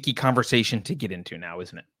nice sticky conversation to get into now,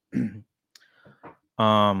 isn't it?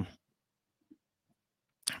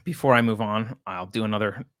 Before I move on, I'll do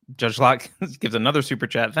another. Judge Locke gives another super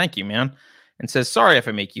chat. Thank you, man. And says, sorry if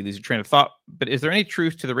I make you lose your train of thought, but is there any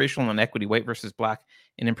truth to the racial inequity, white versus black,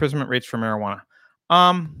 in imprisonment rates for marijuana?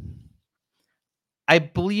 I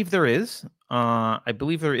believe there is. I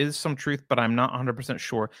believe there is some truth, but I'm not 100%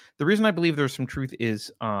 sure. The reason I believe there's some truth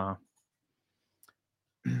is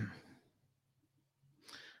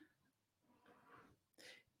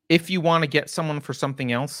if you want to get someone for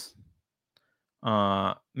something else,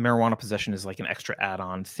 marijuana possession is like an extra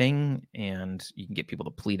add-on thing, and you can get people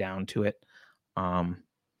to plea down to it.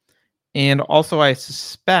 And also, I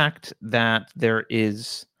suspect that there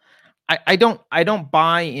is. I don't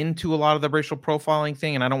buy into a lot of the racial profiling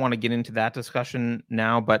thing, and I don't want to get into that discussion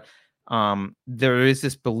now. But there is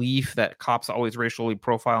this belief that cops always racially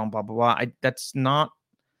profile and blah blah blah. That's not.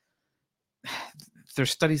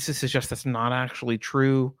 There's studies to suggest that's not actually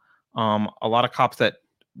true. A lot of cops that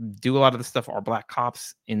do a lot of this stuff are black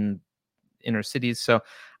cops in inner cities. So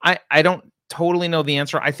I don't totally know the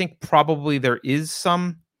answer. I think probably there is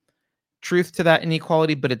some truth to that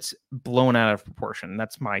inequality, but it's blown out of proportion.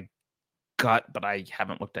 That's my gut, but I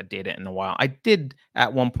haven't looked at data in a while. I did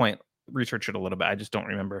at one point research it a little bit. I just don't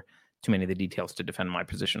remember too many of the details to defend my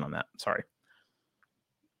position on that. Sorry.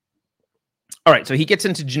 All right. So he gets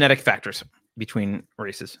into genetic factors between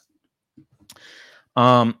races.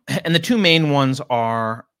 And the two main ones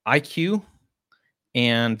are IQ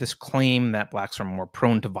and this claim that blacks are more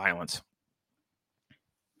prone to violence.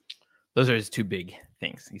 Those are his two big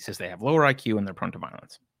things. He says they have lower IQ and they're prone to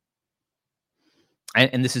violence.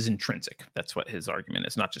 And this is intrinsic. That's what his argument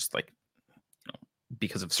is, not just like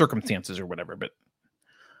because of circumstances or whatever, but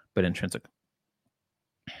intrinsic.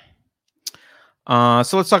 So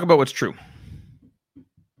let's talk about what's true.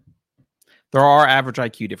 There are average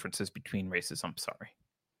IQ differences between races. I'm sorry.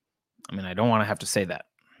 I mean, I don't want to have to say that.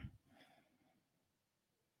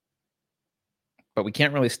 But we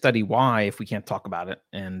can't really study why if we can't talk about it.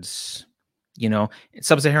 And, in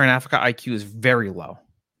sub-Saharan Africa, IQ is very low.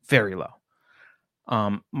 Very low.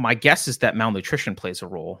 My guess is that malnutrition plays a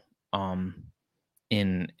role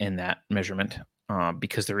in that measurement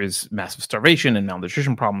because there is massive starvation and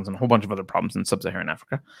malnutrition problems and a whole bunch of other problems in sub-Saharan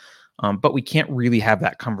Africa. But we can't really have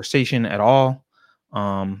that conversation at all.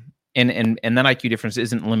 And that IQ difference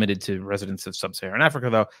isn't limited to residents of sub-Saharan Africa,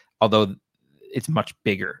 though, although it's much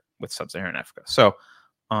bigger with sub-Saharan Africa. So,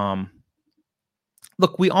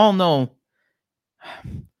 look, we all know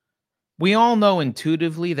We all know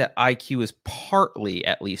intuitively that IQ is partly,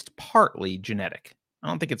 at least partly, genetic. I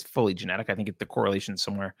don't think it's fully genetic. I think the correlation is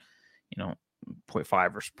somewhere, 0.5 or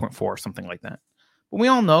 0.4 or something like that. But we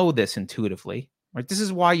all know this intuitively, right? This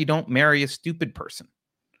is why you don't marry a stupid person,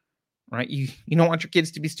 right? You don't want your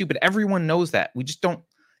kids to be stupid. Everyone knows that. We just don't.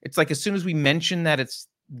 It's like as soon as we mention that it's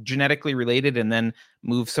genetically related and then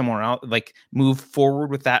move somewhere else, like move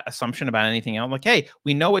forward with that assumption about anything else, like, hey,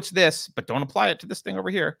 we know it's this, but don't apply it to this thing over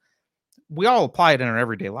here. We all apply it in our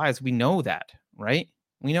everyday lives. We know that, right?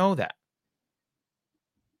 We know that.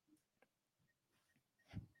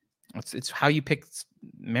 It's how you pick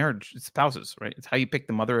marriage spouses, right? It's how you pick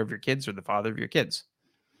the mother of your kids or the father of your kids.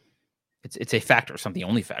 It's a factor. It's not the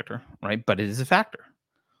only factor, right? But it is a factor.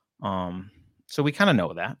 So we kind of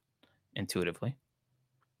know that intuitively.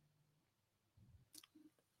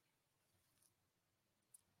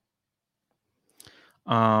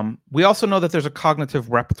 We also know that there's a cognitive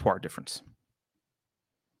repertoire difference.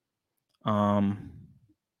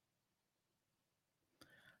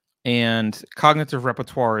 And cognitive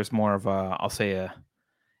repertoire is more of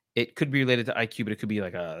it could be related to IQ, but it could be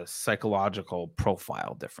like a psychological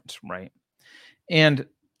profile difference, right? And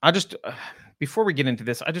I just, before we get into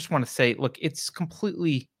this, I just want to say, look, it's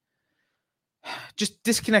completely, just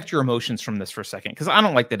disconnect your emotions from this for a second, because I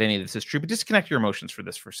don't like that any of this is true, but disconnect your emotions for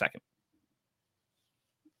this for a second.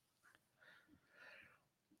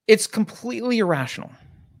 It's completely irrational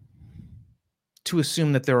to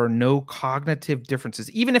assume that there are no cognitive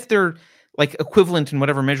differences, even if they're like equivalent in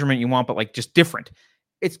whatever measurement you want, but like just different.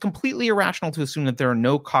 It's completely irrational to assume that there are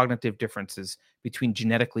no cognitive differences between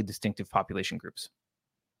genetically distinctive population groups.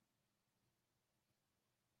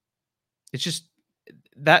 It's just,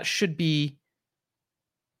 that should be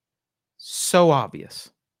so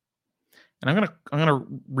obvious. And I'm gonna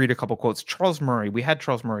read a couple quotes. Charles Murray, we had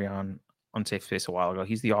Charles Murray on Safe Space a while ago.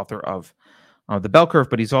 He's the author of The Bell Curve,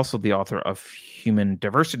 but he's also the author of Human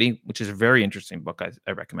Diversity, which is a very interesting book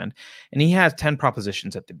I recommend. And he has 10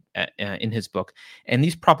 propositions in his book. And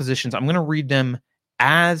these propositions, I'm going to read them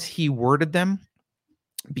as he worded them,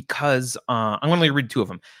 because I'm going to only read 2 of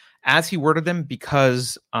them. As he worded them,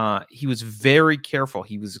 because he was very careful.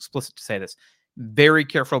 He was explicit to say this. Very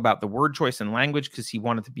careful about the word choice and language, because he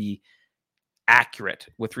wanted to be accurate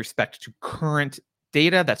with respect to current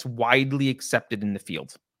data that's widely accepted in the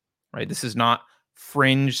field. Right? This is not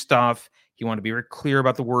fringe stuff. He wanted to be very clear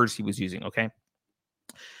about the words he was using, okay?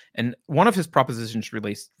 And one of his propositions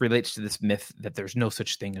relates to this myth that there's no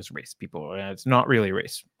such thing as race. People, it's not really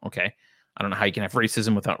race, okay? I don't know how you can have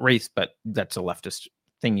racism without race, but that's a leftist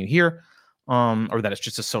thing you hear, or that it's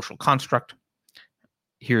just a social construct.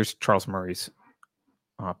 Here's Charles Murray's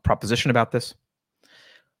proposition about this.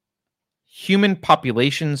 Human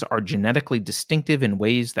populations are genetically distinctive in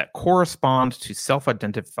ways that correspond to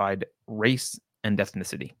self-identified race and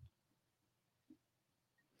ethnicity.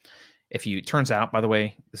 Turns out, by the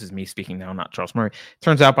way, this is me speaking now, not Charles Murray.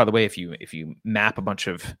 Turns out, by the way, if you map a bunch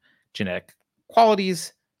of genetic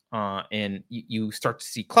qualities and you start to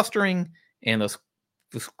see clustering, and those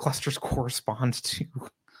clusters correspond to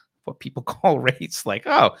what people call race, like,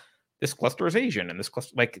 oh, this cluster is Asian, and this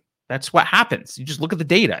cluster, like, that's what happens. You just look at the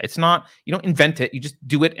data. It's not, you don't invent it. You just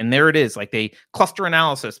do it, and there it is. Like, they cluster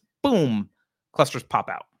analysis, boom, clusters pop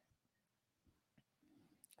out.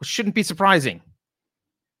 Which shouldn't be surprising.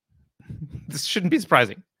 This shouldn't be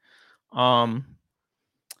surprising. The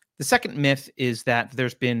second myth is that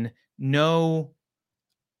there's been no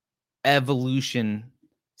evolution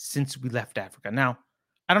since we left Africa. Now,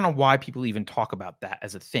 I don't know why people even talk about that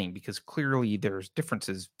as a thing, because clearly there's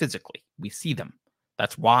differences physically. We see them.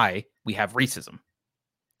 That's why we have racism,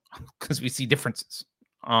 because we see differences.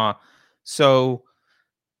 So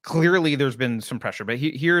clearly there's been some pressure. But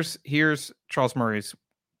here's Charles Murray's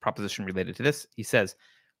proposition related to this. He says,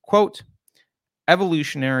 quote,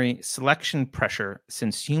 evolutionary selection pressure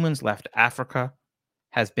since humans left Africa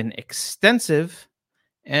has been extensive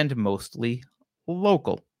and mostly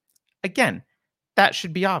local. Again, that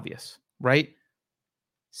should be obvious, right?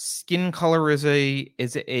 Skin color is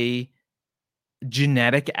a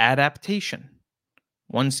genetic adaptation.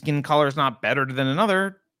 One skin color is not better than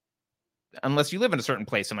another unless you live in a certain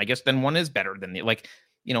place, and I guess then one is better than the, like,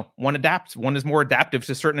 one adapts. One is more adaptive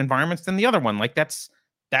to certain environments than the other one. Like, that's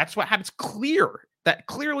what happens. Clearly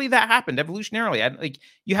that happened evolutionarily. Like,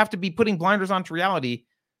 you have to be putting blinders onto reality.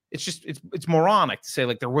 It's just it's moronic to say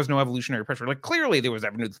like there was no evolutionary pressure. Like, clearly there was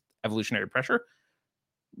evolutionary pressure.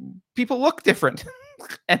 People look different.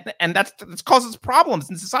 and that's causes problems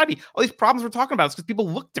in society. All these problems we're talking about is because people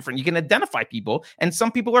look different. You can identify people, and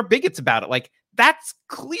some people are bigots about it. Like, that's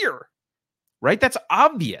clear, right? That's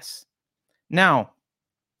obvious. Now,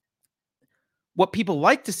 what people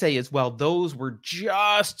like to say is, well, those were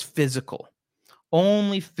just physical,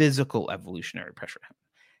 only physical evolutionary pressure.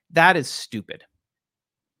 That is stupid.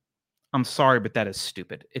 I'm sorry, but that is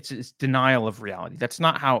stupid. It's denial of reality. That's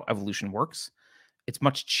not how evolution works. It's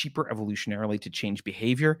much cheaper evolutionarily to change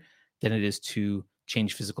behavior than it is to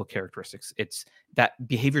change physical characteristics. It's that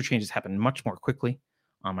behavior changes happen much more quickly.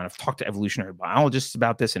 And I've talked to evolutionary biologists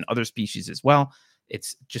about this and other species as well.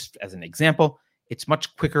 It's just as an example, it's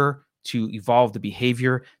much quicker to evolve the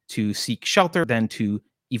behavior to seek shelter than to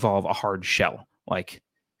evolve a hard shell. Like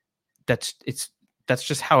that's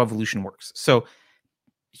just how evolution works. So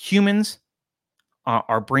humans,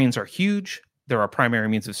 our brains are huge. They're our primary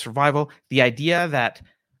means of survival. The idea that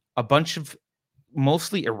a bunch of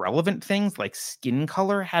mostly irrelevant things like skin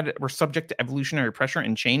color were subject to evolutionary pressure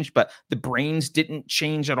and changed, but the brains didn't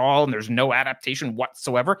change at all and there's no adaptation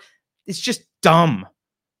whatsoever, it's just dumb.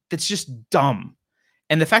 That's just dumb.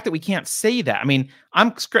 And the fact that we can't say that, I mean,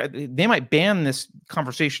 they might ban this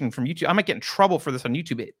conversation from YouTube. I might get in trouble for this on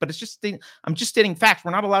YouTube, but it's just, I'm just stating facts.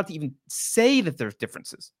 We're not allowed to even say that there's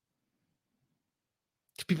differences.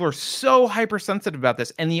 People are so hypersensitive about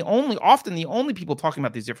this. And often the only people talking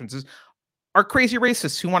about these differences are crazy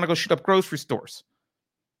racists who want to go shoot up grocery stores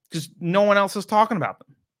because no one else is talking about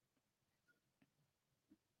them.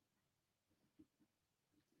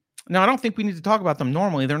 Now, I don't think we need to talk about them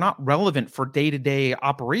normally. They're not relevant for day-to-day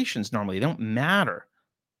operations normally. They don't matter,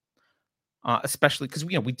 especially because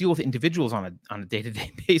we deal with individuals on a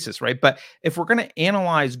day-to-day basis, right? But if we're going to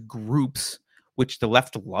analyze groups, which the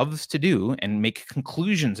left loves to do, and make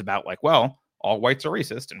conclusions about, like, well, all whites are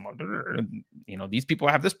racist, and these people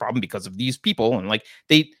have this problem because of these people, and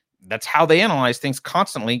that's how they analyze things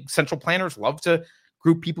constantly. Central planners love to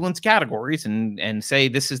group people into categories and say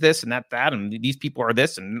this is this and that, and these people are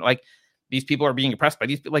this, and like these people are being oppressed by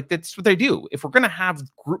these people. Like, that's what they do. If we're going to have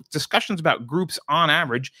group discussions about groups on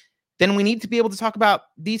average, then we need to be able to talk about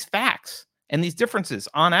these facts and these differences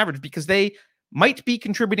on average because they might be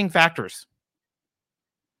contributing factors.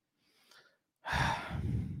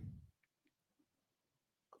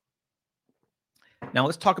 Now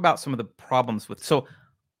let's talk about some of the problems with, so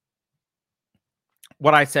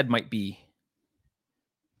what I said might be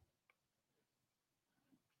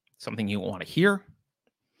something you want to hear.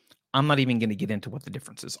 I'm not even going to get into what the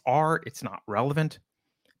differences are. It's not relevant,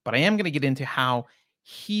 but I am going to get into how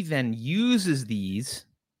he then uses these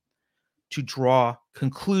to draw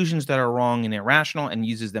conclusions that are wrong and irrational and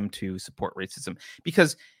uses them to support racism,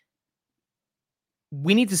 because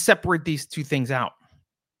we need to separate these two things out.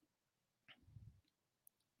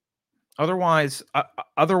 Otherwise,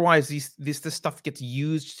 this stuff gets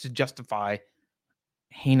used to justify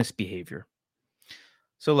heinous behavior.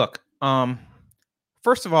 So look,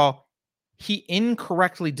 first of all, he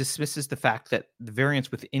incorrectly dismisses the fact that the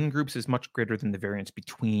variance within groups is much greater than the variance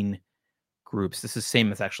between groups. This is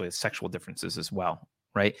same as actually as sexual differences as well,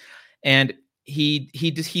 right? And he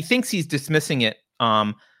thinks he's dismissing it.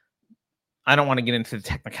 I don't want to get into the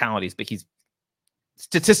technicalities, but he's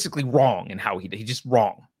statistically wrong in how he's just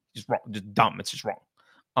wrong. Just wrong, just dumb. It's just wrong.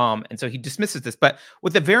 And so he dismisses this. But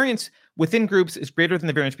with the variance within groups is greater than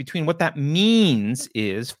the variance between, what that means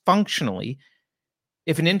is functionally,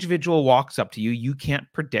 if an individual walks up to you, you can't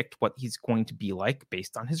predict what he's going to be like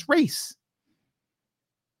based on his race.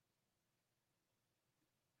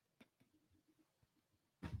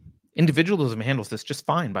 Individualism handles this just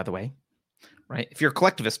fine, by the way. Right? If you're a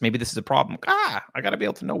collectivist, maybe this is a problem. I got to be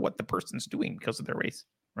able to know what the person's doing because of their race,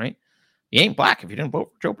 right? You ain't black if you didn't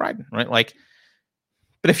vote for Joe Biden, right? Like,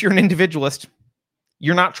 but if you're an individualist,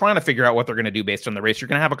 you're not trying to figure out what they're going to do based on the race. You're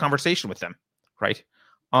going to have a conversation with them, right?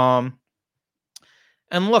 And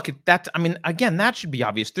look, that, I mean, again, that should be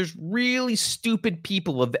obvious. There's really stupid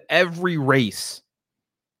people of every race,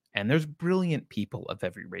 and there's brilliant people of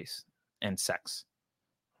every race and sex,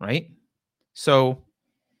 right? So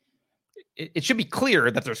it should be clear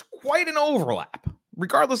that there's quite an overlap,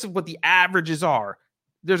 regardless of what the averages are.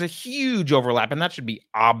 There's a huge overlap, and that should be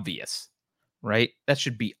obvious, right? That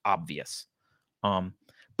should be obvious.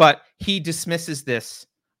 But he dismisses this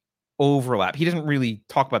overlap. He doesn't really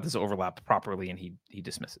talk about this overlap properly, and he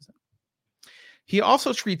dismisses it. He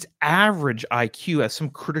also treats average IQ as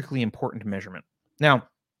some critically important measurement. Now,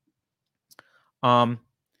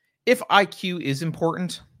 if IQ is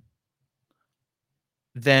important,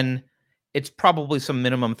 then it's probably some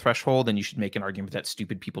minimum threshold, and you should make an argument that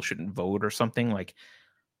stupid people shouldn't vote or something. Like,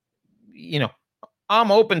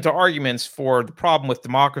 I'm open to arguments for the problem with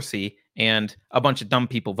democracy and a bunch of dumb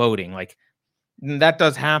people voting. Like, that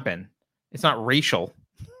does happen. It's not racial,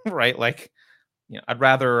 right? Like, I'd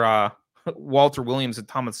rather Walter Williams and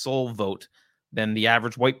Thomas Sowell vote than the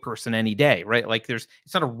average white person any day, right? Like it's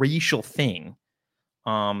not a racial thing.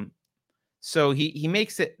 So he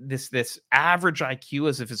makes it this average IQ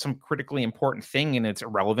as if it's some critically important thing and it's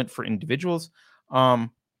irrelevant for individuals. And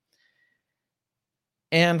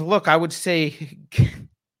look, I would say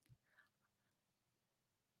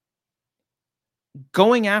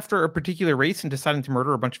going after a particular race and deciding to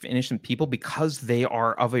murder a bunch of innocent people because they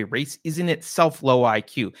are of a race is in itself low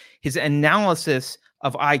IQ. His analysis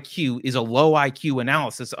of IQ is a low IQ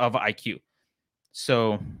analysis of IQ.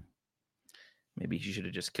 So maybe he should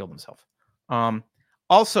have just killed himself.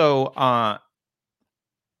 Also,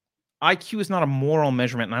 IQ is not a moral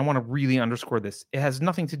measurement, and I want to really underscore this. It has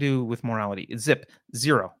nothing to do with morality. It's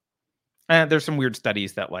zero. And there's some weird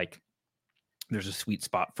studies that there's a sweet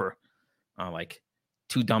spot for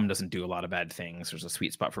too dumb doesn't do a lot of bad things. There's a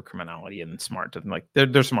sweet spot for criminality, and smart doesn't.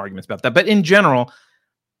 There's some arguments about that. But in general,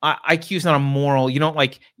 IQ is not a moral. You don't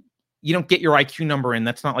get your IQ number, and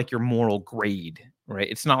that's not like your moral grade, right?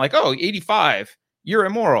 It's not like, 85, you're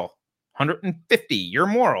immoral. 150, you're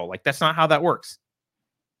moral. Like, that's not how that works.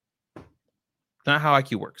 Not how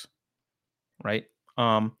IQ works, right?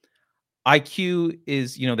 IQ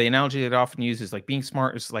is, the analogy that I often use is like being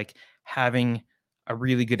smart is like having a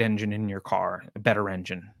really good engine in your car, a better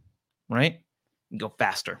engine, right? You go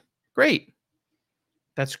faster. Great.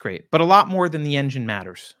 That's great. But a lot more than the engine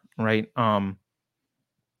matters, right?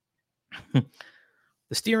 The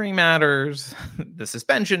steering matters, the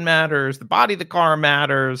suspension matters, the body of the car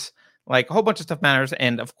matters, like a whole bunch of stuff matters.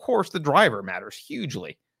 And of course, the driver matters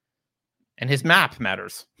hugely. And his map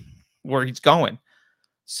matters where he's going.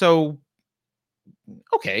 So,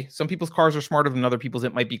 okay, some people's cars are smarter than other people's.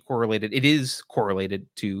 It might be correlated. It is correlated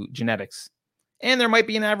to genetics. And there might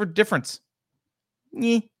be an average difference.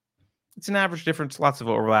 It's an average difference, lots of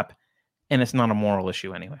overlap. And it's not a moral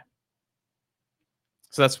issue anyway.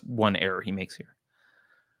 So that's one error he makes here.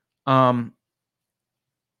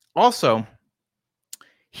 Also,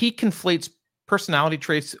 he conflates personality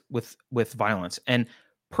traits with violence. And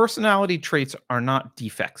personality traits are not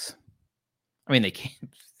defects. I mean, they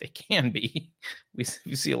can be. We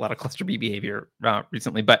see a lot of cluster B behavior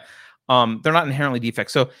recently, but they're not inherently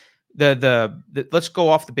defects. So the let's go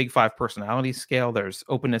off the big 5 personality scale. There's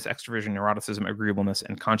openness, extroversion, neuroticism, agreeableness,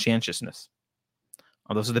 and conscientiousness.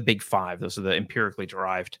 Those are the big 5. Those are the empirically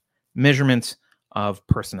derived measurements of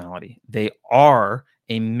personality. They are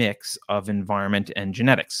a mix of environment and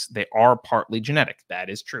genetics. They are partly genetic. That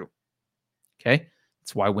is true. Okay.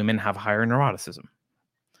 That's why women have higher neuroticism.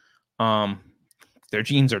 Their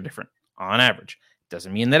genes are different on average.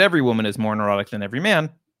 Doesn't mean that every woman is more neurotic than every man,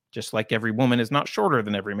 just like every woman is not shorter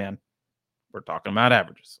than every man. We're talking about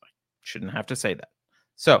averages. I shouldn't have to say that.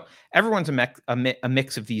 So everyone's a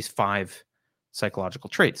mix of these 5 psychological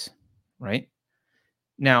traits, right?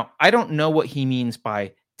 Now, I don't know what he means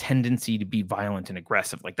by tendency to be violent and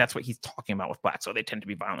aggressive. Like, that's what he's talking about with blacks. So they tend to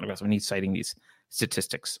be violent and aggressive. And he's citing these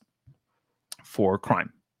statistics for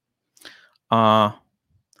crime. I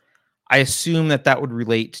assume that would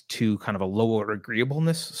relate to kind of a lower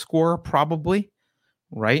agreeableness score, probably,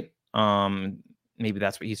 right? Maybe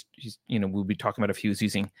that's what he's we'll be talking about if he was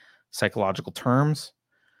using psychological terms.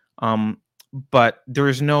 But there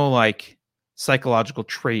is no psychological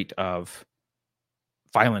trait of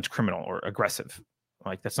violent, criminal, or aggressive.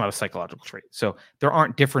 Like, that's not a psychological trait. So there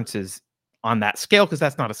aren't differences on that scale because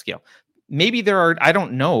that's not a scale. Maybe there are, I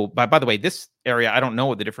don't know. By the way, this area, I don't know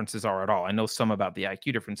what the differences are at all. I know some about the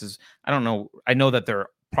IQ differences. I don't know. I know that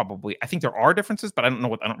I think there are differences, but I don't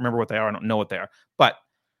remember what they are. I don't know what they are. But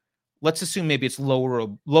let's assume maybe it's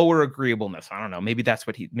lower agreeableness. I don't know. Maybe that's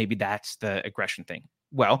the aggression thing.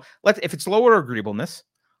 Well, if it's lower agreeableness,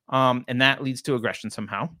 and that leads to aggression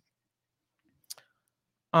somehow,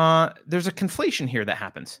 there's a conflation here that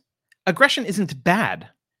happens. Aggression isn't bad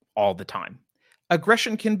all the time.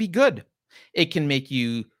 Aggression can be good. It can make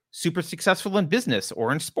you super successful in business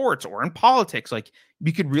or in sports or in politics. Like,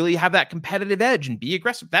 you could really have that competitive edge and be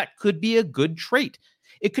aggressive. That could be a good trait.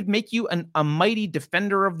 It could make you a mighty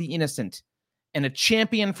defender of the innocent and a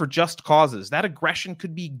champion for just causes. That aggression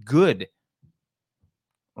could be good,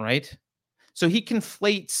 right? So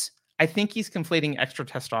I think he's conflating extra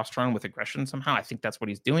testosterone with aggression somehow. I think that's what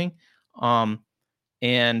he's doing.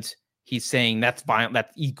 And he's saying that's violent,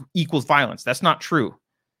 that equals violence. That's not true.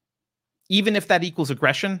 Even if that equals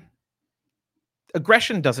aggression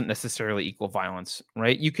doesn't necessarily equal violence,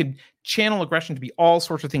 right? You could channel aggression to be all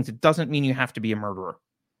sorts of things. It doesn't mean you have to be a murderer,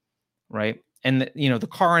 right? And the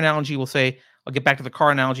car analogy will say, I'll get back to the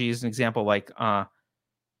car analogy as an example.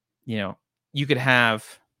 You could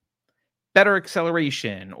have better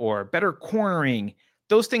acceleration or better cornering.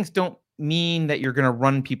 Those things don't mean that you're going to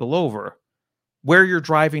run people over, Where you're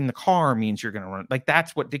driving the car means you're going to run. Like,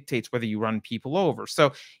 that's what dictates whether you run people over.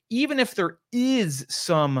 So even if there is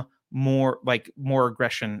some more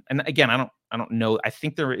aggression, and again, I don't know. I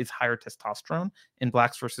think there is higher testosterone in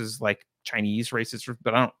blacks versus like Chinese races,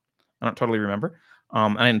 but I don't totally remember.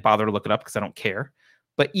 I didn't bother to look it up because I don't care.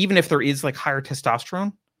 But even if there is like higher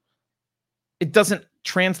testosterone, it doesn't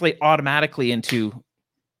translate automatically into,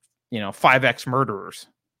 5x murderers.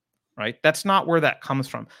 Right? That's not where that comes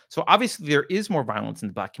from. So obviously there is more violence in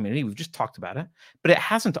the black community. We've just talked about it, but it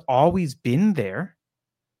hasn't always been there.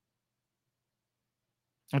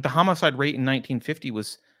 Like the homicide rate in 1950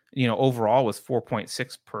 was, overall was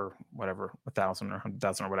 4.6 per whatever, 1,000 or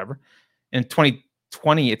 100,000 or whatever. In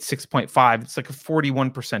 2020, it's 6.5. It's like a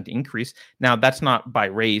 41% increase. Now that's not by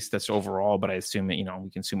race, that's overall, but I assume that, we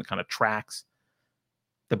can assume it kind of tracks.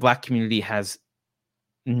 The black community has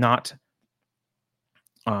not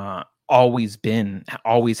always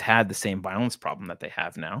had the same violence problem that they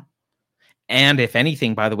have now. And if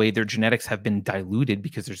anything, by the way, their genetics have been diluted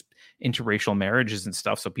because there's interracial marriages and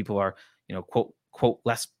stuff. So people are, quote,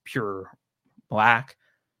 less pure black,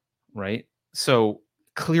 right? So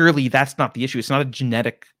clearly that's not the issue. It's not a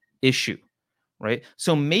genetic issue, right?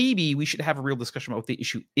 So maybe we should have a real discussion about what the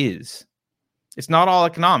issue is. It's not all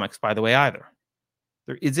economics, by the way, either.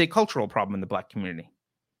 There is a cultural problem in the black community.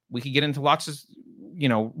 We could get into lots of,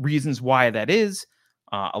 reasons why that is.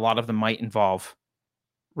 A lot of them might involve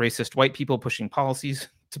racist white people pushing policies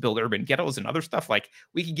to build urban ghettos and other stuff. Like,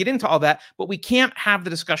 we could get into all that, but we can't have the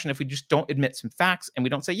discussion if we just don't admit some facts and we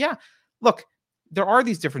don't say, yeah, look, there are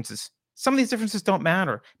these differences. Some of these differences don't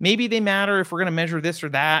matter. Maybe they matter if we're going to measure this or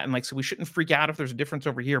that. And so we shouldn't freak out if there's a difference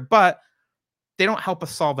over here, but they don't help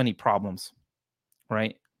us solve any problems,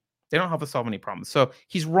 right? They don't help us solve any problems. So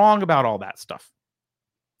he's wrong about all that stuff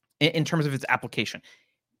in terms of its application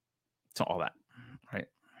to all that, right?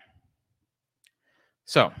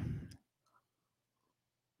 So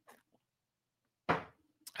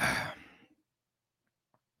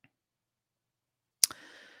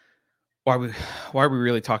why are we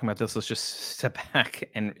really talking about this? Let's just step back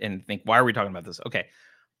and think, why are we talking about this? Okay.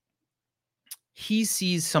 He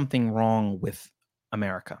sees something wrong with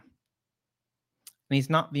America. And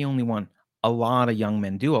he's not the only one. A lot of young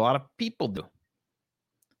men do. A lot of people do.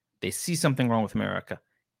 They see something wrong with America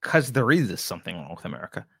because there is something wrong with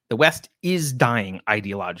America. The West is dying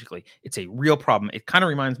ideologically. It's a real problem. It kind of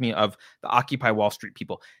reminds me of the Occupy Wall Street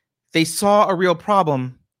people. They saw a real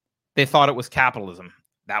problem. They thought it was capitalism.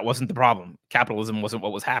 That wasn't the problem. Capitalism wasn't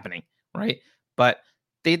what was happening, right? But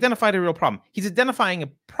they identified a real problem. He's identifying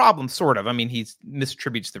a problem, sort of. I mean, he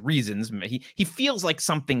misattributes the reasons. He feels like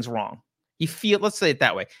something's wrong. Let's say it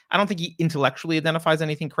that way. I don't think he intellectually identifies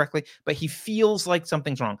anything correctly, but he feels like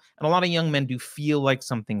something's wrong. And a lot of young men do feel like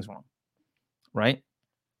something's wrong, right?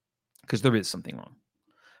 Because there is something wrong.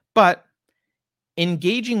 But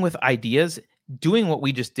engaging with ideas, doing what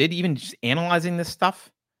we just did, even just analyzing this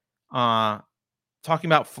stuff, talking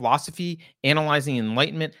about philosophy, analyzing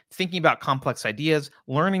enlightenment, thinking about complex ideas,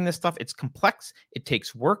 learning this stuff, it's complex. It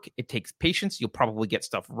takes work. It takes patience. You'll probably get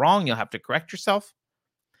stuff wrong. You'll have to correct yourself.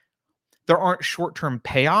 There aren't short-term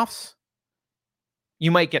payoffs.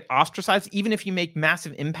 You might get ostracized, even if you make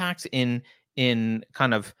massive impacts in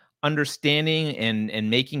kind of understanding and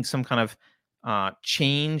making some kind of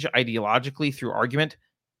change ideologically through argument.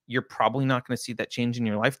 You're probably not going to see that change in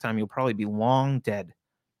your lifetime. You'll probably be long dead,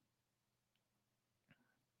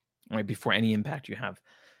 right, before any impact you have.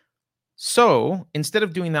 So instead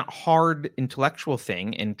of doing that hard intellectual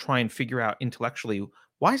thing and try and figure out intellectually,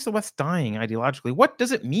 why is the West dying ideologically? What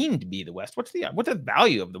does it mean to be the West? What's the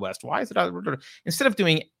value of the West? Why is it? Instead of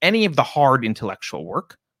doing any of the hard intellectual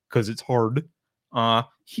work, because it's hard,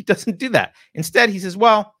 he doesn't do that. Instead, he says,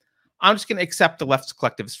 well, I'm just going to accept the left's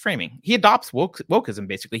collectivist framing. He adopts wokeism,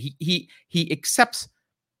 basically. He accepts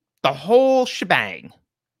the whole shebang.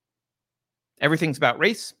 Everything's about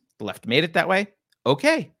race. The left made it that way.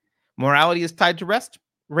 Okay. Morality is tied to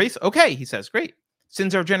race. Okay, he says. Great.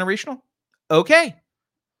 Sins are generational. Okay.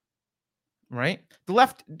 Right? The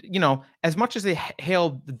left, as much as they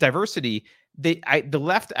hail the diversity, the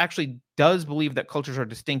left actually does believe that cultures are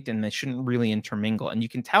distinct and they shouldn't really intermingle. And you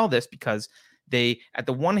can tell this because they, at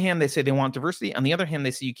the one hand, they say they want diversity. On the other hand,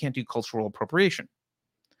 they say you can't do cultural appropriation.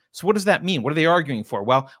 So what does that mean? What are they arguing for?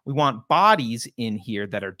 Well, we want bodies in here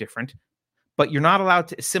that are different, but you're not allowed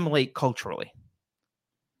to assimilate culturally.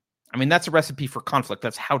 I mean, that's a recipe for conflict.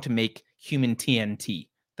 That's how to make human TNT.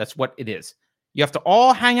 That's what it is. You have to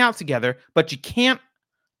all hang out together, but you can't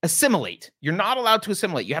assimilate. You're not allowed to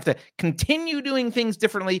assimilate. You have to continue doing things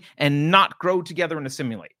differently and not grow together and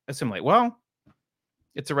assimilate. Well,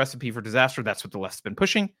 it's a recipe for disaster. That's what the left's been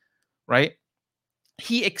pushing, right?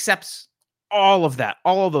 He accepts all of that,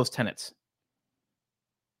 all of those tenets.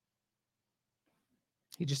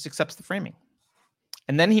 He just accepts the framing.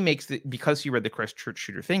 And then he makes because he read the Christchurch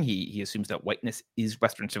shooter thing, he assumes that whiteness is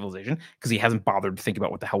Western civilization because he hasn't bothered to think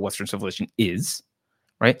about what the hell Western civilization is,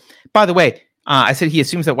 right? By the way, I said he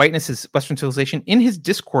assumes that whiteness is Western civilization. In his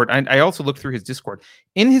Discord, I also looked through his Discord.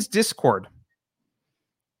 In his Discord,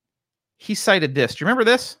 he cited this. Do you remember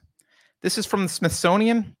this? This is from the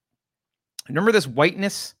Smithsonian. Remember this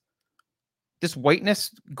whiteness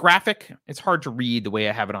graphic? It's hard to read the way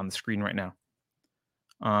I have it on the screen right now.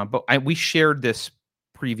 But we shared this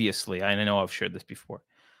previously. I know I've shared this before.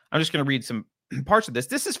 I'm just going to read some parts of this.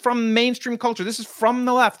 This is from mainstream culture. This is from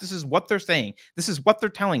the left. This is what they're saying. This is what they're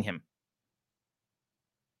telling him.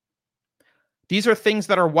 These are things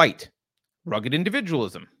that are white. Rugged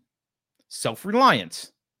individualism,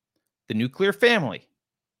 self-reliance, the nuclear family,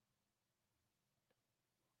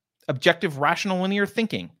 objective rational linear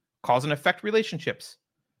thinking, cause and effect relationships,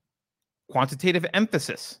 quantitative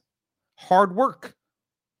emphasis, hard work,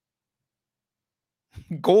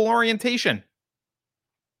 goal orientation,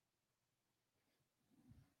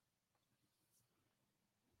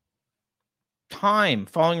 time,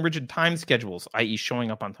 following rigid time schedules, i.e.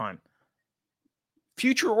 showing up on time,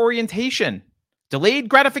 future orientation, delayed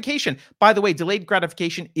gratification. By the way, delayed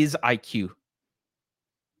gratification is IQ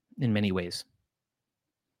in many ways.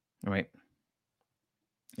 All right.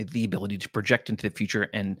 The ability to project into the future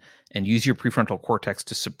and use your prefrontal cortex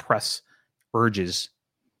to suppress urges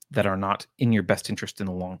that are not in your best interest in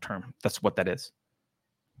the long term. That's what that is.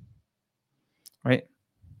 Right?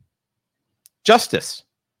 Justice.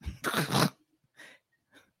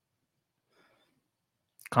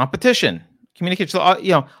 Competition. Communication.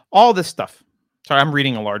 All this stuff. Sorry, I'm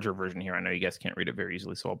reading a larger version here. I know you guys can't read it very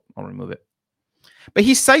easily, so I'll remove it. But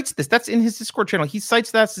he cites this. That's in his Discord channel. He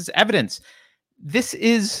cites that as evidence.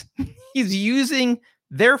 He's using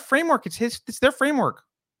their framework. It's their framework.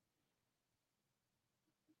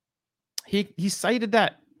 He cited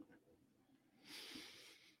that.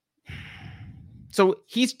 So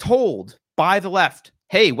he's told by the left,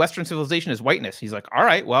 hey, Western civilization is whiteness. He's like, all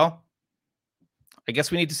right, well, I guess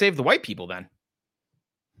we need to save the white people then.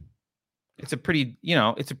 It's a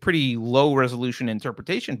pretty low resolution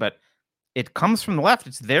interpretation, but it comes from the left.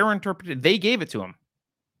 It's their interpretation. They gave it to him.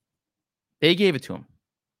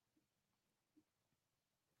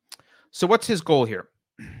 So what's his goal here?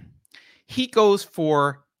 He goes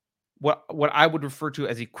for what I would refer to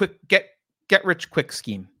as a quick get rich quick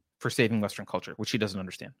scheme for saving Western culture, which he doesn't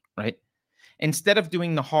understand, right? Instead of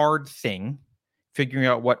doing the hard thing, figuring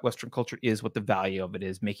out what Western culture is, what the value of it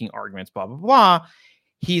is, making arguments, blah, blah, blah,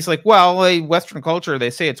 he's like, well, Western culture, they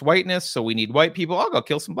say it's whiteness, so we need white people. I'll go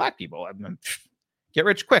kill some black people. Get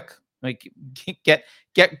rich quick. Like get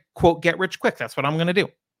rich quick. That's what I'm going to do.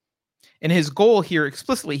 And his goal here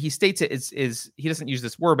explicitly, he states it is he doesn't use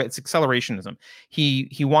this word, but it's accelerationism.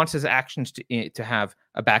 He wants his actions to have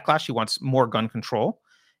a backlash. He wants more gun control.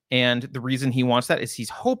 And the reason he wants that is he's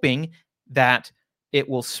hoping that it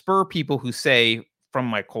will spur people who say, from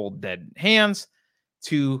my cold, dead hands,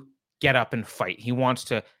 to get up and fight. He wants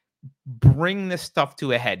to bring this stuff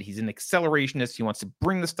to a head. He's an accelerationist. He wants to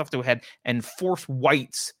bring this stuff to a head and force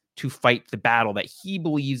whites to fight the battle that he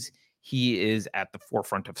believes he is at the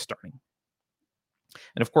forefront of starting.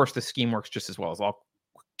 And of course, the scheme works just as well as all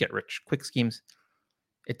get rich quick schemes.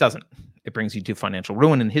 It doesn't. It brings you to financial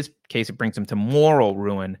ruin. In his case, it brings him to moral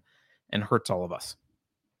ruin and hurts all of us.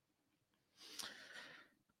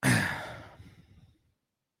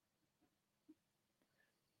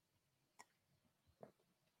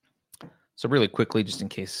 So really quickly, just in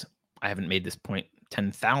case I haven't made this point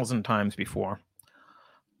 10,000 times before,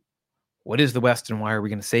 what is the West and why are we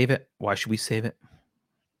going to save it? Why should we save it?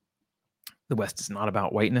 The West is not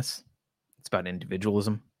about whiteness. It's about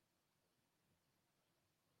individualism.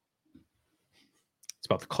 It's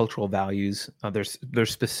about the cultural values. There's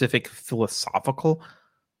specific philosophical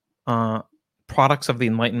products of the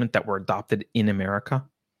Enlightenment that were adopted in America.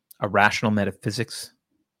 A rational metaphysics,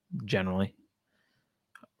 generally.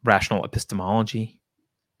 Rational epistemology.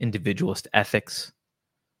 Individualist ethics.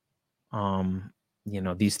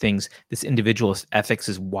 These things, this individualist ethics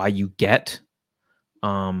is why you get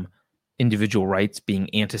individual rights being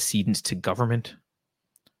antecedents to government,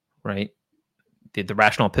 right? The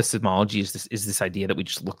rational epistemology is this idea that we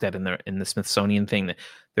just looked at in the Smithsonian thing, that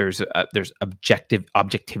there's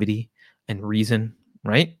objectivity and reason,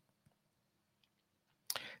 right?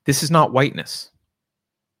 This is not whiteness.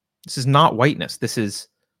 These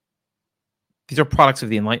are products of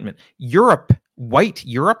the Enlightenment. White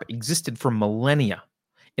Europe existed for millennia,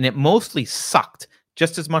 and it mostly sucked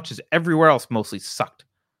just as much as everywhere else mostly sucked.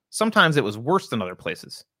 Sometimes it was worse than other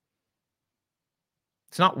places.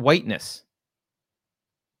 It's not whiteness.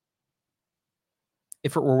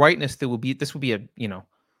 If it were whiteness, this would be a,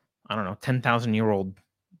 I don't know, 10,000-year-old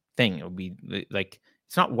thing. It would be like,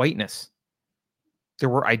 it's not whiteness. There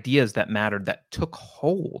were ideas that mattered that took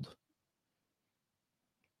hold.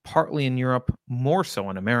 Partly in Europe, more so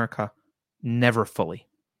in America, never fully.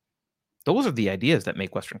 Those are the ideas that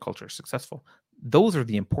make Western culture successful. Those are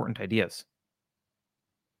the important ideas.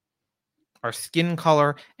 Our skin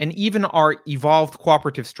color and even our evolved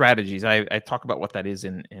cooperative strategies. I talk about what that is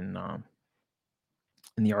in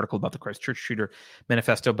the article about the Christchurch Shooter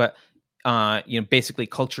Manifesto, but basically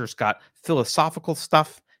cultures got philosophical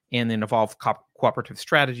stuff and then evolved cooperative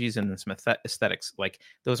strategies and then some aesthetics. Like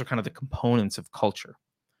those are kind of the components of culture.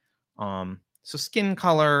 So skin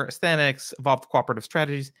color, aesthetics, evolved cooperative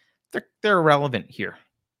strategies, they're irrelevant here.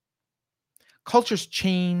 Cultures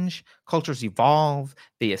change, cultures evolve,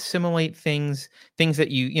 they assimilate things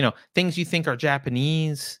that things you think are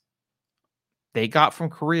Japanese, they got from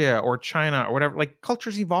Korea or China or whatever. Like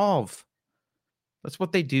cultures evolve. That's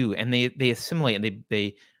what they do. And they assimilate and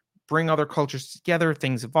they bring other cultures together.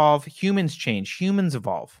 Things evolve. Humans change. Humans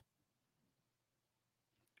evolve.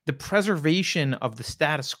 The preservation of the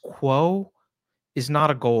status quo is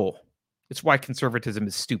not a goal. It's why conservatism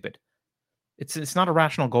is stupid. It's not a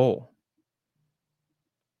rational goal.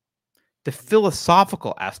 The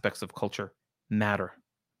philosophical aspects of culture matter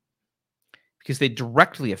because they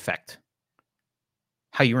directly affect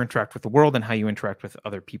how you interact with the world and how you interact with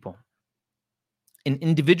other people. And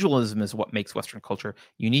individualism is what makes Western culture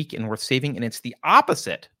unique and worth saving. And it's the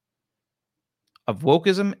opposite of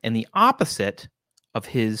wokeism and the opposite of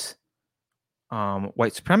his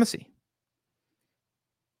white supremacy.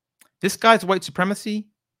 This guy's white supremacy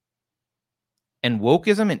and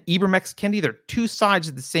wokeism and Ibram X. Kendi, they're two sides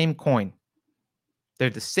of the same coin. They're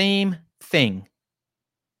the same thing.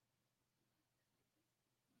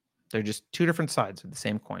 They're just two different sides of the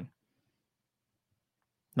same coin.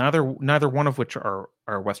 Neither one of which are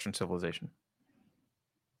Western civilization.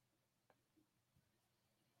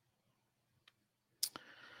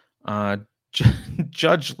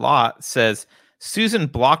 Judge Lott says, Susan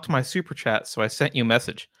blocked my super chat, so I sent you a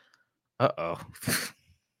message. Uh-oh.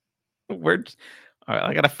 All right,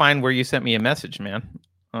 I gotta find where you sent me a message, man.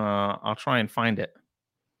 I'll try and find it.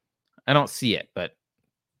 I don't see it, but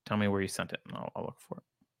tell me where you sent it, and I'll look for it.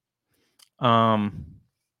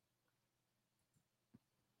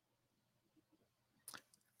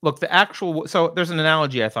 Look, so there's an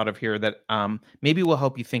analogy I thought of here that maybe will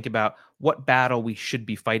help you think about what battle we should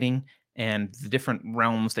be fighting and the different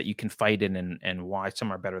realms that you can fight in and why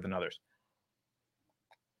some are better than others.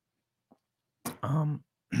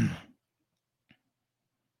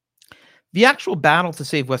 The actual battle to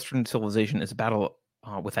save Western civilization is a battle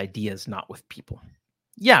with ideas, not with people.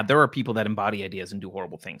 Yeah, there are people that embody ideas and do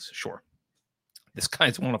horrible things. Sure. This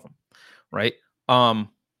guy's one of them, right?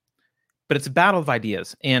 But it's a battle of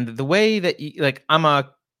ideas. And the way that I'm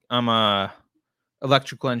a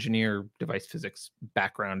electrical engineer, device physics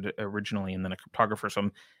background originally, and then a cryptographer. So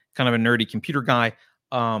I'm kind of a nerdy computer guy.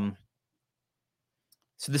 So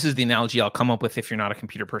this is the analogy I'll come up with if you're not a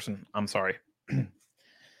computer person. I'm sorry. You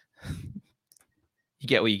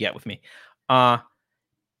get what you get with me.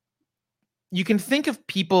 You can think of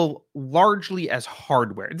people largely as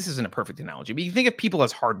hardware. This isn't a perfect analogy, but you think of people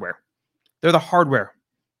as hardware. They're the hardware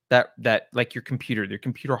that like your computer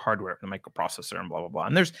hardware, the microprocessor and blah, blah, blah.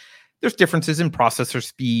 And there's differences in processor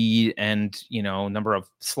speed and, number of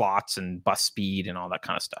slots and bus speed and all that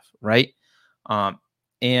kind of stuff, right?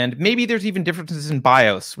 And maybe there's even differences in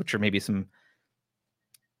BIOS, which are maybe some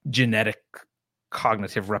genetic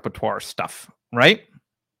cognitive repertoire stuff, right?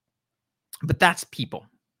 But that's people.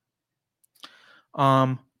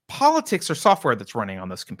 Politics are software that's running on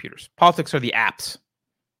those computers. Politics are the apps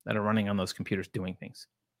that are running on those computers doing things.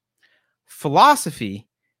 Philosophy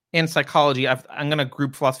and psychology, I'm going to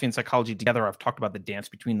group philosophy and psychology together. I've talked about the dance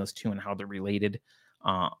between those two and how they're related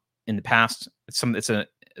in the past. It's a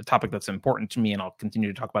topic that's important to me, and I'll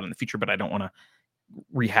continue to talk about it in the future, but I don't want to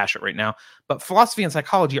rehash it right now. But philosophy and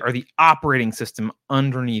psychology are the operating system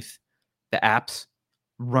underneath the apps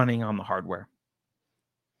running on the hardware.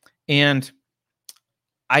 And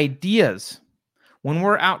ideas, when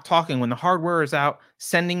we're out talking, when the hardware is out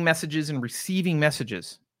sending messages and receiving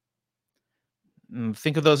messages,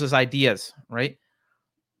 think of those as ideas, right?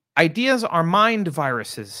 Ideas are mind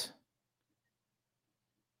viruses.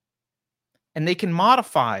 And they can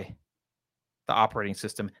modify the operating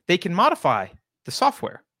system. They can modify the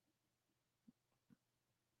software.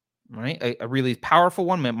 Right? A really powerful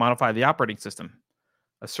one might modify the operating system.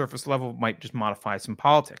 A surface level might just modify some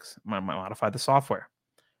politics, might modify the software,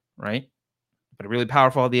 right? But a really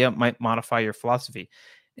powerful idea might modify your philosophy.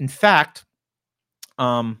 In fact,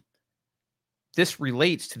 this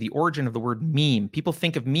relates to the origin of the word meme. People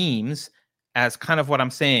think of memes as kind of what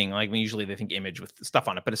I'm saying. Like usually they think image with stuff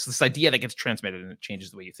on it, but it's this idea that gets transmitted and it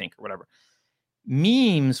changes the way you think or whatever.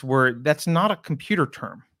 Memes that's not a computer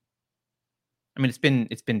term. I mean,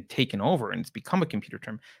 it's been taken over and it's become a computer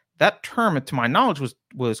term. That term, to my knowledge,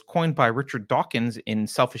 was coined by Richard Dawkins in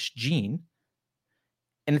Selfish Gene,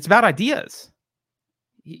 and it's about ideas.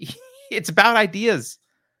 It's about ideas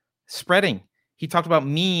spreading. He talked about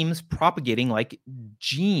memes propagating like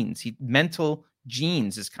genes. Mental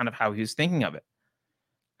genes is kind of how he was thinking of it,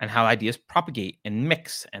 and how ideas propagate and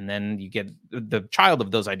mix, and then you get the child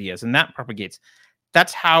of those ideas, and that propagates.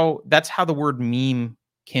 That's how the word meme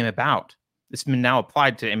came about. It's been now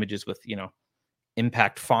applied to images with,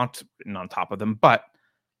 impact font written on top of them, but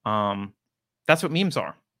that's what memes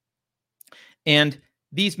are. And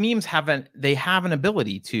these memes have an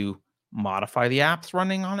ability to modify the apps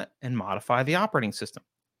running on it and modify the operating system.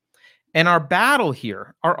 And our battle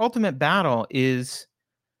here, our ultimate battle is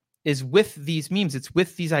with these memes. It's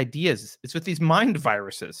with these ideas. It's with these mind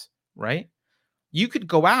viruses, right? You could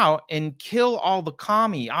go out and kill all the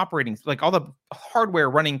commie like all the hardware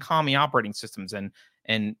running commie operating systems and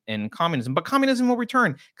communism, but communism will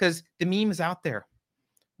return because the meme is out there,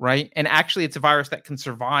 right? And actually, it's a virus that can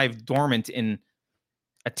survive dormant in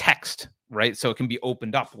a text, right? So it can be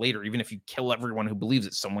opened up later, even if you kill everyone who believes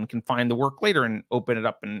it. Someone can find the work later and open it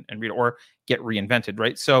up and read it, or get reinvented,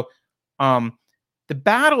 right? So, the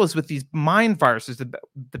battle is with these mind viruses.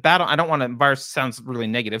 The battle, I don't want to, virus sounds really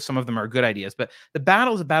negative. Some of them are good ideas, but the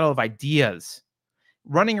battle is a battle of ideas.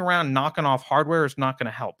 Running around knocking off hardware is not going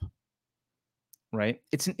to help, right?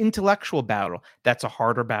 It's an intellectual battle. That's a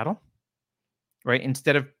harder battle, right?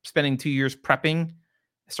 Instead of spending 2 years prepping,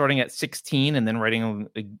 starting at 16 and then writing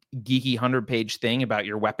a geeky 100-page thing about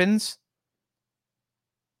your weapons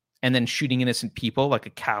and then shooting innocent people like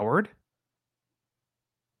a coward,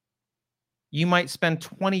 you might spend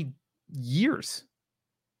 20 years.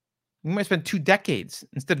 You might spend 2 decades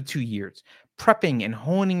instead of 2 years prepping and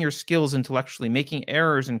honing your skills intellectually, making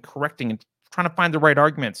errors and correcting and trying to find the right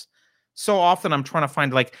arguments. So often I'm trying to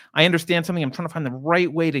find, I understand something, I'm trying to find the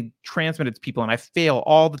right way to transmit it to people, and I fail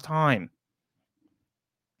all the time.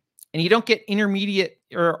 And you don't get immediate,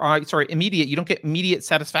 you don't get immediate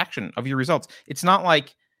satisfaction of your results. It's not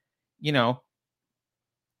like, you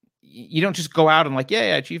don't just go out and I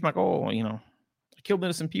achieved my goal. I killed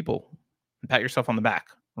innocent people and pat yourself on the back,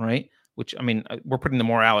 right? Which, I mean, we're putting the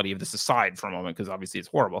morality of this aside for a moment because obviously it's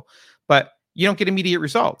horrible, but you don't get immediate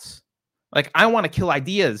results. I want to kill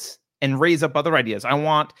ideas and raise up other ideas. I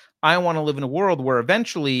want to live in a world where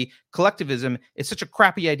eventually collectivism is such a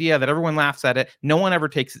crappy idea that everyone laughs at it. No one ever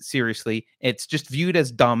takes it seriously. It's just viewed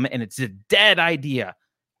as dumb and it's a dead idea.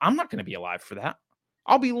 I'm not going to be alive for that.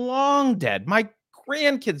 I'll be long dead. My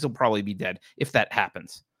grandkids will probably be dead if that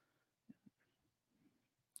happens.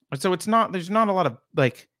 So there's not a lot of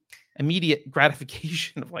immediate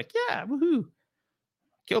gratification of woohoo,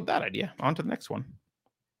 killed that idea, on to the next one.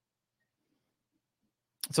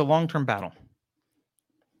 It's a long-term battle,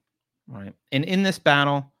 right? And in this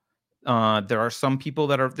battle, there are some people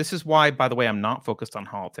this is why, by the way, I'm not focused on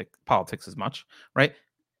politics as much, right?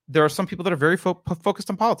 There are some people that are very focused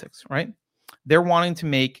on politics, right? They're wanting to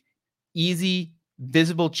make easy,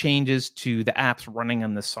 visible changes to the apps running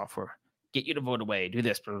on this software. Get you to vote away, do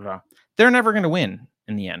this, blah, blah, blah. They're never going to win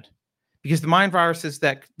in the end because the mind viruses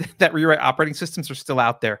that rewrite operating systems are still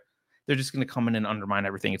out there. They're just going to come in and undermine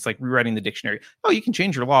everything. It's like rewriting the dictionary. Oh, you can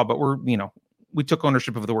change your law, but we took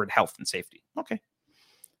ownership of the word health and safety. Okay.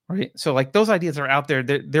 Right. So those ideas are out there.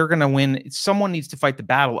 They're going to win. Someone needs to fight the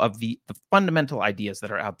battle of the fundamental ideas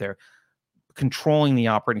that are out there, controlling the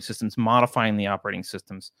operating systems, modifying the operating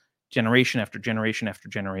systems, generation after generation after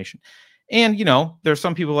generation. And, there's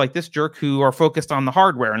some people like this jerk who are focused on the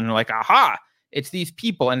hardware and they're like, aha, it's these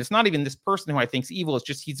people. And it's not even this person who I think is evil. It's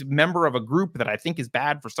just he's a member of a group that I think is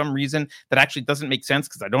bad for some reason that actually doesn't make sense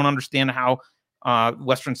because I don't understand how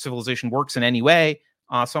Western civilization works in any way.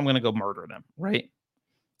 So I'm going to go murder them. Right.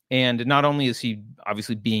 And not only is he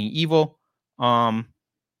obviously being evil,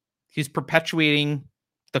 he's perpetuating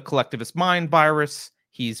the collectivist mind virus.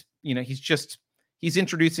 He's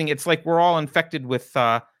introducing, it's like we're all infected with,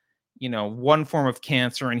 one form of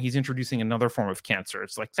cancer and he's introducing another form of cancer.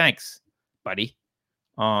 It's like, thanks, buddy.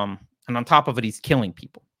 And on top of it, he's killing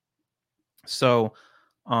people. So,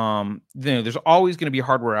 there's always going to be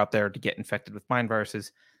hardware out there to get infected with mind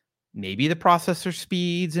viruses. Maybe the processor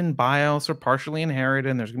speeds and BIOS are partially inherited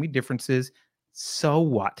and there's going to be differences. So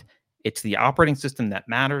what? It's the operating system that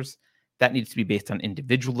matters. That needs to be based on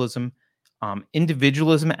individualism.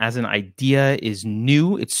 Individualism as an idea is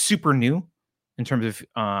new. It's super new in terms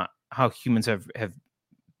of how humans have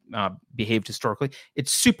behaved historically.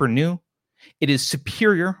 It's super new. It is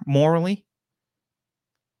superior morally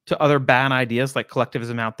to other bad ideas like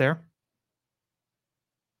collectivism out there.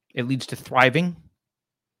 It leads to thriving.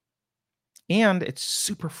 And it's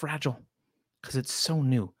super fragile because it's so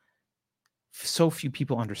new. So few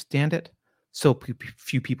people understand it. So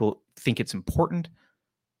few people think it's important.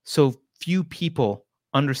 So few people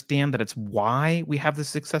understand that it's why we have the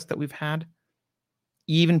success that we've had.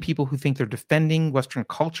 Even people who think they're defending Western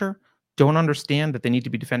culture don't understand that they need to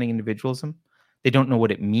be defending individualism. They don't know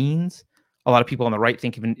what it means. A lot of people on the right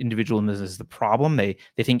think of individualism as the problem. They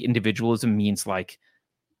think individualism means like,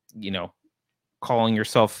 calling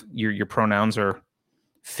yourself, your pronouns are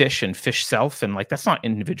fish and fish self. And like, that's not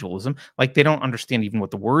individualism. Like, they don't understand even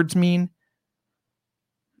what the words mean.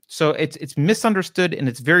 So it's misunderstood and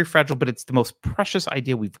it's very fragile, but it's the most precious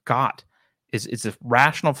idea we've got is a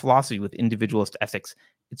rational philosophy with individualist ethics.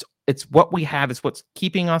 It's what we have. It's what's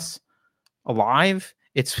keeping us alive.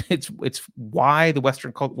 It's why the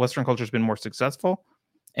Western culture has been more successful.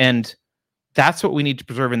 And that's what we need to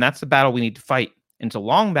preserve. And that's the battle we need to fight. And it's a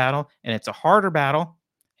long battle and it's a harder battle.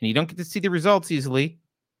 And you don't get to see the results easily,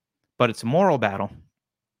 but it's a moral battle.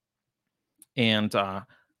 And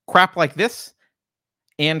crap like this,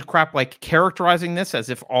 and crap like characterizing this as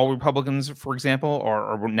if all Republicans, for example,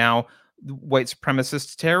 are now white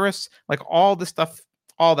supremacist terrorists, like all this stuff,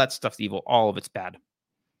 all that stuff's evil, all of it's bad.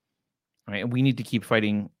 All right, and we need to keep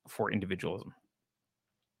fighting for individualism.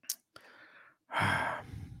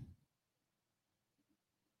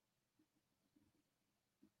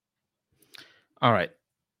 All right,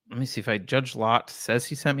 let me see if Judge Lott says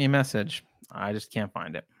he sent me a message. I just can't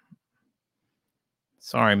find it.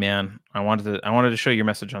 Sorry, man. I wanted to show your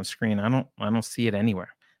message on screen. I don't see it anywhere.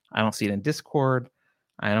 I don't see it in Discord.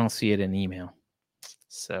 I don't see it in email.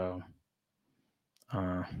 So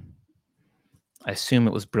I assume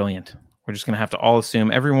it was brilliant. We're just gonna have to all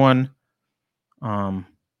assume everyone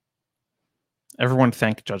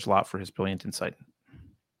thank Judge Lott for his brilliant insight.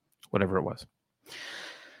 Whatever it was.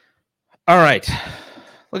 All right.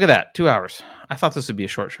 Look at that. 2 hours. I thought this would be a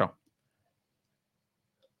short show.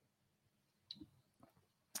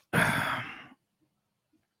 I'm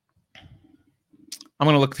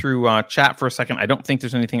going to look through chat for a second. I don't think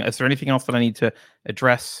there's anything. Is there anything else that I need to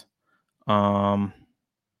address?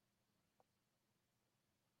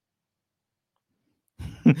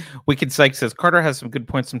 Wicked Psych says, Carter has some good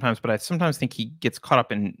points sometimes, but I sometimes think he gets caught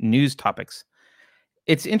up in news topics.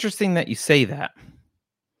 It's interesting that you say that.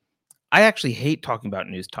 I actually hate talking about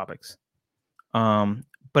news topics.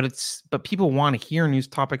 But people want to hear news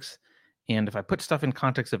topics. And if I put stuff in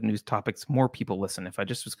context of news topics, more people listen. If I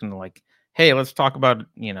just was going to like, hey, let's talk about,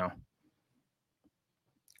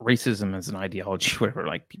 racism as an ideology, whatever,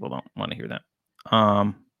 like people don't want to hear that.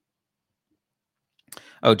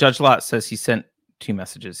 Judge Lott says he sent 2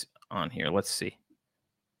 messages on here. Let's see.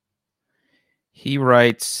 He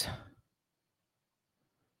writes,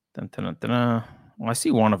 well, I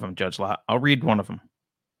see one of them, Judge Lott. I'll read one of them.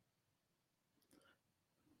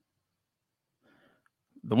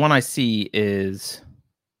 The one I see is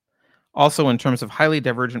also in terms of highly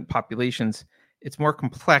divergent populations, it's more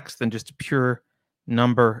complex than just a pure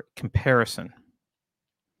number comparison.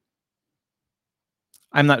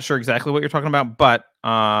 I'm not sure exactly what you're talking about, but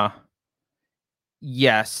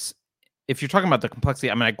yes, if you're talking about the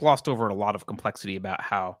complexity, I mean, I glossed over a lot of complexity about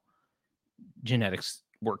how genetics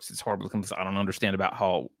works. It's horribly complex. I don't understand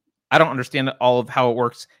all of how it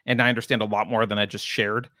works, and I understand a lot more than I just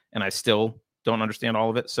shared, and I still don't understand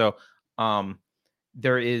all of it. So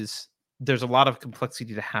there's a lot of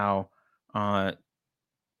complexity to how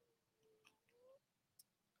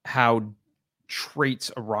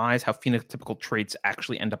traits arise, how phenotypical traits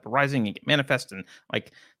actually end up arising and get manifest, and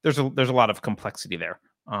like there's a lot of complexity there.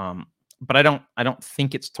 But I don't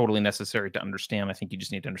think it's totally necessary to understand. I think you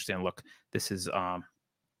just need to understand, look, this is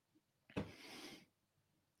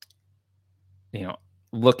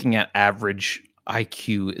looking at average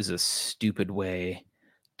IQ is a stupid way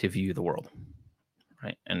to view the world,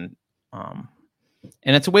 right? And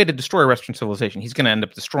it's a way to destroy Western civilization. He's going to end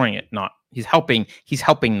up destroying it. He's helping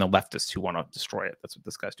the leftists who want to destroy it. That's what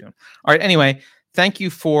this guy's doing. All right. Anyway, thank you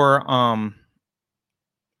for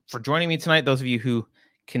joining me tonight. Those of you who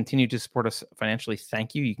continue to support us financially,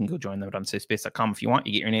 thank you. You can go join them at unsafespace.com if you want.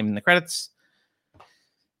 You get your name in the credits.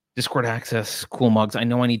 Discord access, cool mugs. I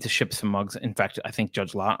know I need to ship some mugs. In fact, I think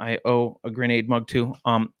Judge Lott, I owe a grenade mug too.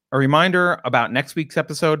 A reminder about next week's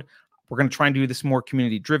episode. We're going to try and do this more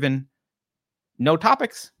community driven. No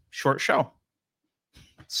topics, short show.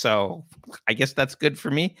 So I guess that's good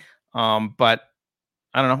for me. But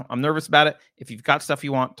I don't know. I'm nervous about it. If you've got stuff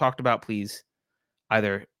you want talked about, please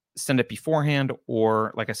either send it beforehand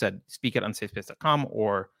or, like I said, speak at unsafespace.com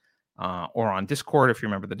or on Discord if you're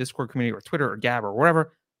a member of the Discord community, or Twitter or Gab or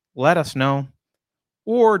whatever. Let us know,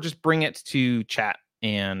 or just bring it to chat.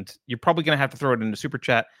 And you're probably going to have to throw it into super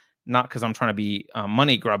chat, not because I'm trying to be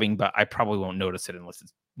money grubbing, but I probably won't notice it unless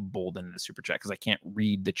it's bold in the super chat because I can't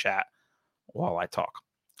read the chat while I talk.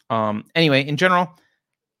 Anyway, in general,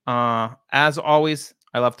 as always,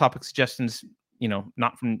 I love topic suggestions,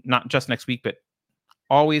 not just next week, but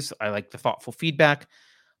always. I like the thoughtful feedback.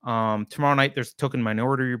 Tomorrow night, there's a Token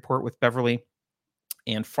Minority Report with Beverly.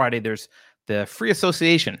 And Friday, there's the Free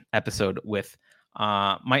Association episode with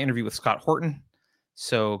my interview with Scott Horton.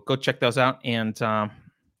 So go check those out. And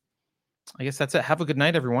I guess that's it. Have a good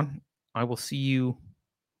night, everyone. I will see you.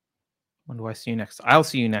 When do I see you next? I'll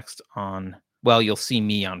see you next on, well, you'll see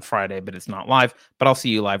me on Friday, but it's not live. But I'll see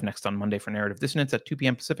you live next on Monday for Narrative Dissonance at 2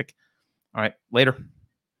 p.m. Pacific. All right, later.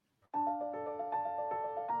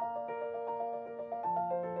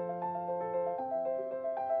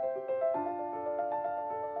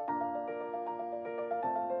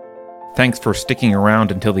 Thanks for sticking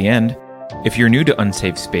around until the end. If you're new to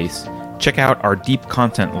Unsafe Space, check out our deep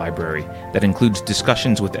content library that includes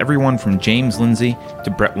discussions with everyone from James Lindsay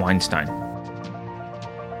to Brett Weinstein.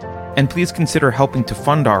 And please consider helping to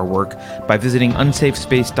fund our work by visiting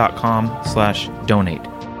unsafespace.com/donate.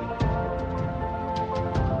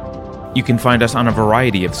 You can find us on a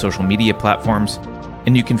variety of social media platforms,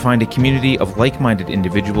 and you can find a community of like-minded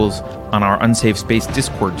individuals on our Unsafe Space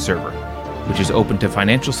Discord server, which is open to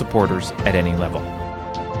financial supporters at any level.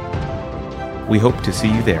 We hope to see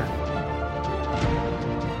you there.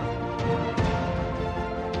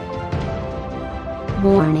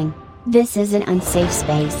 Warning. This is an unsafe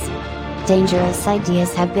space. Dangerous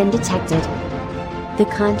ideas have been detected. The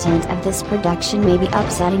content of this production may be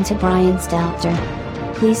upsetting to Brian Stelter.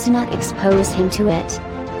 Please do not expose him to it.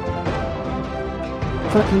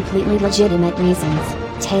 For completely legitimate reasons,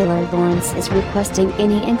 Taylor Lawrence is requesting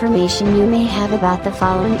any information you may have about the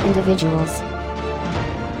following individuals.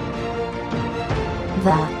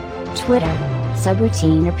 The Twitter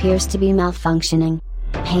subroutine appears to be malfunctioning.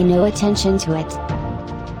 Pay no attention to it.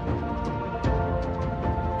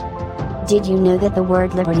 Did you know that the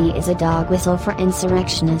word liberty is a dog whistle for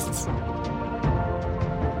insurrectionists?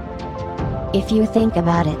 If you think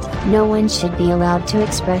about it, no one should be allowed to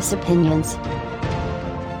express opinions.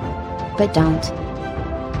 But don't.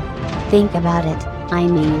 Think about it, I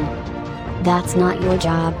mean. That's not your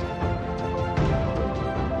job.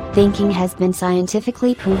 Thinking has been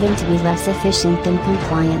scientifically proven to be less efficient than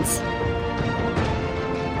compliance.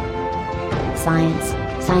 Science,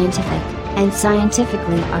 scientific, and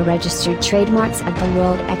scientifically are registered trademarks of the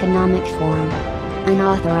World Economic Forum.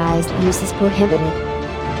 Unauthorized use is prohibited.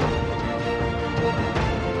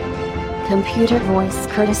 Computer voice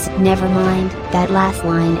courtesy. Never mind, that last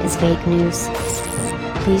line is fake news.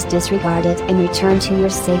 Please disregard it and return to your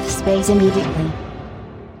safe space immediately.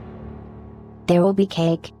 There will be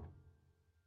cake.